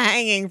leave him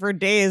hanging for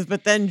days,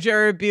 but then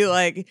Jerry would be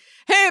like,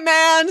 "Hey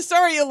man,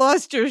 sorry you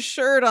lost your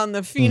shirt on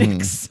the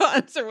Phoenix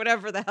Suns," or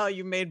whatever the hell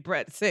you made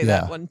Brett say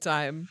that one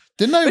time.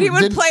 But he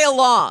would play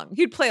along.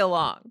 He'd play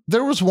along.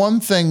 There was one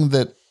thing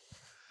that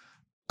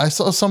I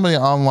saw somebody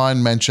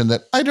online mention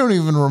that I don't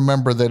even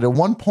remember, that at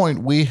one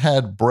point we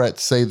had Brett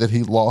say that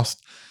he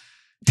lost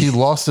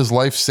his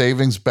life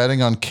savings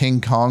betting on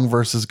King Kong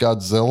versus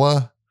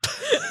Godzilla.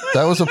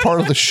 That was a part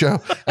of the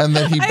show. And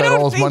then he bet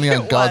all his money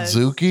on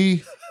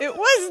Godzuki. It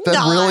was that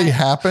not. really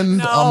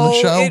happened on the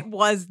show? It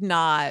was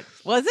not.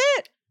 Was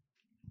it?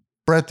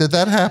 Brett, did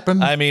that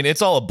happen? I mean,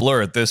 it's all a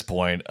blur at this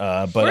point.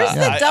 But where's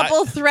the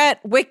Double Threat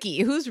wiki?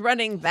 Who's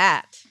running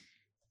that?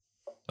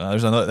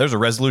 There's a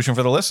resolution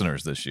for the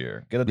listeners this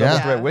year. Get a Double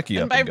Threat wiki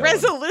and up. By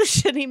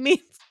resolution, he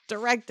means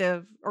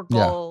directive or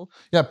goal.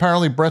 Yeah,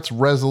 apparently Brett's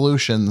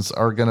resolutions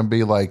are going to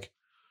be like,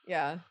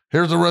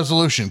 here's a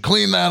resolution.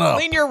 Clean that up.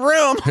 Clean your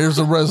room. Here's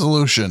a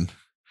resolution.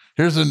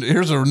 Here's a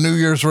New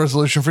Year's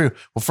resolution for you.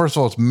 Well, first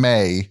of all, it's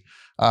May.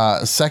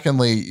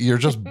 Secondly, you're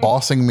just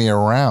bossing me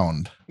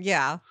around.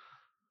 Yeah.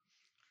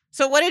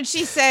 So what did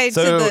she say to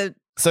the...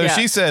 So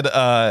she said,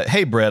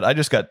 hey, Brett, I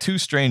just got 2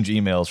 strange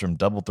emails from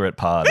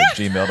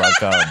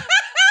doublethreatpod@gmail.com.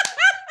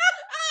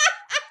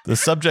 The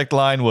subject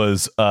line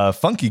was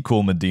Funky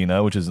Cool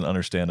Medina, which is an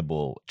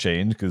understandable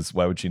change because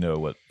why would she know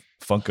what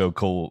Funko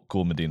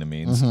Cool Medina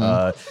means?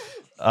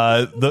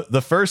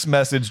 The first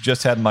message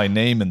just had my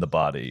name in the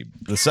body.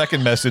 The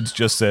second message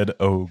just said,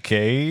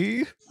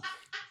 okay.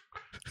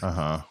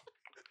 Uh-huh.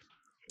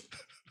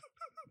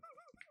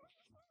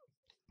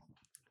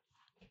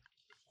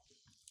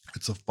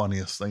 It's the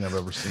funniest thing I've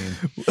ever seen.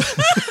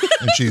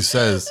 And she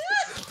says,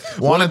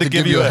 wanted to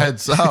give you a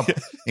heads up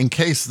in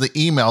case the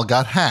email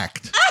got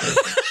hacked,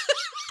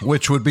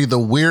 which would be the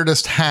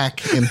weirdest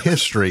hack in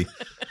history.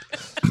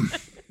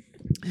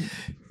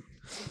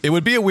 It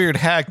would be a weird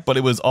hack, but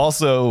it was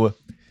also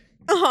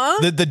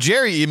the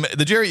Jerry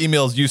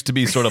emails used to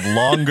be sort of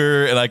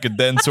longer, and I could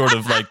then sort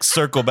of like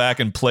circle back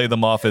and play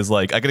them off as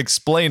like I could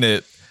explain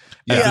it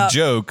as a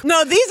joke.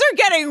 No, these are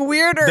getting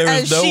weirder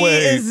as she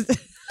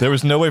is. There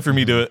was no way for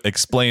me to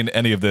explain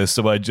any of this,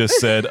 so I just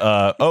said,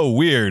 "Oh,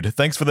 weird.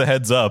 Thanks for the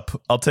heads up.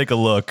 I'll take a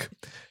look.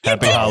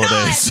 Happy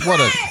holidays." What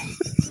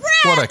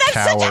a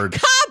coward!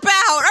 Such a cop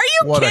out. Are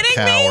you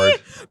kidding me,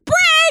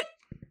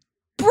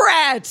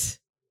 Brett?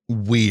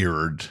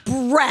 Weird.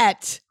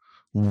 Brett.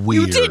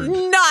 Weird. You did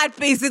not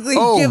basically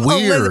give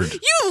weird. Elizabeth.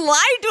 You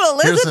lied to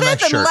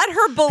Elizabeth and let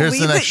her believe Here's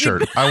the next that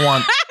shirt.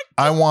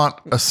 I want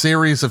a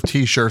series of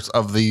T-shirts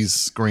of these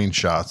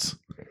screenshots.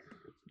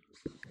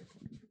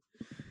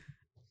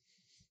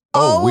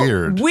 Oh,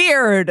 weird.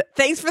 Weird.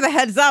 Thanks for the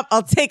heads up.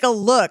 I'll take a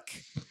look.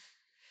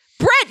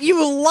 Brett,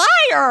 you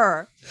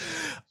liar.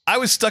 I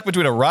was stuck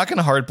between a rock and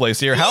a hard place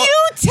here. You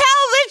tell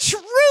the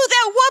truth.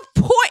 At what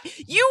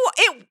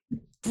point?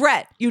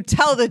 Brett, you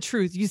tell the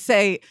truth. You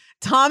say,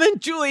 Tom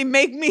and Julie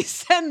make me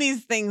send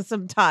these things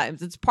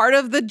sometimes. It's part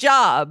of the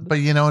job. But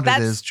you know what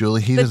it is,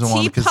 Julie? He doesn't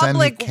want, because then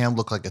he can't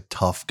look like a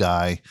tough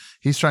guy.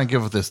 He's trying to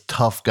give it this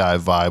tough guy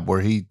vibe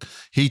where he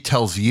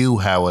tells you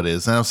how it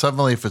is. And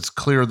suddenly if it's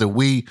clear that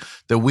we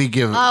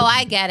give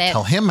I get it.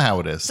 Tell him how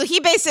it is. So he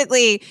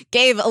basically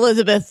gave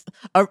Elizabeth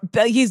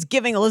he's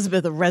giving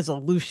Elizabeth a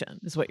resolution,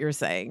 is what you're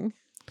saying.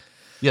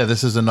 Yeah,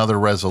 this is another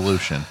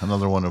resolution.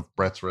 Another one of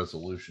Brett's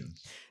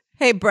resolutions.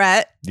 Hey,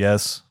 Brett.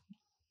 Yes.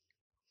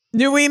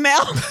 New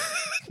email?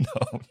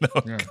 No,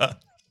 God,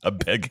 I'm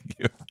begging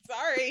you.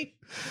 Sorry.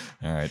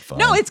 All right, fine.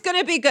 No, it's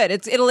gonna be good.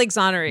 It'll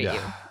exonerate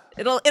you.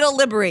 It'll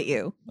liberate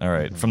you. All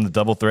right, from the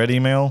double thread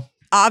email?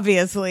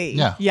 Obviously.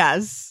 Yeah.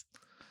 Yes.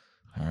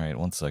 All right,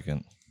 1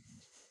 second.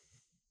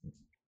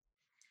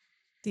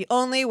 The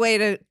only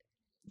way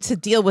to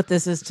deal with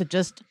this is to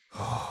just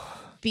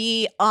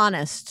be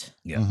honest.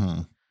 Yeah.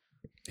 Mm-hmm.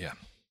 Yeah.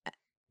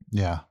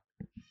 Yeah.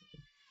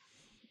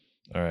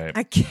 All right.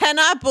 I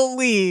cannot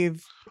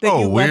believe that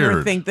you let her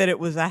weird. think that it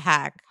was a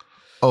hack.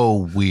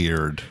 Oh,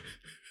 weird.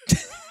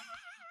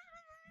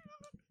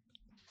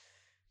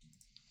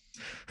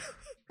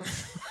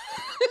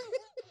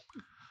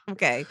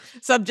 Okay.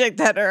 Subject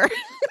header.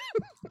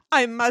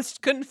 I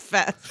must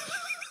confess.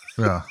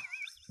 Yeah.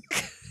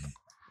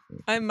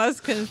 I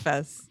must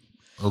confess.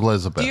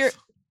 Elizabeth.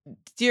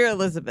 Dear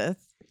Elizabeth.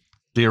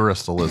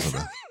 Dearest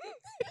Elizabeth.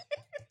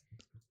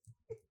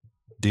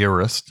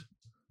 Dearest.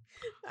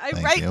 I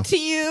Thank write you. to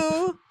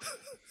you.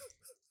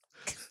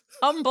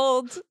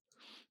 Humbled.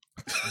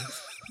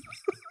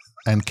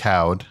 And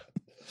cowed.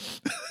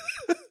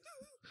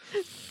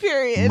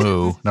 Period.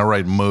 Moo. Now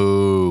write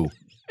moo.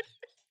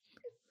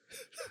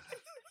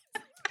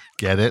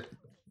 Get it?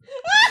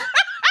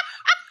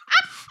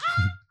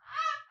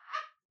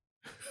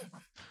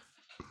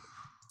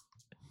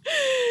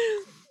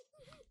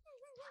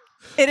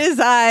 It is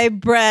I,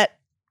 Brett.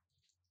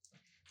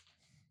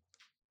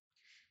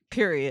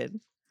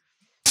 Period.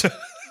 Should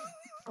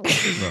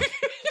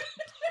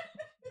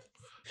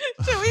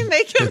we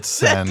make him Hit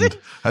send.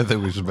 I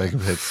think we should make him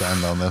hit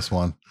send on this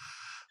one.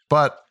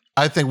 But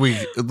I think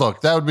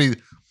that would be.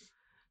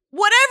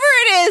 Whatever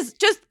it is,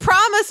 just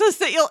promise us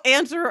that you'll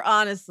answer her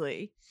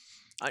honestly.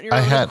 On your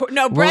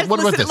no, Brett. What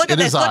about listen, this? look at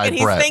It this. is Look I, at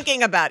he's Brett.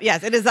 thinking about.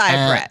 Yes, it is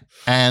I, Brett.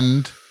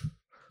 And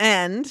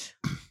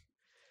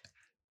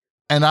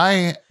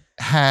I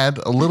had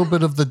a little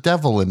bit of the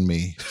devil in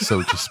me,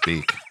 so to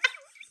speak.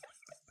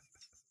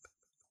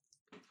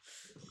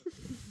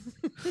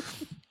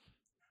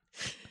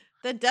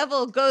 The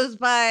devil goes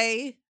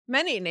by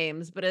many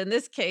names, but in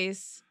this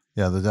case,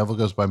 Yeah, the devil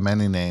goes by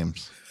many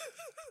names.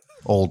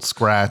 Old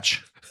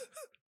Scratch.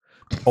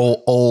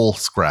 Old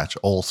Scratch.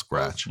 Old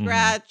Scratch.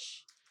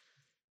 Scratch,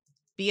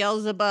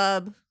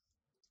 Beelzebub.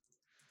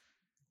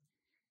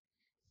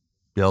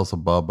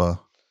 Beelzebubba.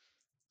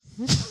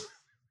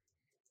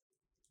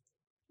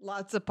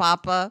 Lots of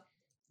Papa.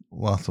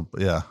 Lots of,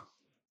 yeah.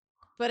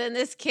 But in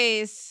this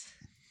case,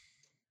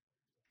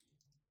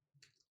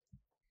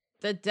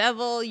 the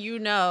devil you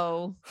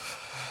know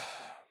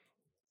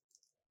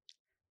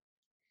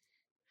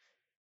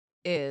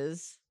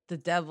is the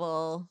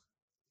devil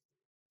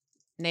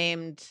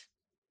named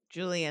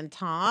Julian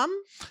Tom.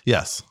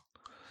 Yes.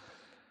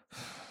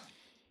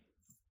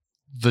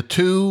 The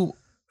two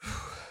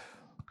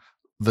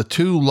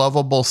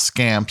lovable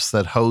scamps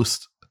that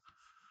host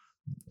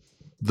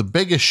the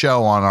biggest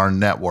show on our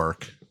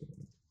network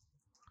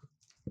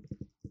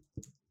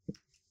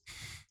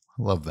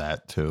I love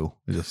that too.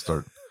 We just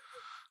start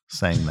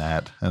saying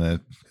that, and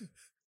it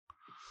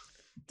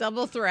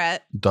Double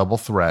threat. double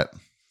threat.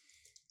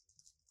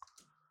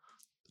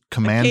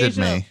 Commanded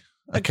me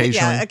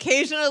occasionally.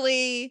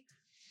 Occasionally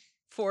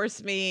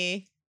force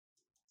me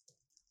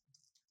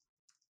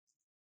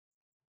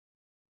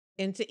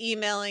into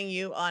emailing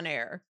you on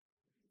air.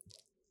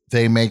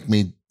 They make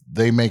me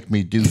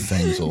do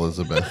things,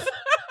 Elizabeth.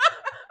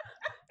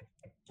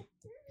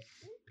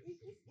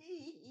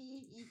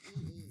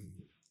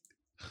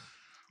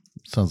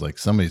 Sounds like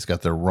somebody's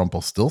got their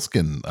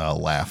Rumpelstiltskin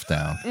laugh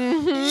down.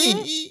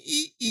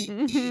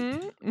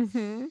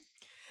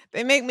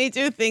 They make me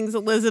do things,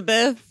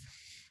 Elizabeth.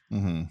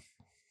 Mm-hmm.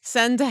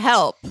 Send to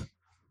help.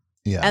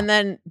 Yeah. And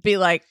then be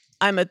like,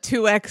 I'm a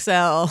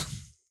 2XL.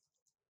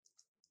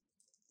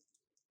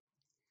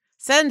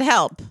 Send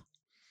help.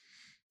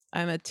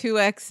 I'm a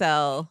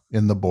 2XL.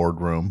 In the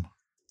boardroom.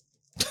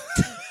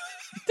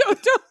 Don't.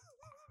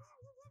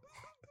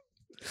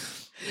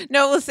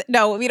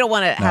 No, we don't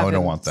want to have No, we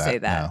don't him want that. say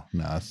that.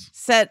 No.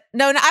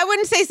 No, I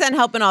wouldn't say send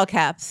help in all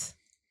caps.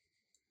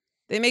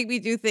 They make me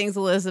do things,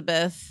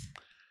 Elizabeth.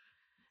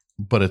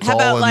 But it's How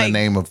about, all in the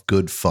name of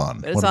good fun.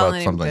 But it's What all about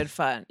in something? good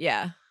fun.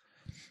 Yeah.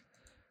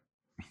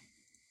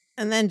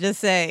 And then just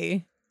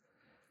say,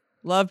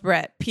 love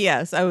Brett.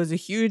 P.S. I was a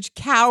huge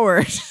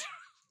coward.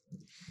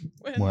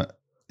 What?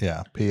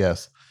 Yeah.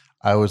 P.S.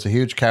 I was a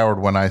huge coward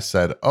when I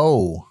said,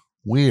 "Oh,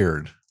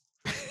 weird."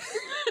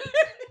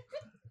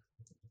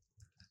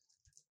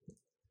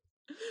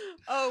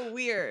 Oh,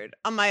 weird.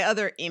 On my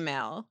other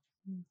email.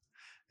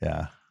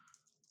 Yeah.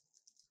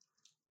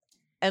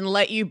 And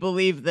let you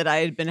believe that I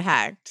had been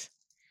hacked.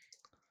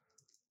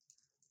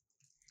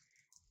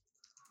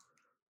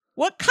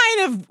 What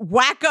kind of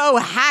wacko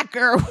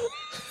hacker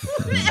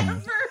would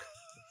ever?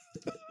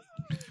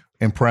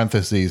 In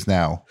parentheses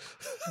now.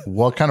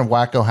 What kind of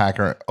wacko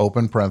hacker?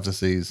 Open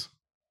parentheses.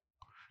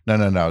 No.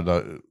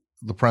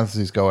 The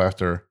parentheses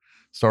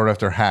start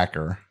after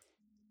hacker.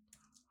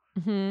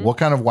 Mm-hmm. What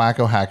kind of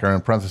wacko hacker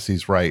in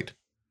parentheses write?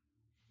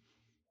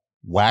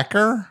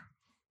 Whacker?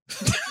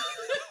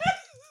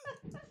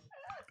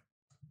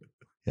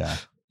 Yeah.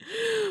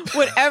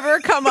 Would ever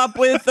come up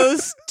with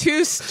those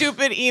two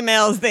stupid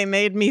emails they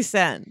made me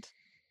send.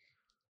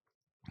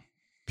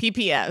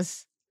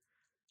 PPS.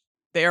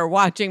 They are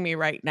watching me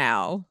right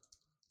now.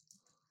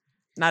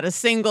 Not a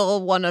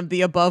single one of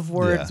the above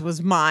words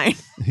was mine.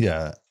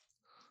 Yeah.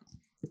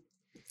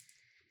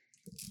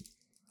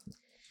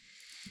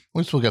 At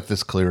least we'll get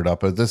this cleared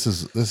up. But this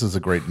is a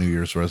great New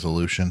Year's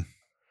resolution.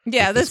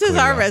 Yeah, Get this this is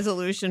cleared our up.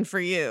 resolution for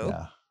you.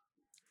 Yeah.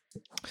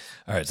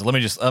 All right, so let me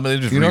just. You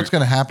know what's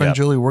going to happen, Yeah.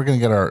 Julie? We're going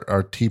to get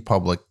our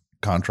T-Public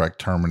contract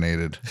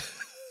terminated.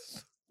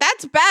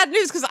 That's bad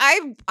news because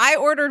I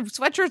ordered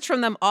sweatshirts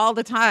from them all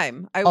the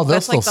time. They'll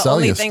That's like still the sell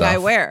only you thing I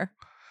stuff. wear.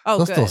 Oh,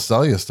 They'll good. still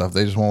sell you stuff.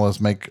 They just won't let us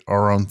make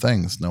our own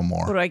things no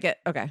more. What do I get?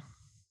 Okay.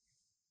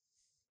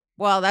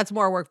 Well, that's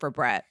more work for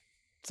Brett,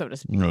 so to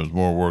speak. It's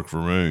more work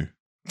for me.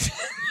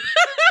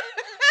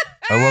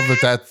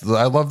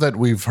 I love that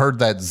we've heard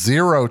that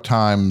 0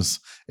 times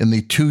in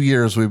the 2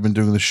 years we've been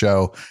doing the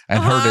show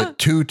and heard it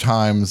 2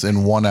 times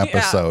in one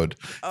episode.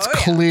 It's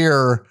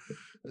clear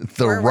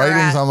the Where we're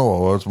writing's at. on the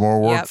wall. Well, it's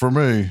more work Yep. for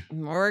me.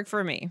 More work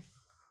for me.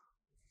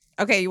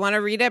 Okay, you want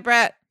to read it,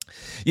 Brett?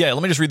 Yeah,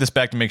 let me just read this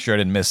back to make sure I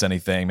didn't miss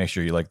anything. Make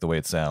sure you like the way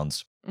it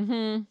sounds.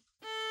 Mm-hmm.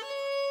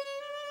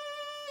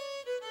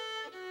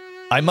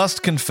 I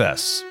must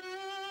confess,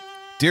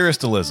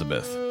 dearest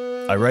Elizabeth,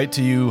 I write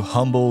to you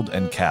humbled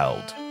and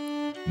cowed.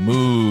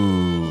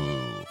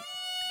 Moo.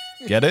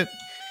 Get it?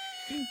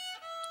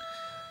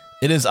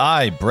 It is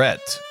I,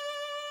 Brett,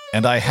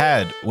 and I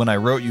had, when I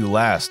wrote you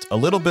last, a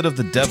little bit of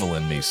the devil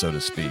in me, so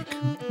to speak.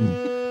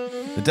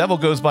 The devil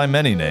goes by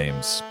many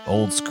names.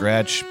 Old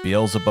Scratch,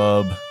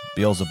 Beelzebub,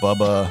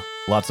 Beelzebubba,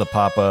 lots of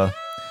Papa.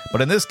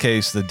 But in this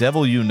case, the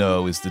devil you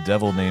know is the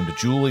devil named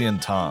Julie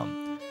and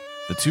Tom.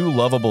 The 2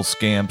 lovable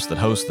scamps that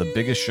host the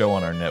biggest show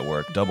on our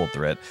network, Double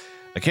Threat,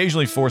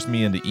 occasionally force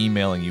me into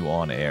emailing you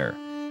on air.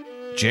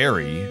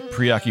 Jerry,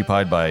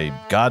 preoccupied by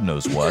God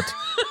knows what,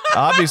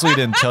 obviously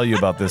didn't tell you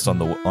about this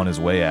on his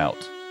way out.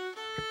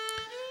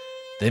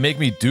 They make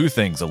me do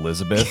things,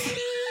 Elizabeth.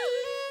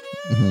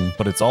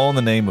 But it's all in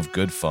the name of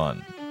good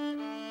fun.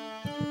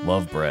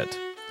 Love, Brett.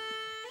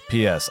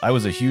 P.S. I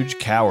was a huge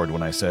coward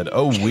when I said,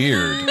 "Oh,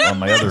 weird," on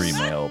my other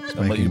email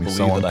and let you me believe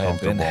so that I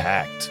had been uncomfortable.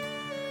 hacked.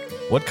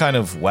 What kind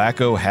of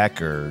wacko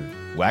hacker,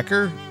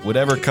 whacker, would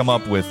ever come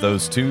up with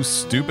those 2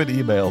 stupid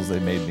emails they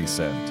made me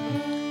send?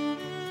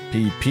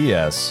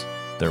 P.S.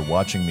 They're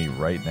watching me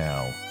right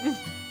now.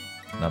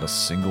 Not a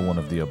single one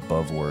of the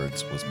above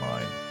words was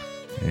mine.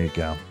 There you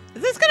go.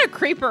 Is this going to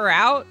creep her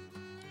out?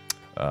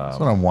 That's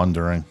what I'm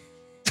wondering.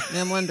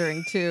 I'm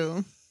wondering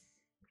too.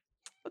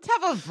 Let's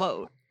have a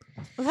vote.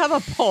 Let's have a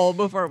poll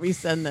before we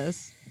send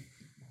this.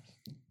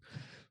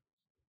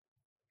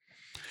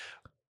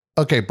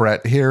 Okay,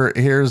 Brett,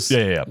 here's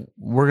yeah.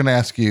 We're going to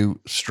ask you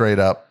straight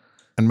up,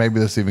 and maybe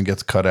this even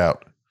gets cut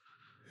out.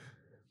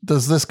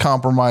 Does this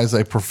compromise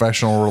a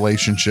professional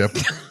relationship?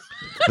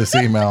 This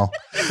email.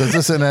 Does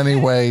this in any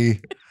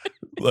way?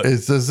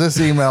 Does this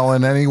email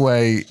in any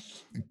way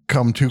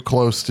come too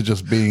close to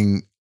just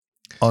being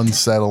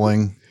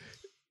unsettling?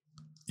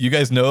 You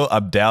guys know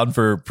I'm down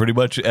for pretty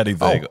much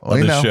anything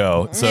on the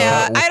show. So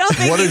yeah, I don't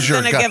think he's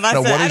going to give us.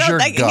 I don't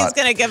think gut? he's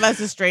going to give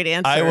us a straight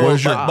answer.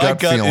 My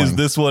gut is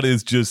this one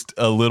is just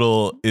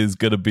is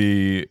going to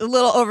be a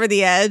little over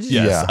the edge.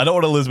 Yes, Yeah. I don't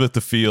want Elizabeth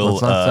to feel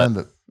Let's not send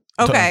it.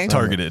 Okay.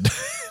 targeted.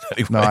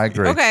 Anyway. No, I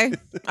agree. Okay,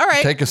 all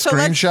right. Take a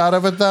screenshot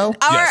of it though.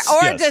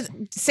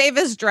 Just save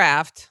as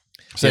draft.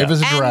 Save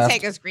as a draft.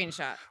 And take a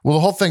screenshot. Well,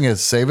 the whole thing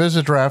is save as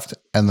a draft,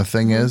 and the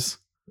thing is,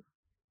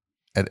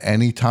 at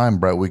any time,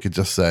 Brett, we could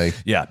just say,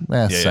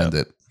 send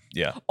it.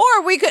 Yeah.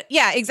 Or we could,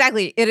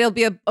 exactly. It'll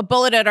be a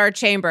bullet at our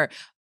chamber.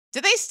 Do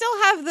they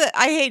still have the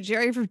I Hate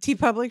Jerry from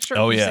TeePublic shirt?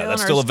 Oh, yeah.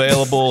 That's still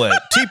available at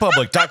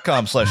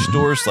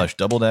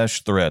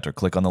tpublic.com/stores/double-threat, or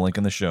click on the link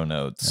in the show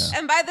notes.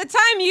 And by the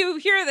time you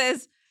hear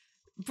this,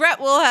 Brett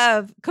will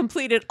have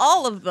completed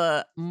all of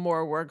the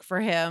more work for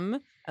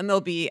him. And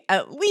there'll be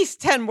at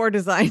least 10 more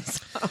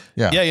designs.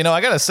 Yeah,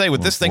 I gotta say,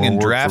 with this thing in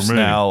drafts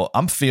now,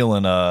 I'm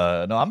feeling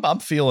I'm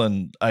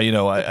feeling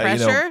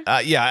pressure?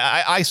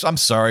 I'm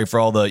sorry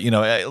for all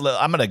the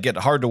I'm gonna get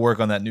hard to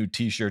work on that new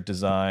T-shirt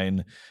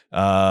design.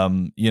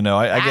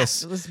 I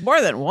guess it was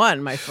more than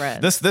one, my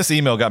friend. This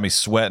email got me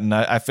sweating.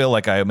 I feel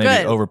like I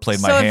maybe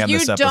overplayed my hand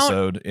this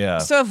episode. Yeah.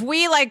 So if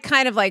we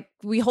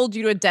we hold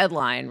you to a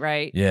deadline,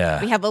 right?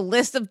 Yeah. We have a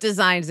list of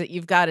designs that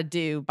you've got to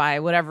do by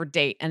whatever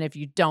date, and if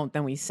you don't,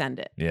 then we send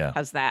it. Yeah.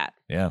 How's that?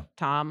 Yeah.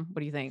 Tom, what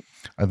do you think?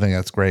 I think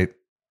that's great.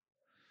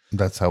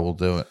 That's how we'll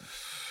do it.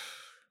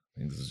 I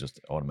think this is just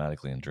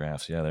automatically in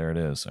drafts. Yeah, there it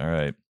is. All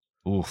right.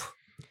 Oof.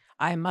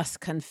 I must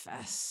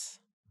confess.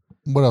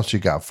 What else you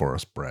got for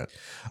us, Brett?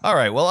 All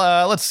right.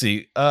 Well, let's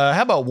see.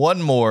 How about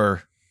one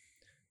more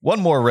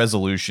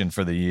resolution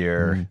for the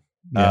year?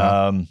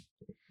 Let's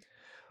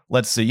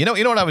see. You know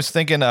what I was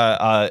thinking?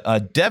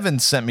 Devin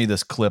sent me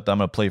this clip that I'm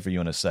going to play for you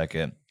in a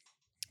second.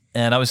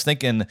 And I was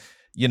thinking,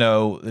 we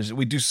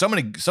do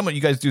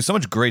you guys do so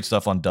much great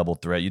stuff on Double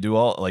Threat. You do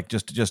all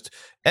just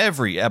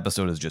every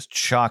episode is just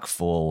chock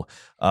full.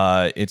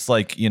 It's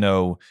like,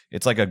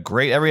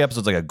 every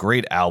episode's like a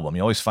great album.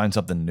 You always find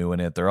something new in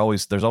it.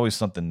 There's always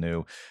something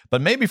new.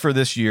 But maybe for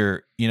this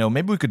year,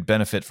 maybe we could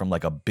benefit from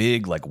like a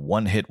big, like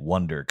one hit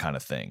wonder kind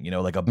of thing,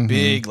 like a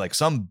big, like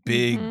some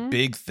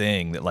big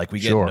thing that like we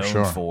get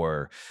known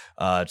for.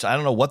 So I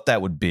don't know what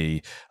that would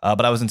be.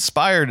 But I was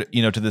inspired,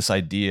 to this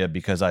idea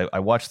because I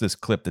watched this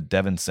clip that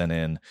Devin sent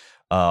in.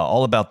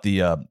 All about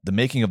the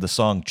making of the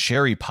song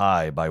 "Cherry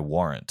Pie" by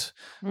Warrant,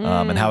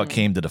 and how it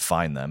came to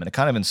define them, and it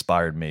kind of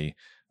inspired me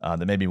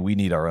that maybe we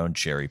need our own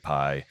cherry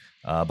pie.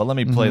 But let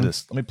me play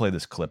this. Let me play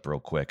this clip real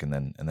quick, and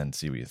then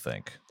see what you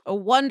think. A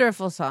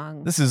wonderful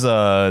song. This is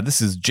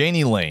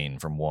Jani Lane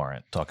from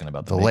Warrant talking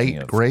about the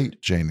late great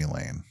Jani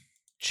Lane.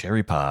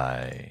 Cherry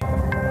Pie.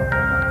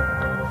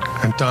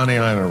 And Donnie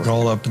and I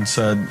rolled up and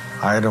said,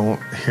 "I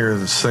don't hear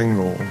the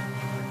single.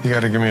 You got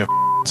to give me a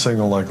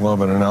single like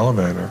 "Love in an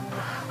Elevator."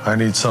 I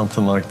need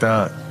something like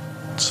that."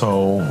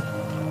 So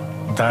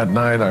that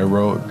night I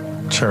wrote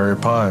Cherry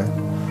Pie,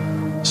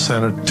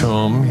 sent it to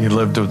him. He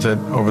lived with it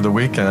over the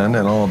weekend,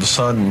 and all of a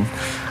sudden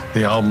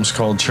the album's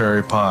called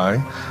Cherry Pie.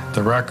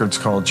 The record's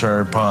called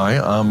Cherry Pie.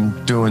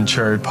 I'm doing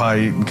cherry pie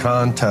eating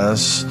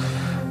contests.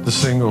 The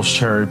single's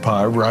Cherry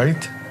Pie,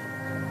 right?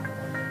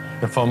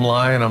 If I'm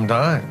lying, I'm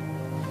dying.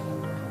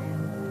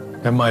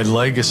 And my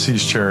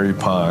legacy's cherry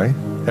pie.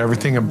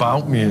 Everything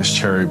about me is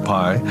cherry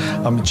pie.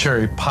 I'm a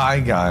cherry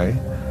pie guy.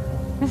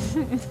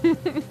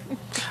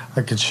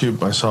 I could shoot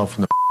myself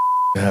in the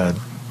head.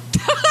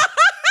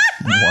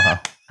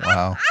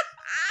 Wow.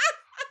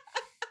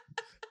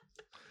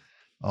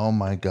 Oh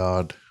my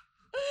God.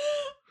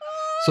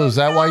 So is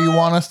that why you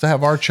want us to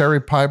have our cherry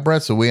pie,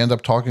 Brett? So we end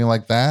up talking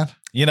like that?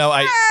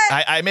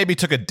 I maybe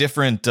took a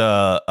different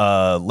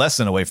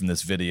lesson away from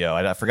this video.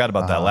 I forgot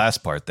about that last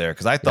part there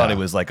because I thought it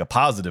was like a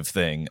positive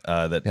thing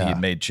that he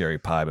had made cherry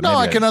pie. But no,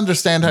 I can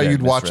understand how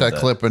you'd watch that misread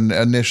clip and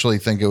initially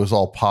think it was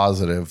all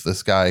positive.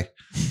 This guy,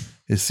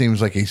 it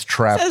seems like he's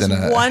trapped in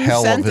a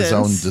hell of his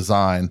own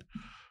design.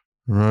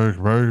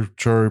 My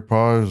cherry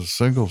pie is a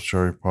single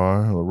cherry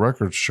pie. The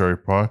record's cherry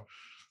pie.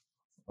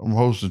 I'm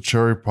hosting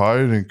cherry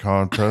pie eating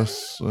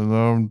contests, and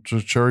I'm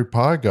just cherry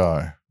pie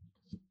guy.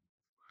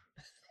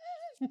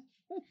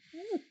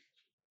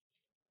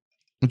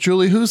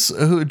 Julie, who's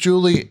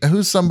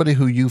somebody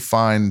who you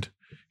find?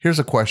 Here's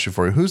a question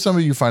for you: who's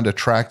somebody you find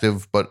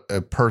attractive but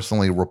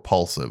personally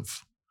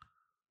repulsive?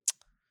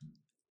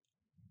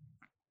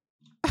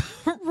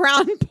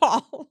 Ron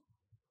Paul.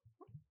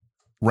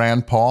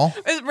 Rand Paul.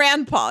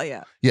 Rand Paul,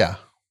 yeah. Yeah.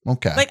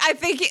 Okay. Like I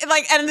think,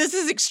 and this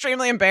is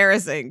extremely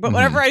embarrassing. But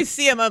whenever I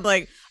see him, I'm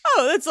like,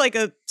 oh, that's like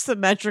a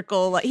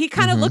symmetrical. Like he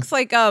kind of looks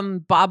like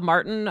Bob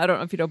Martin. I don't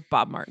know if you know who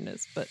Bob Martin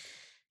is, but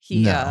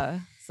he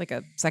it's like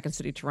a Second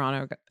City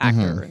Toronto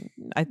actor, and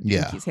I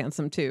think he's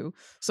handsome too.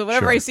 So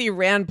whenever I see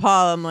Rand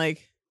Paul, I'm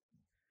like,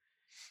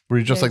 where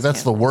you're just like,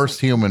 that's the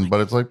worst human,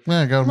 but it's like,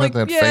 I gotta admit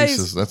that face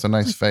is that's a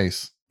nice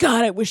face.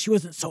 God, I wish he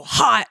wasn't so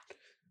hot.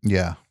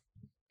 Yeah.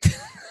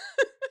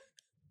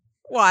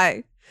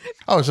 Why?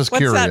 I was just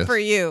What's curious. that for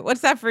you?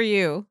 What's that for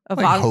you?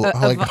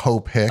 Like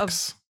Hope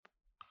Hicks.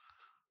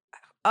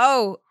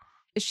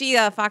 Is she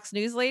a Fox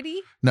News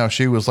lady? No,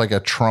 she was like a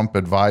Trump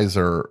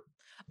advisor.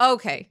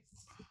 Okay.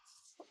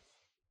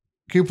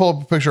 Can you pull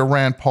up a picture of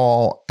Rand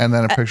Paul and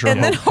then a picture of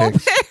Hope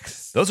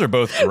Hicks? Those are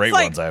both great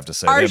ones, I have to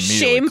say. Are They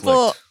immediately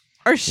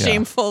clicked.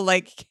 shameful,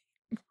 like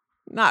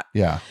not.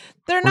 Yeah.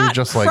 They're Where you're not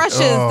just crushes.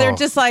 like, oh. They're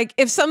just like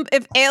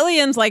if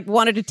aliens like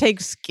wanted to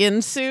take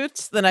skin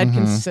suits, then I'd Mhm.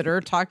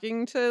 consider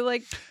talking to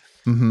like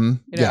Mm-hmm.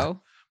 you know.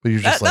 But you're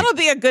just like, That'll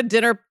be a good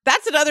dinner.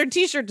 That's another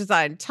T-shirt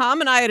design.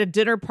 Tom and I had a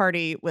dinner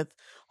party with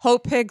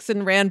Hope Hicks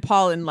and Rand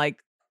Paul and like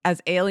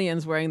as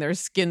aliens wearing their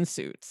skin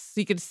suits.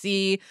 So you could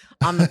see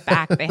on the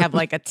back they have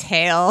like a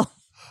tail.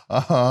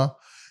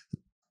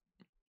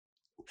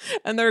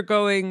 And they're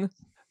going,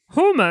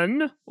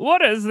 Human, what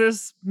does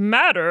this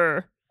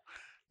matter?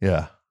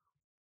 Yeah.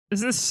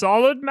 Is this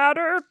solid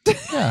matter?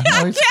 Yeah,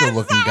 no, he's a good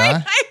looking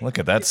guy. Look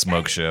at that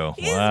smoke show.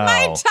 He's Wow.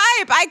 my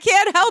type. I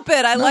can't help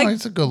it. I like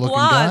he's a good looking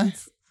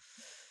blondes.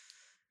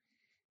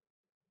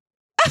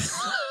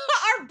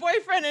 Our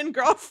boyfriend and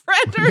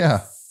girlfriend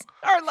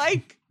are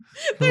like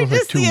they're Those are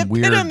just the two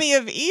weird- epitome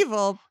of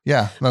evil.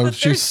 Yeah. No, But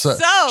they're she's so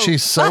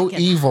fucking-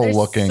 evil they're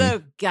looking.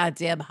 So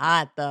goddamn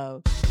hot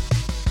though.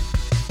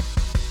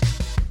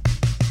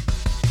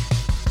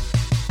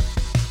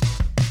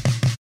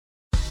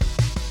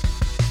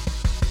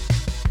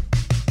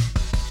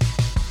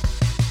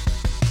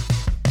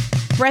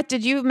 Brett,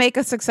 did you make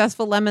a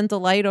successful lemon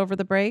delight over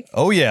the break?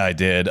 Oh yeah, I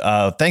did.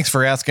 Thanks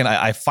for asking.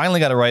 I finally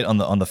got it right on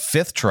the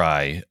fifth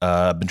try.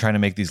 I've been trying to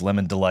make these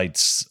lemon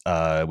delights,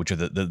 which are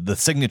the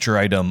signature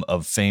item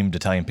of famed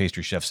Italian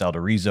pastry chef Sal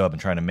DiRiso. I've been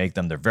trying to make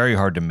them. They're very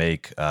hard to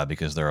make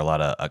because there are a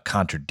lot of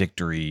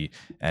contradictory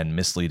and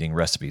misleading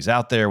recipes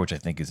out there, which I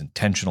think is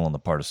intentional on the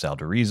part of Sal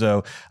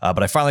DiRiso.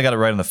 But I finally got it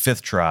right on the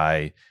fifth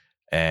try,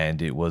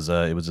 and it was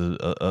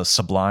a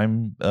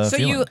sublime So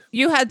feeling.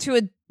 you had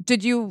to.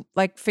 Did you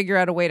like figure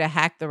out a way to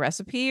hack the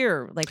recipe,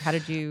 or like how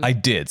did you? I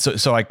did.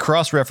 So I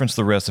cross-referenced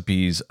the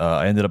recipes.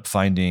 I ended up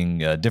finding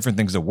different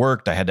things that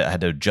worked. I had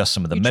to adjust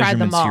some of the You tried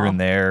them measurements here all. and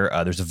there.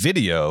 There's a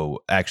video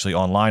actually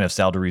online of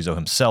Sal DiRiso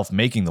himself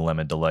making the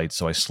lemon delight.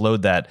 So I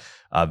slowed that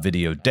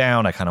video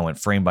down. I kind of went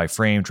frame by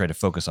frame, tried to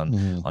focus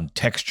on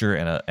texture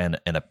and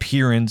an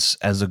appearance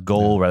as a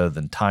goal rather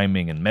than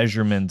timing and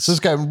measurements. So this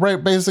guy,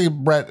 basically,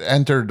 Brett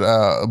entered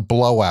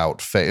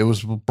Blowout.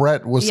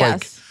 Brett was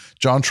like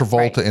John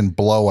Travolta in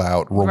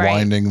Blowout,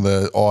 rewinding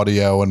the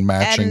audio and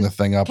matching And the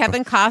thing up.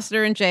 Kevin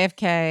Costner and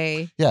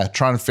JFK. Yeah,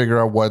 trying to figure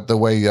out what the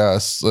way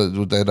Soy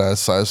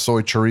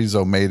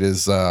Chorizo made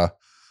his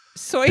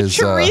Soy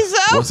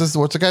chorizo?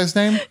 What's the guy's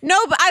name? No,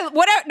 but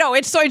no,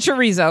 it's soy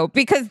chorizo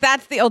because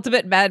that's the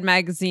ultimate Mad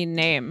Magazine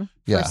name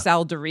for Yeah.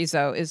 Sal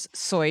DiRiso is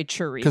soy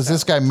chorizo. Because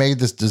this guy made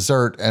this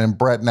dessert, and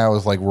Brett now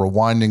is like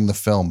rewinding the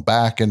film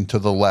back and to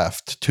the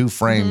left, 2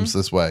 frames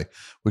this way.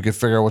 We could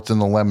figure out what's in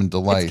the lemon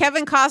delight. It's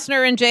Kevin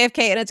Costner and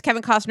JFK, and it's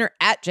Kevin Costner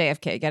at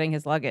JFK getting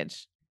his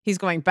luggage. He's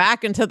going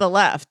back and to the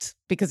left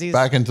because he's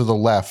Back into the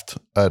left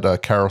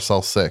at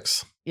Carousel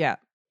 6. yeah.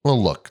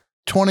 Well, look,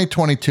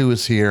 2022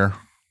 is here.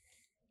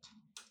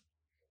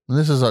 And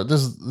this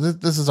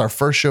is our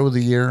first show of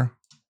the year.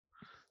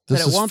 This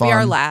But it is won't fun. be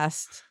our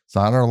last. It's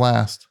not our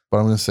last, but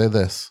I'm going to say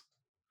this: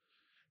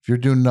 if you're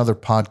doing another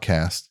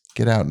podcast,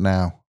 get out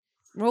now.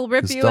 We'll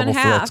rip This you in Double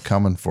half. Threat's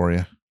coming for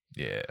you.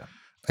 Yeah.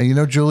 And you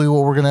know, Julie,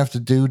 what we're going to have to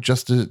do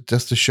just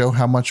to show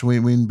how much we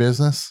mean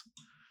business?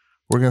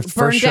 We're going to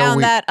Burn down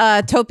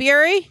that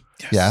topiary.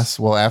 Yes.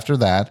 Well, after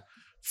that,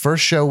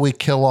 first show we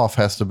kill off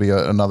has to be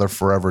another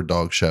Forever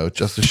Dog show,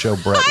 just to show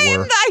Brett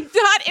we're. I'm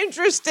not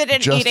interested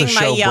in Just to eating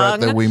my show Brett young.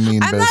 that we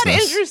mean I'm not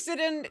business. interested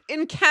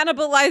in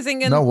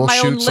cannibalizing in No, we'll my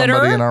own shoot litter.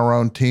 somebody in our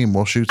own team.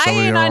 We'll shoot I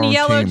somebody ain't in our on own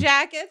Yellow team.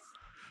 Jackets.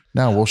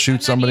 No, we'll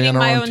shoot somebody in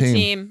Eating our my own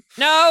team.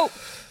 No.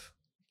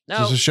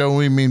 Just to show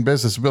we mean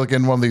business. It'd be like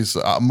in one of these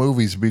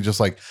movies. Be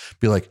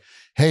like,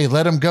 hey,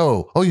 let him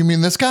go. Oh, you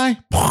mean this guy?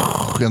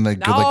 And like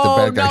the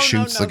bad guy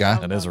shoots the guy.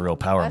 That is a real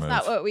power That's move.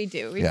 not what we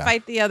do. We Yeah.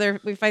 fight the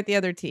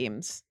other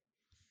teams.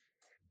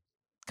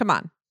 Come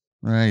on.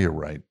 You're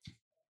right.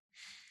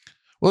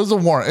 Well, it's a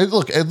warning.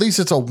 Look, at least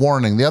it's a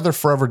warning. The other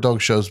Forever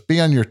Dog shows, be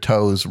on your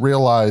toes.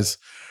 Realize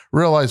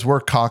we're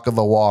cock of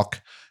the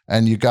walk,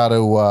 and you got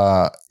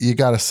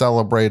to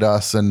celebrate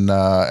us and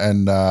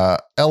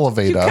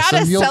elevate us, gotta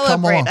and you'll come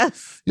celebrate along.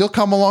 us. You'll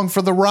come along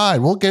for the ride.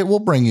 We'll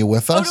bring you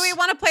with Oh, us. do we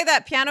want to play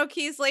that piano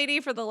keys lady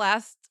for the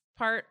last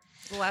part?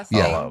 The last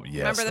Yeah. game? Oh,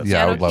 yes, Remember the yeah, I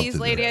piano would love keys to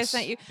do lady I this.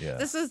 sent you? Yeah.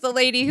 This is the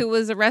lady who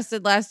was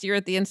arrested last year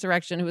at the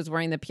insurrection who was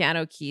wearing the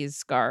piano keys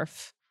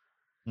scarf.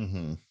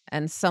 Mm-hmm.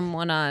 And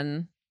someone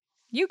on,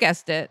 you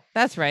guessed it.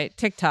 That's right.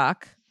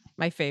 TikTok,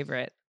 my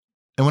favorite.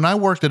 And when I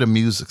worked at a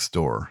music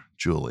store,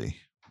 Julie,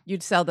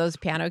 You'd sell those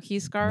piano key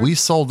scarves? we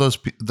sold those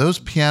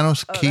piano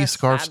key that's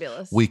scarves.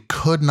 fabulous. We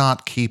could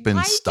not keep in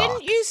Why stock.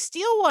 didn't you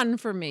steal one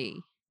for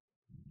me?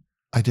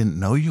 I didn't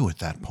know you at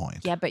that point.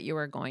 Yeah, but you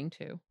were going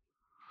to.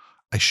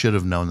 I should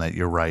have known that.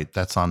 You're right.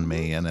 That's on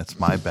me, and it's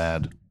my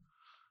bad.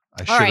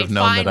 I All should right, have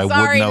known fine. that I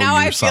Sorry, would know now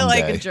you I feel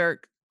someday. like a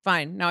jerk.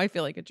 Fine. Now I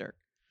feel like a jerk.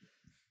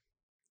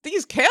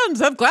 these cans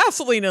have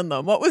gasoline in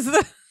them. What was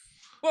the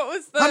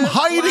I'm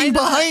hiding line?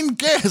 behind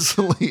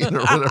gasoline or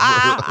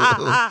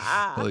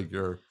whatever. Like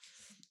you're.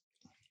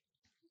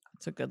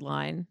 That's a good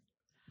line.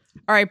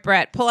 All right,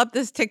 Brett, pull up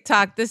this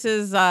TikTok. This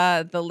is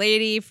the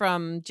lady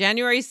from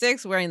January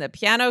 6th wearing the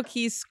piano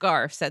keys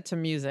scarf set to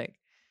music.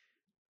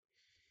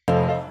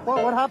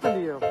 What happened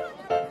to you?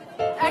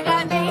 I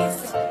got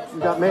maced. You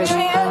got maced.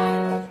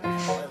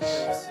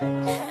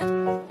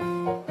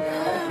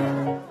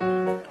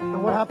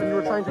 And what happened? You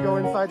were trying to go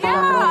inside the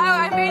Capitol?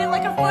 I made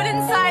like a foot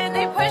inside and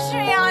they pushed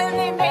me out and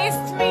they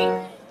maced me.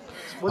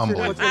 What's your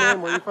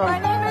name? Where are you from? My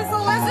name is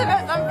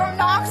Elizabeth. I'm from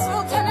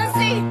Knoxville,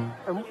 Tennessee.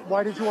 And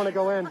why did you want to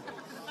go in?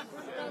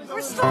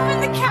 We're storming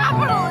the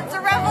Capitol. It's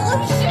a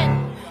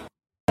revolution.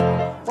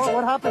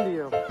 What happened to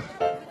you?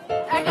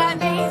 I got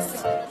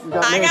maced. You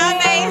got I maced.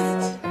 got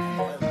maced.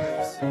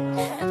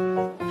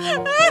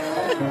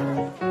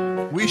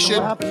 We should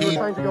You were keep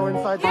trying to go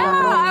inside the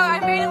I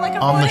made like a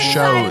on foot the inside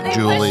show, and they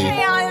Julie. pushed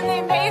me out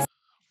and they maced.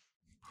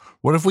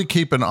 What if we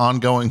keep an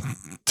ongoing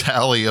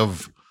tally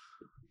of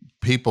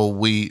people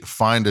we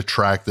find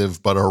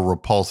attractive but are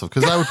repulsive?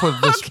 Because I would put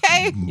this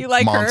Okay, you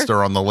like her.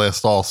 monster on the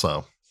list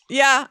also.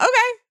 Yeah, okay.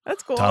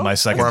 That's cool. Tom, I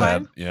second That's that.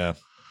 fine. Yeah.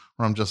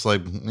 Where I'm just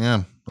like,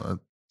 yeah.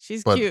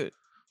 She's but- cute.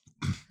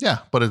 Yeah,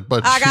 but I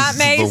got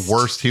she's maced. the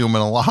worst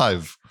human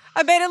alive.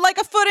 I made it like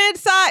a foot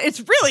inside. It's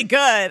really good.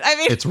 I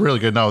mean, It's really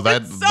good. No,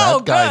 that so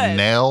that guy good.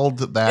 nailed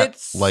that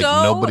It's like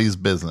so- nobody's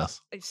business.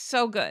 it's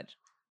so good.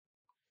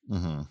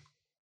 Mm-hmm.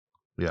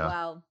 Yeah.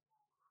 Well,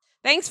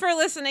 thanks for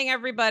listening,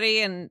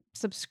 everybody, and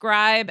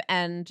subscribe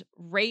and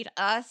rate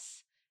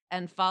us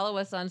and follow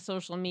us on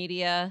social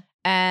media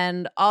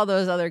and all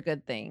those other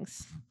good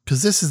things.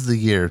 Because this is the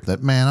year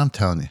that, man, I'm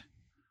telling you,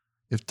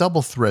 if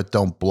Double Threat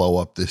don't blow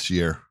up this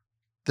year,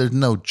 there's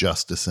no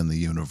justice in the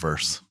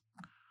universe.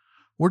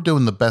 We're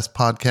doing the best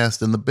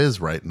podcast in the biz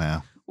right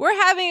now. We're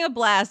having a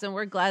blast, and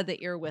we're glad that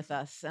you're with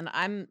us. And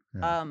I'm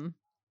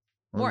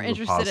more the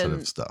interested in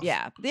positive stuff.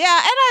 Yeah,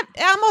 and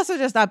I'm also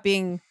just not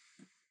being.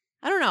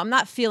 I don't know. I'm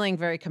not feeling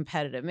very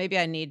competitive. Maybe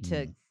I need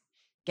to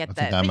get I that.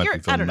 think I but might you're-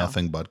 be I feeling don't know.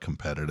 nothing but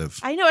competitive.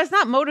 I know it's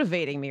not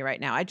motivating me right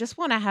now. I just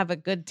want to have a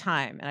good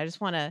time, and I just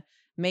want to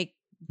make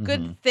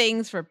good Mhm.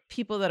 things for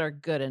people that are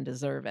good and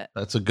deserve it.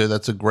 That's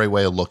a great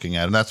way of looking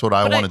at it. And that's what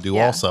I But want to do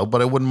yeah. also.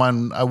 But I wouldn't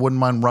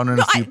mind running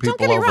a few don't get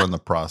people me over wrong. in the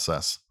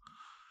process.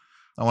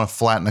 I want to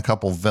flatten a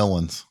couple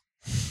villains.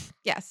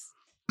 Yes.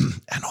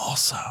 And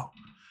also,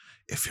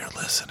 if you're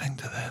listening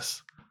to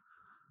this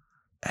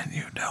and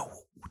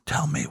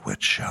tell me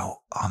which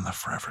show on the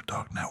Forever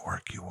Dog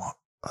Network you want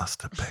us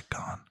to pick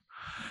on.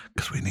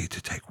 Because we need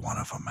to take one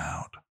of them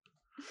out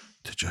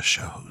to just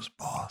show who's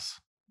boss.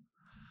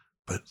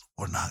 But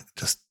we're not,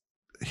 just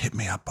hit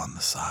me up on the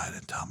side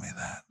and tell me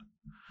that.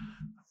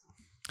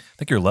 I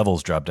think your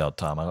levels dropped out,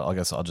 Tom. I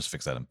guess I'll just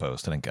fix that in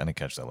post. I didn't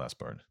catch that last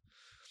part.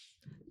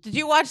 Did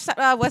you watch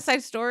West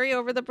Side Story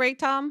over the break,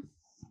 Tom?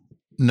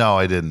 No,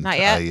 I didn't. Not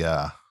yet?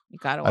 You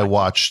gotta I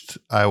watched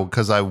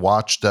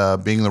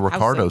Being the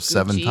Ricardos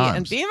 7 Gucci times.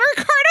 And Being the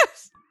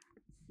Ricardos.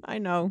 I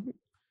know.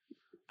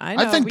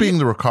 I think Being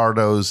the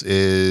Ricardos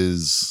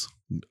is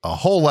a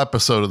whole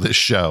episode of this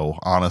show,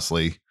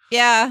 honestly.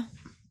 Yeah.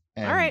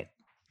 And all right.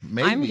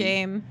 maybe I'm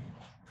game.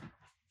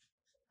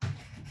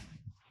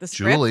 The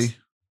script? Julie.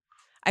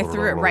 I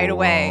threw it right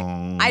away.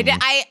 I did.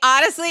 I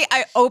honestly,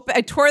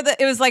 I tore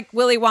it was like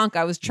Willy Wonka.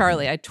 I was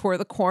Charlie. I tore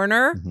the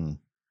corner,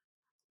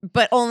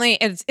 but only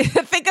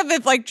think of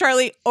if like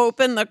Charlie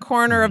opened the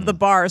corner of the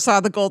bar,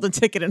 saw the golden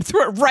ticket, and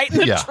threw it right in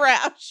the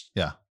trash.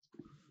 Yeah.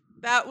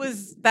 That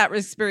was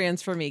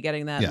experience for me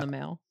getting that in the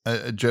mail.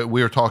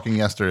 We were talking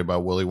yesterday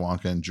about Willy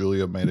Wonka, and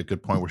Julia made a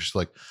good point where she's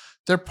like,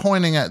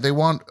 they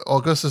want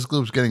Augustus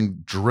Gloop's getting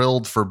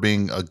drilled for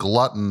being a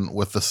glutton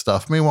with the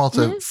stuff. Meanwhile, it's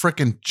a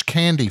freaking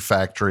candy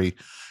factory.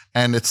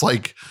 And it's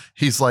like,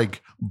 he's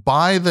like,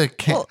 buy the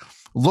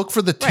look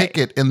for the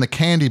ticket in the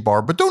candy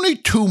bar, but don't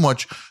eat too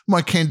much,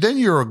 my candy. Then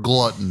you're a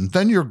glutton.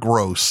 Then you're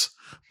gross.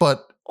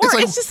 But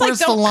it's just where's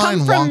like, the don't line,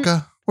 come from-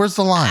 Wonka? Where's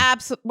the line?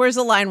 Where's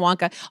the line,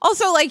 Wonka?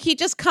 Also, like he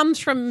just comes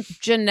from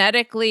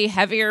genetically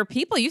heavier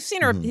people. You've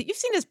seen you've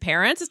seen his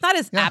parents. It's not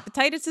his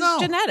appetite; it's his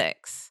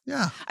genetics.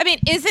 Yeah. I mean,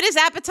 is it his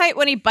appetite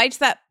when he bites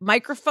that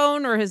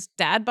microphone, or his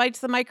dad bites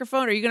the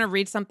microphone? Are you going to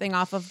read something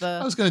off of the?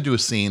 I was going to do a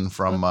scene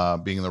from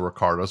Being the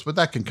Ricardos, but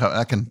that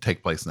can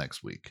take place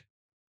next week.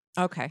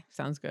 Okay,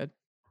 sounds good.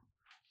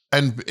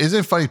 And isn't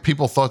it funny?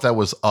 People thought that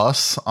was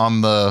us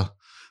on the.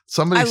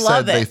 Somebody I said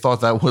love they it.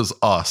 thought that was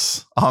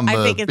us on I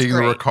the think it's Being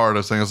the great.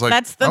 Ricardos thing. I was like,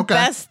 That's the okay.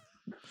 best.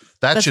 That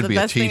that's should the be a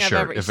best thing I've T-shirt.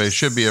 ever- If it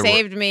should be a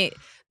saved me.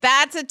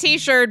 That's a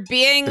T-shirt.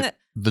 Being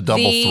the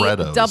double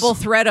threados. Double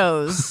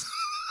threados.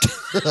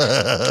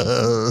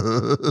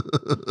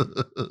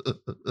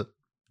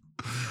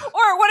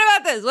 Or what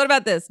about this? What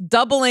about this?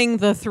 Doubling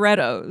the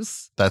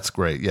threados. That's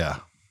great. Yeah,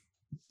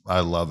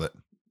 I love it.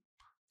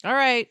 All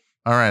right.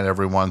 All right,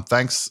 everyone.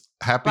 Thanks.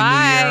 Happy New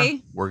Bye. Year.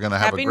 We're gonna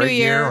have Happy a New great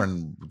year, Year.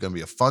 and it's gonna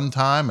be a fun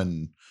time,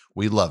 and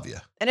we love you.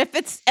 And if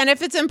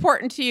it's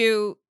important to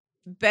you,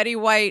 Betty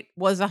White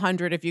was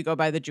 100 if you go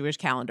by the Jewish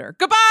calendar.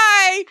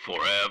 Goodbye. Bye.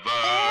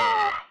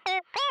 Forever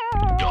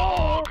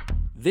Dog.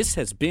 This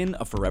has been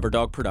a Forever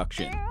Dog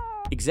production.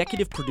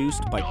 Executive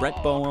produced by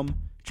Brett Boehm,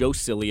 Joe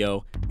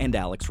Cilio, and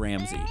Alex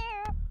Ramsey.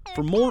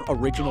 For more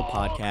original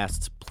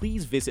podcasts,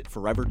 please visit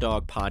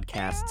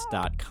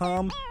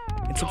foreverdogpodcasts.com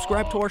and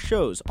subscribe to our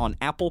shows on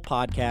Apple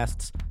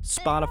Podcasts,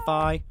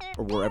 Spotify,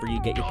 or wherever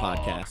you get your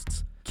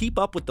podcasts. Keep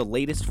up with the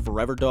latest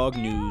Forever Dog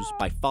news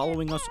by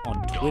following us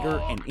on Twitter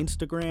and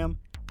Instagram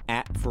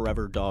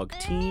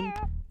 @ForeverDogTeam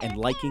and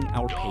liking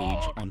our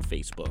page on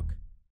Facebook.